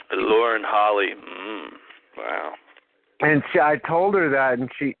 Lauren Holly. Wow. And I told her that, and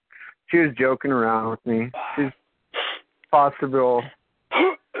she was joking around with me. She's possible.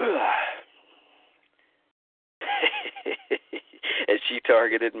 Has she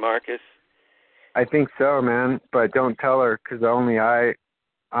targeted Marcus? I think so, man. But don't tell her, because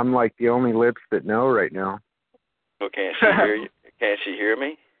I'm like the only lips that know right now. Well, can't she hear you? Can't she hear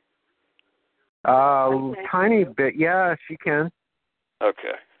me? Tiny bit. Yeah, she can.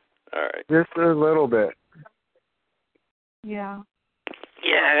 Okay. All right. Just a little bit. Yeah.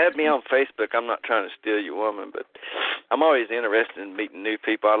 Yeah, add me on Facebook. I'm not trying to steal your woman, but I'm always interested in meeting new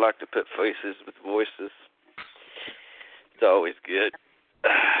people. I like to put faces with voices. It's always good.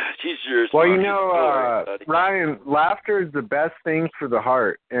 She's yours. Well, Ryan, laughter is the best thing for the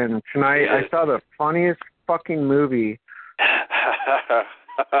heart. And tonight I saw the funniest fucking movie.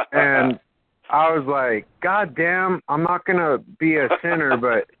 And I was like, God damn, I'm not going to be a sinner,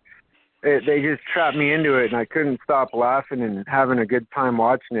 but they just trapped me into it, and I couldn't stop laughing and having a good time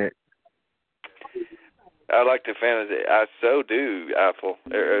watching it. I like the fantasy. I so do, Eiffel.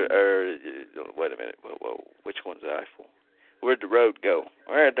 Wait a minute. Whoa. Which one's Eiffel? Where'd the road go?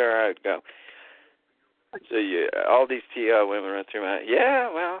 So all these TI women run through my head. Yeah,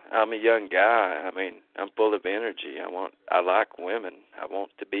 well, I'm a young guy. I mean, I'm full of energy. I like women. I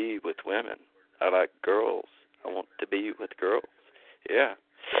want to be with women. I like girls. I want to be with girls. Yeah.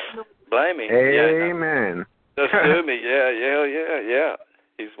 Blame me. Amen. Yeah, sue me. Yeah.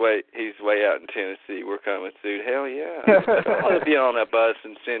 He's way out in Tennessee. We're coming soon. Hell yeah. I'll be on a bus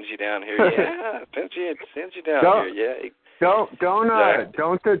and send you down here. Yeah. Send you down here. Yeah. Don't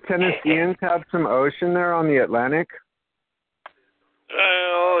the Tennesseans have some ocean there on the Atlantic?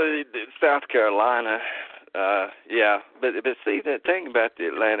 Well, South Carolina, Yeah, but see that thing about the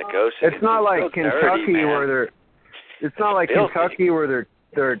Atlantic Ocean. It's not like so Kentucky dirty, where they're. It's not like filthy. Kentucky where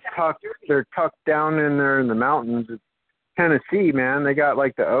they're tucked down in there in the mountains. It's Tennessee, man. They got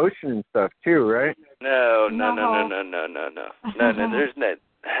like the ocean and stuff too, right? No. There's no.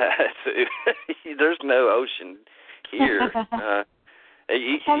 There's no ocean here.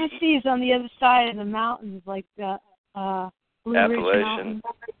 Tennessee is on the other side of the mountains, like the Blue Ridge Appalachian. Mountains.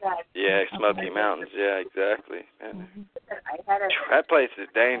 Yeah, Smoky Mountains. Yeah, exactly. That place is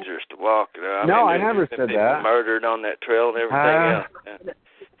dangerous to walk. I mean, I never said people that. Murdered on that trail and everything else. Yeah.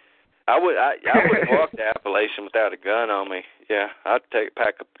 I wouldn't walk the Appalachian without a gun on me. Yeah, I'd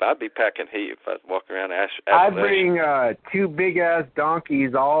be packing heat if I was walking around Appalachian. I'd bring 2 big ass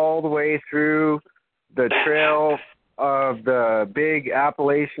donkeys all the way through the trail of the big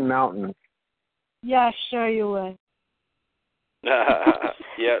Appalachian Mountains. Yeah, sure you would.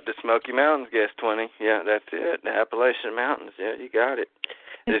 Yeah, the Smoky Mountains, guess 20. Yeah, that's it. The Appalachian Mountains. Yeah, you got it.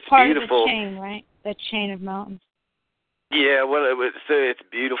 It's part beautiful. of the chain, right? The chain of mountains. Yeah, well, it's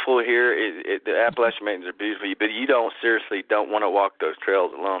beautiful here. The Appalachian Mountains are beautiful, but you don't want to walk those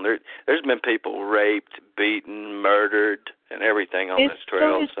trails alone. There's been people raped, beaten, murdered, and everything on this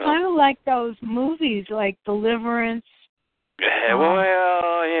trail. So it's kind of like those movies, like Deliverance. Yeah, well,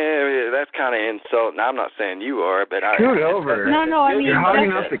 yeah, that's kind of insulting. I'm not saying you are, but Scoot over. No, I mean, You're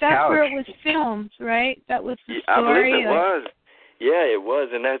hogging up the that's couch. where it was filmed, right? That was the story. I believe it was. Yeah, it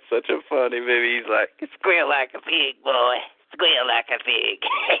was, and that's such a funny movie. He's like, squeal like a pig, boy. Squeal like a pig.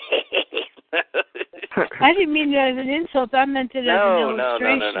 I didn't mean it as an insult. I meant it as an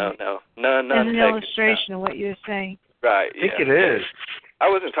illustration. No. As an illustration of what you were saying. Right, I think it is. I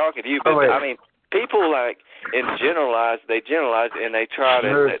wasn't talking to you, but I mean, people they generalize and they try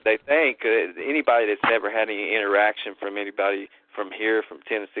to, they think anybody that's never had any interaction from anybody from here, from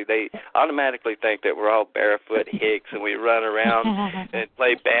Tennessee, they automatically think that we're all barefoot hicks and we run around and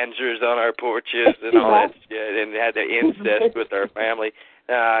play banjos on our porches and all that shit and had the incest with our family.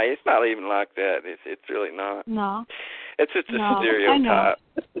 It's not even like that. It's really not. No. It's just a stereotype.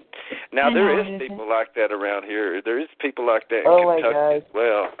 Now, there is people like that around here. There is people like that in Kentucky as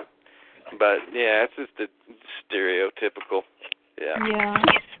well. But, yeah, it's just a stereotypical. Yeah.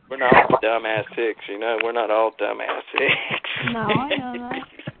 We're not all dumbass hicks, We're not all dumbass hicks. No, I know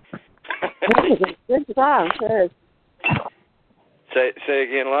that. That was a good song, too. Say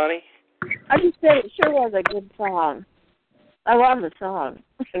again, Lonnie? I just said it sure was a good song. I love the song.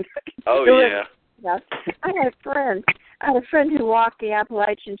 Oh, yeah. I had a friend who walked the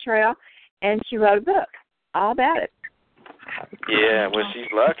Appalachian Trail, and she wrote a book all about it. Yeah, well,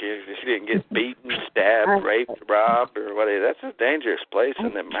 she's lucky. She didn't get beaten, stabbed, raped, robbed, or whatever. That's a dangerous place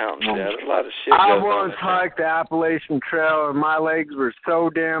in the mountains. Yeah, there's a lot of shit I goes on. once hiked the Appalachian Trail, and my legs were so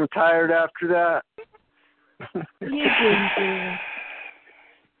damn tired after that. You didn't do it.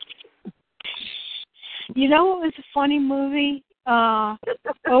 You know what was a funny movie? Oh,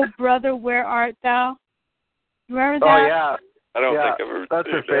 Brother, Where Art Thou? Remember that? Oh, yeah. I don't think I've ever That's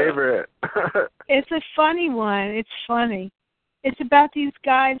her favorite. It's a funny one. It's funny. It's about these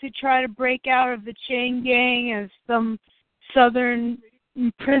guys who try to break out of the chain gang and some southern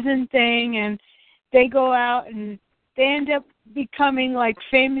prison thing, and they go out and they end up becoming like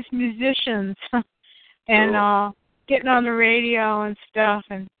famous musicians and getting on the radio and stuff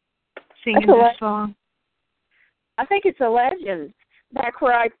and singing this song. I think it's a legend. Back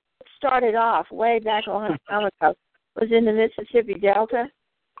where I started off, way back a long time ago, was in the Mississippi Delta.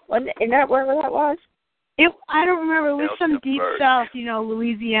 Isn't that where that was? I don't remember. It was some deep south,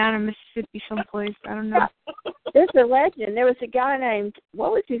 Louisiana, Mississippi, someplace. I don't know. There's a legend. There was a guy named,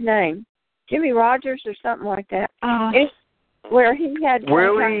 what was his name? Jimmy Rogers or something like that. Where he had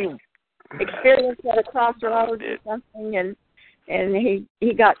really experience at a crossroads or something, and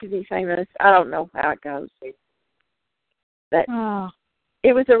he got to be famous. I don't know how it goes. But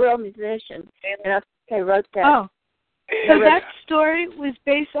it was a real musician, and I think they wrote that. Oh, so that story was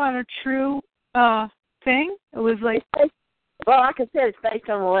based on a true thing? It was like... Well, like I said, it's based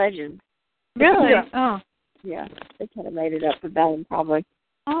on a legend. Really? Yeah. Oh. Yeah, they kind of made it up about him, probably.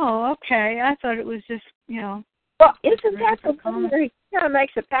 Oh, okay. I thought it was just, Well, isn't that the one where he kind of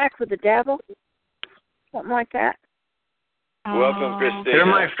makes a pact with the devil? Something like that. Welcome, Christina. They're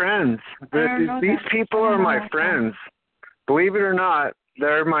my friends. These people are my friends. Believe it or not,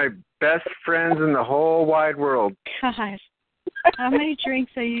 they're my best friends in the whole wide world. Gosh. How many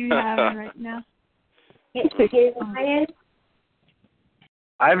drinks are you having right now?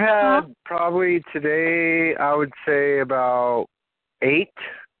 I've had probably today, I would say about 8.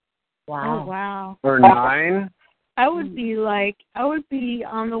 Wow. Oh, wow. Or 9. I would be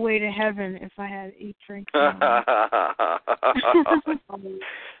on the way to heaven if I had 8 drinks.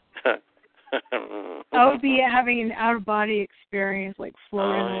 I would be having an out-of-body experience, like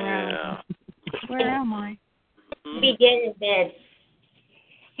floating around. Yeah. Where am I? Be getting in bed.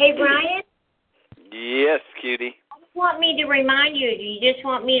 Hey, Brian? Yes, cutie. You want me to remind you? Do you just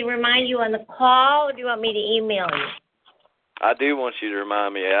want me to remind you on the call, or do you want me to email you? I do want you to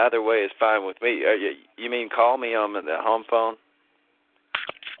remind me. Either way is fine with me. You mean call me on the home phone?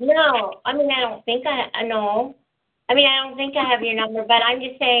 No, I mean, I don't think I know. I mean, I don't think I have your number, but I'm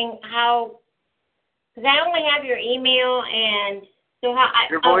just saying how, because I only have your email, and so how.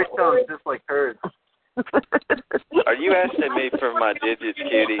 Your voice sounds just like hers. Are you asking me for my digits,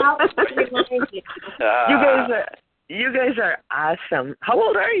 cutie? You guys are awesome. How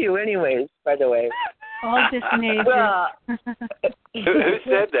old are you, anyways? By the way. All different ages. Well, who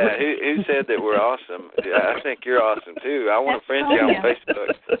said that? Who said that we're awesome? I think you're awesome too. I want to friend you on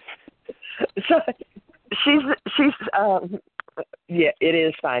Facebook. So, she's yeah, it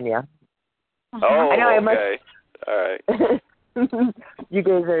is Sonia. Oh, I know, okay. All right. You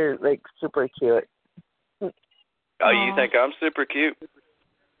guys are like super cute. Oh, you think I'm super cute?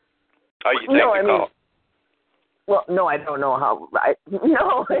 Oh, you think no, I mean, call? Well, no, I don't know how.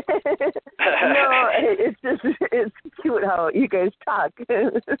 No, it's cute how you guys talk.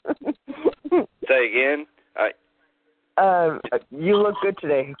 Say again. You look good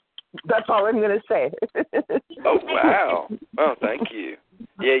today. That's all I'm gonna say. Oh wow! Oh, thank you.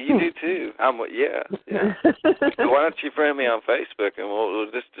 Yeah, you do too. Yeah. So why don't you friend me on Facebook and we'll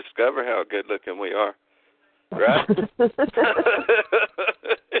just discover how good looking we are. Right?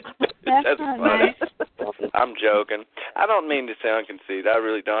 That's funny. I'm joking. I don't mean to sound conceited. I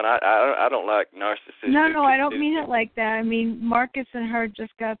really don't. I don't like narcissistic. No, I don't mean it like that. I mean, Marcus and her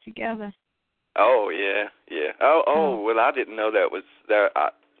just got together. Oh yeah. Oh well, I didn't know that was there.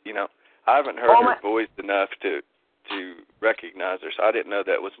 I haven't heard her voice enough to recognize her, so I didn't know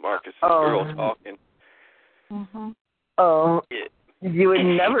that was Marcus's girl talking. Mm-hmm. Oh, yeah. You would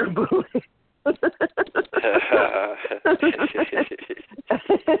never believe.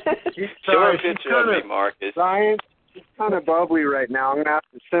 Show a picture of me, Marcus. Ryan, she's kind of bubbly right now. I'm going to have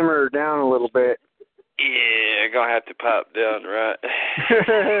to simmer her down a little bit. Yeah, going to have to pop down, right?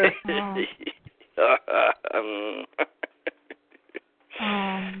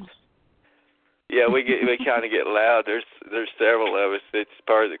 Yeah, we kind of get loud. There's several of us. It's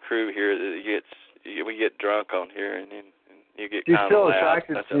part of the crew here that we get drunk on here, and you get kind of loud. She's still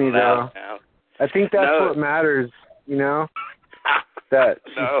attracted to me, though. I think that's what matters, that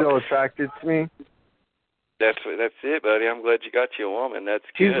she's still attracted to me. That's it, buddy. I'm glad you got you a woman. That's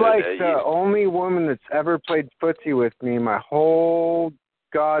good. She's like the only woman that's ever played footsie with me my whole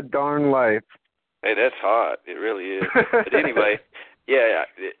god darn life. Hey, that's hot. It really is. But anyway, yeah.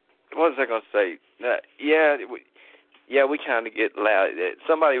 What was I going to say? We kind of get loud.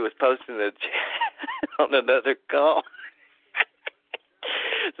 Somebody was posting the on another call.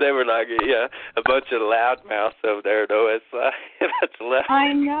 They were like, a bunch of loudmouths over there at OSI. That's loud.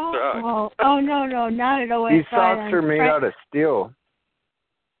 I know. Oh, no, not at OSI. These socks are made out of steel.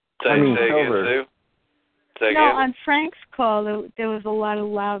 Say again, Sue. On Frank's call, there was a lot of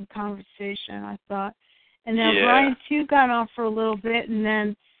loud conversation, I thought. And then Brian, too, got on for a little bit, and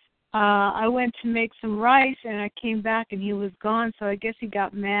then I went to make some rice, and I came back, and he was gone, so I guess he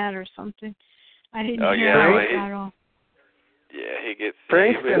got mad or something. I didn't hear it at all. Yeah, he gets.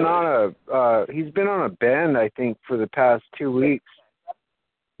 Frank's been he's been on a bend, I think, for the past 2 weeks.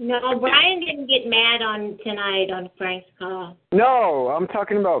 No, Brian didn't get mad tonight on Frank's call. No, I'm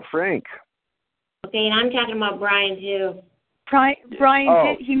talking about Frank. Okay, and I'm talking about Brian too.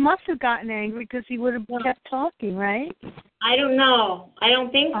 Brian, he must have gotten angry because he would have kept talking, right? I don't know. I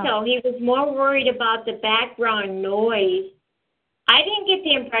don't think so. He was more worried about the background noise. I didn't get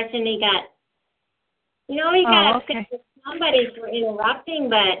the impression he got. He got upset with somebody for interrupting,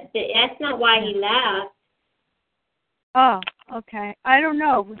 but that's not why he left. Oh, okay. I don't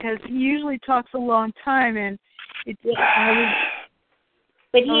know because he usually talks a long time, and But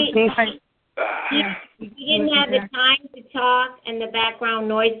he didn't have the time to talk, and the background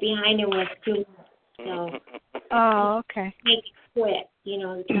noise behind him was too much. So. Oh, okay. Make it quick,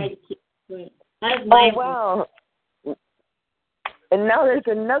 try to keep it quick. That's wow. And now there's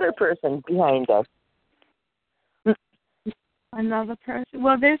another person behind us. Another person?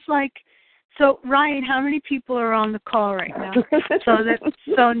 Well, there's so Ryan, how many people are on the call right now? So that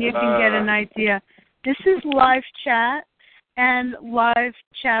Sonia can get an idea. This is live chat and live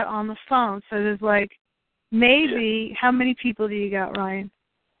chat on the phone. So there's maybe, how many people do you got, Ryan?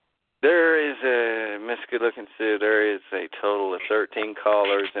 There is Miss Good Looking Sue. There is a total of 13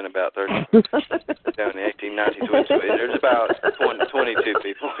 callers and about 30, 18, 19, 20. There's about 22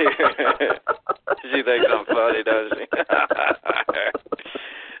 people here. She thinks I'm funny, doesn't she?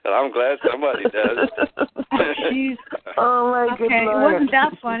 Well, I'm glad somebody does. Jeez. Oh my goodness. Okay, it wasn't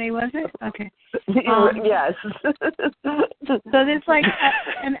that funny, was it? Okay. Yes. So there's like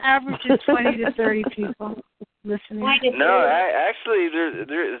an average of 20 to 30 people listening. No, actually,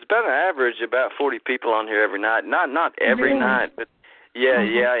 there's about an average about 40 people on here every night. Not every night, but yeah.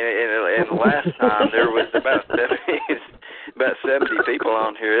 And last time there was about 70 people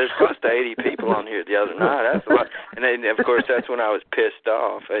on here. There's close to 80 people on here the other night. That's a lot. And then, of course, that's when I was pissed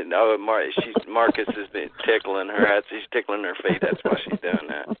off. And Marcus has been tickling her. She's tickling her feet. That's why she's doing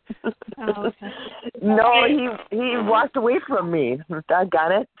that. Oh, okay. No, he walked away from me. I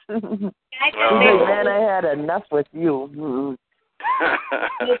got it. He's like, man, I had enough with you.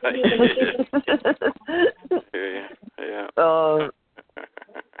 Yeah.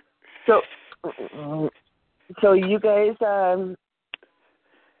 So you guys,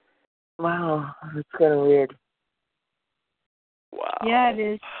 wow, it's kind of weird. Wow. Yeah, it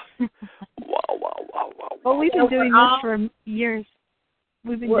is. Wow. Well, we've been doing this for years.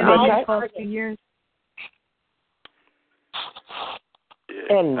 We've been doing these calls for years.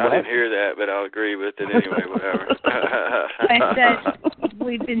 Yeah, I didn't hear that, but I'll agree with it anyway, whatever. I said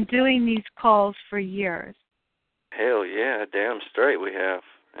we've been doing these calls for years. Hell yeah, damn straight we have.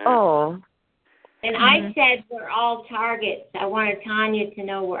 Yeah. Oh. And I said we're all targets. I wanted Tanya to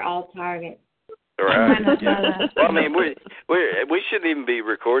know we're all targets. Right. Yeah. Well, I mean, we shouldn't even be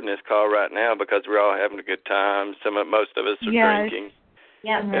recording this call right now because we're all having a good time. Most of us are drinking.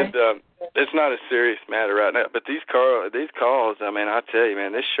 Yeah. And it's not a serious matter right now. But these calls, I mean, I tell you,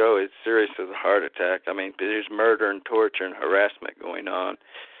 man, this show is serious as a heart attack. I mean, there's murder and torture and harassment going on.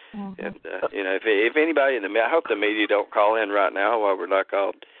 Mm-hmm. And if anybody I hope the media don't call in right now while we're like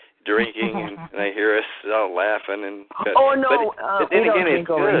all drinking and they hear us all laughing. But then again, it's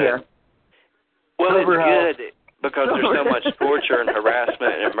good. Here. Well, it's good because there's so much torture and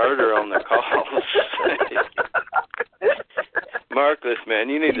harassment and murder on the calls. Marcus, man,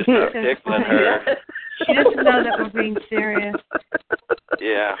 you need to stop tickling her. She doesn't know that we're being serious.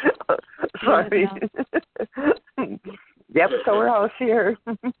 Yeah. Sorry. Yep, so we're all here.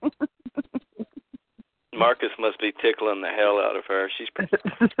 Marcus must be tickling the hell out of her. She's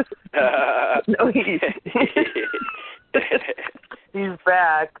no, he's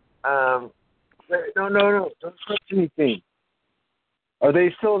back. No, don't touch anything. Are they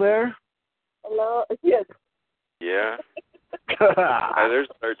still there? Hello? Yes. Yeah. There's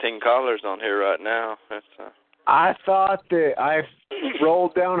 13 callers on here right now. That's I thought that I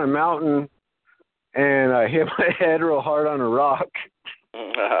rolled down a mountain and I hit my head real hard on a rock.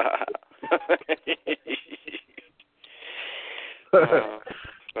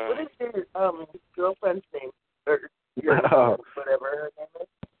 What is your girlfriend's name? Or your whatever her name is?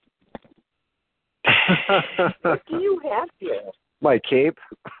 What do you have here? My cape.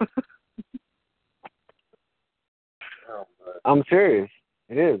 I'm serious.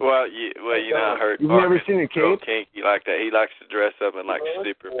 It is. Well, you know, I heard. You've never seen a cape? He likes to dress up in like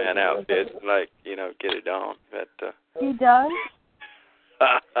Superman outfits, and like get it on. But he does.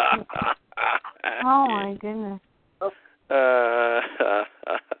 Oh my goodness.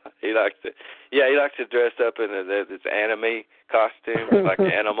 He likes to dress up in this anime costume, like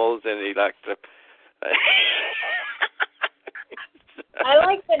animals, and he likes to. I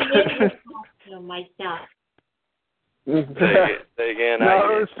like the ninja costume myself. Say again.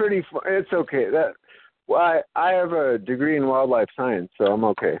 No, it's pretty fun. It's okay. I have a degree in wildlife science, so I'm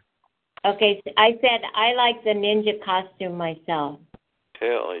okay. Okay, so I said I like the ninja costume myself.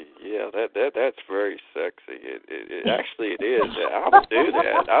 Hell yeah, that's very sexy. It actually it is. I would do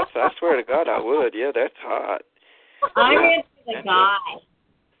that. I swear to God I would. Yeah, that's hot. I'm into the guy.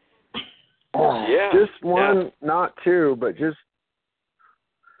 Yeah. Just one, not two, but just.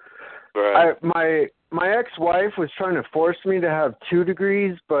 Right. My ex-wife was trying to force me to have 2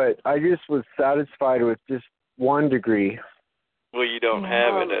 degrees, but I just was satisfied with just 1 degree. Well, you don't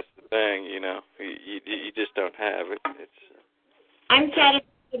have it. That's the thing, you know. You just don't have it. I'm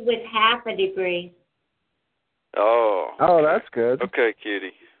satisfied with half a degree. Oh, that's good. Okay,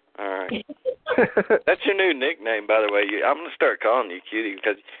 cutie. All right. That's your new nickname, by the way. I'm going to start calling you cutie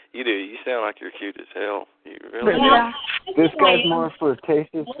because you do. You sound like you're cute as hell. You really do. Yeah. This guy's more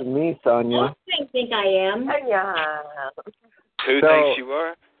flirtatious than me, Sonia. Most men think I am. Yeah. Who thinks you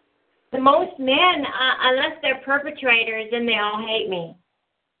are? The most men, unless they're perpetrators, then they all hate me.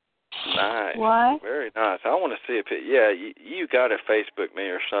 Nice. What? Very nice. I want to see if it. Yeah, you got to Facebook me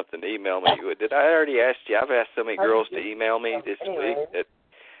or something. Email me. Did I already ask you? I've asked so many girls to email me this week that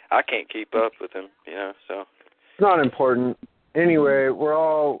I can't keep up with them. You know, so it's not important. Anyway, we're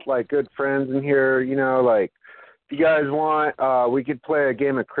all like good friends in here. You know, like if you guys want, we could play a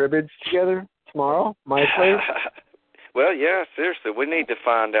game of cribbage together tomorrow. My place. Well, yeah, seriously, we need to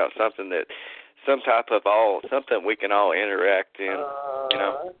find out something something we can all interact in, you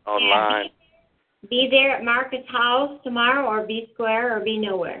know, online. Be there at Marcus' house tomorrow, or be square, or be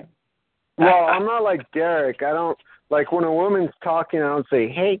nowhere. Well, I'm not like Derek. I don't like when a woman's talking. I don't say,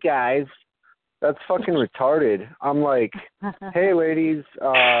 "Hey guys." That's fucking retarded. I'm like, "Hey ladies,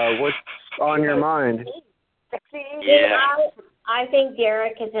 what's on your mind?" Yeah. I think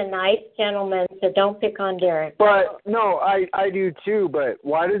Derek is a nice gentleman, so don't pick on Derek. But no, I do too. But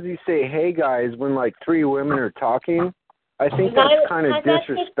why does he say "Hey guys" when like 3 women are talking? I think that's kind of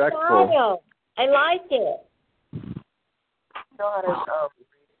disrespectful. I like it.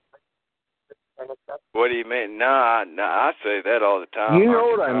 What do you mean? Nah, I say that all the time. You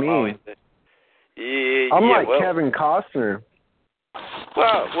know what I mean? I'm like Kevin Costner.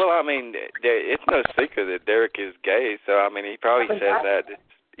 Well, I mean, it's no secret that Derek is gay, so I mean, he probably says that.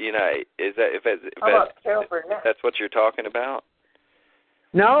 You know, is that if that's what you're talking about?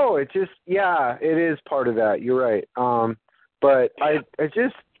 No, it just it is part of that. You're right. But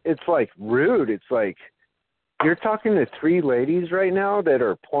it's like rude. It's like you're talking to 3 ladies right now that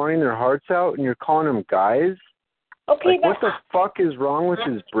are pouring their hearts out, and you're calling them guys. Okay, like, what the fuck is wrong with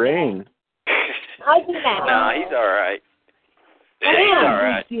his brain? I do that. No, he's all right. He's all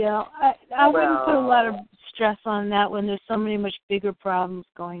right. Yeah, I wouldn't put a lot of stress on that when there's so many much bigger problems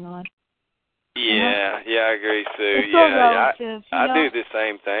going on. Yeah, I agree, Sue. It's all relative, I do the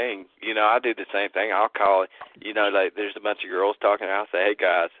same thing. You know, I do the same thing. I'll call, you know, like there's a bunch of girls talking, and I'll say,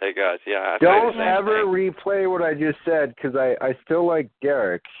 hey guys. Yeah, don't ever replay what I just said, because I still like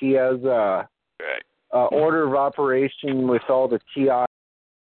Derek. He has a order of operation with all the TI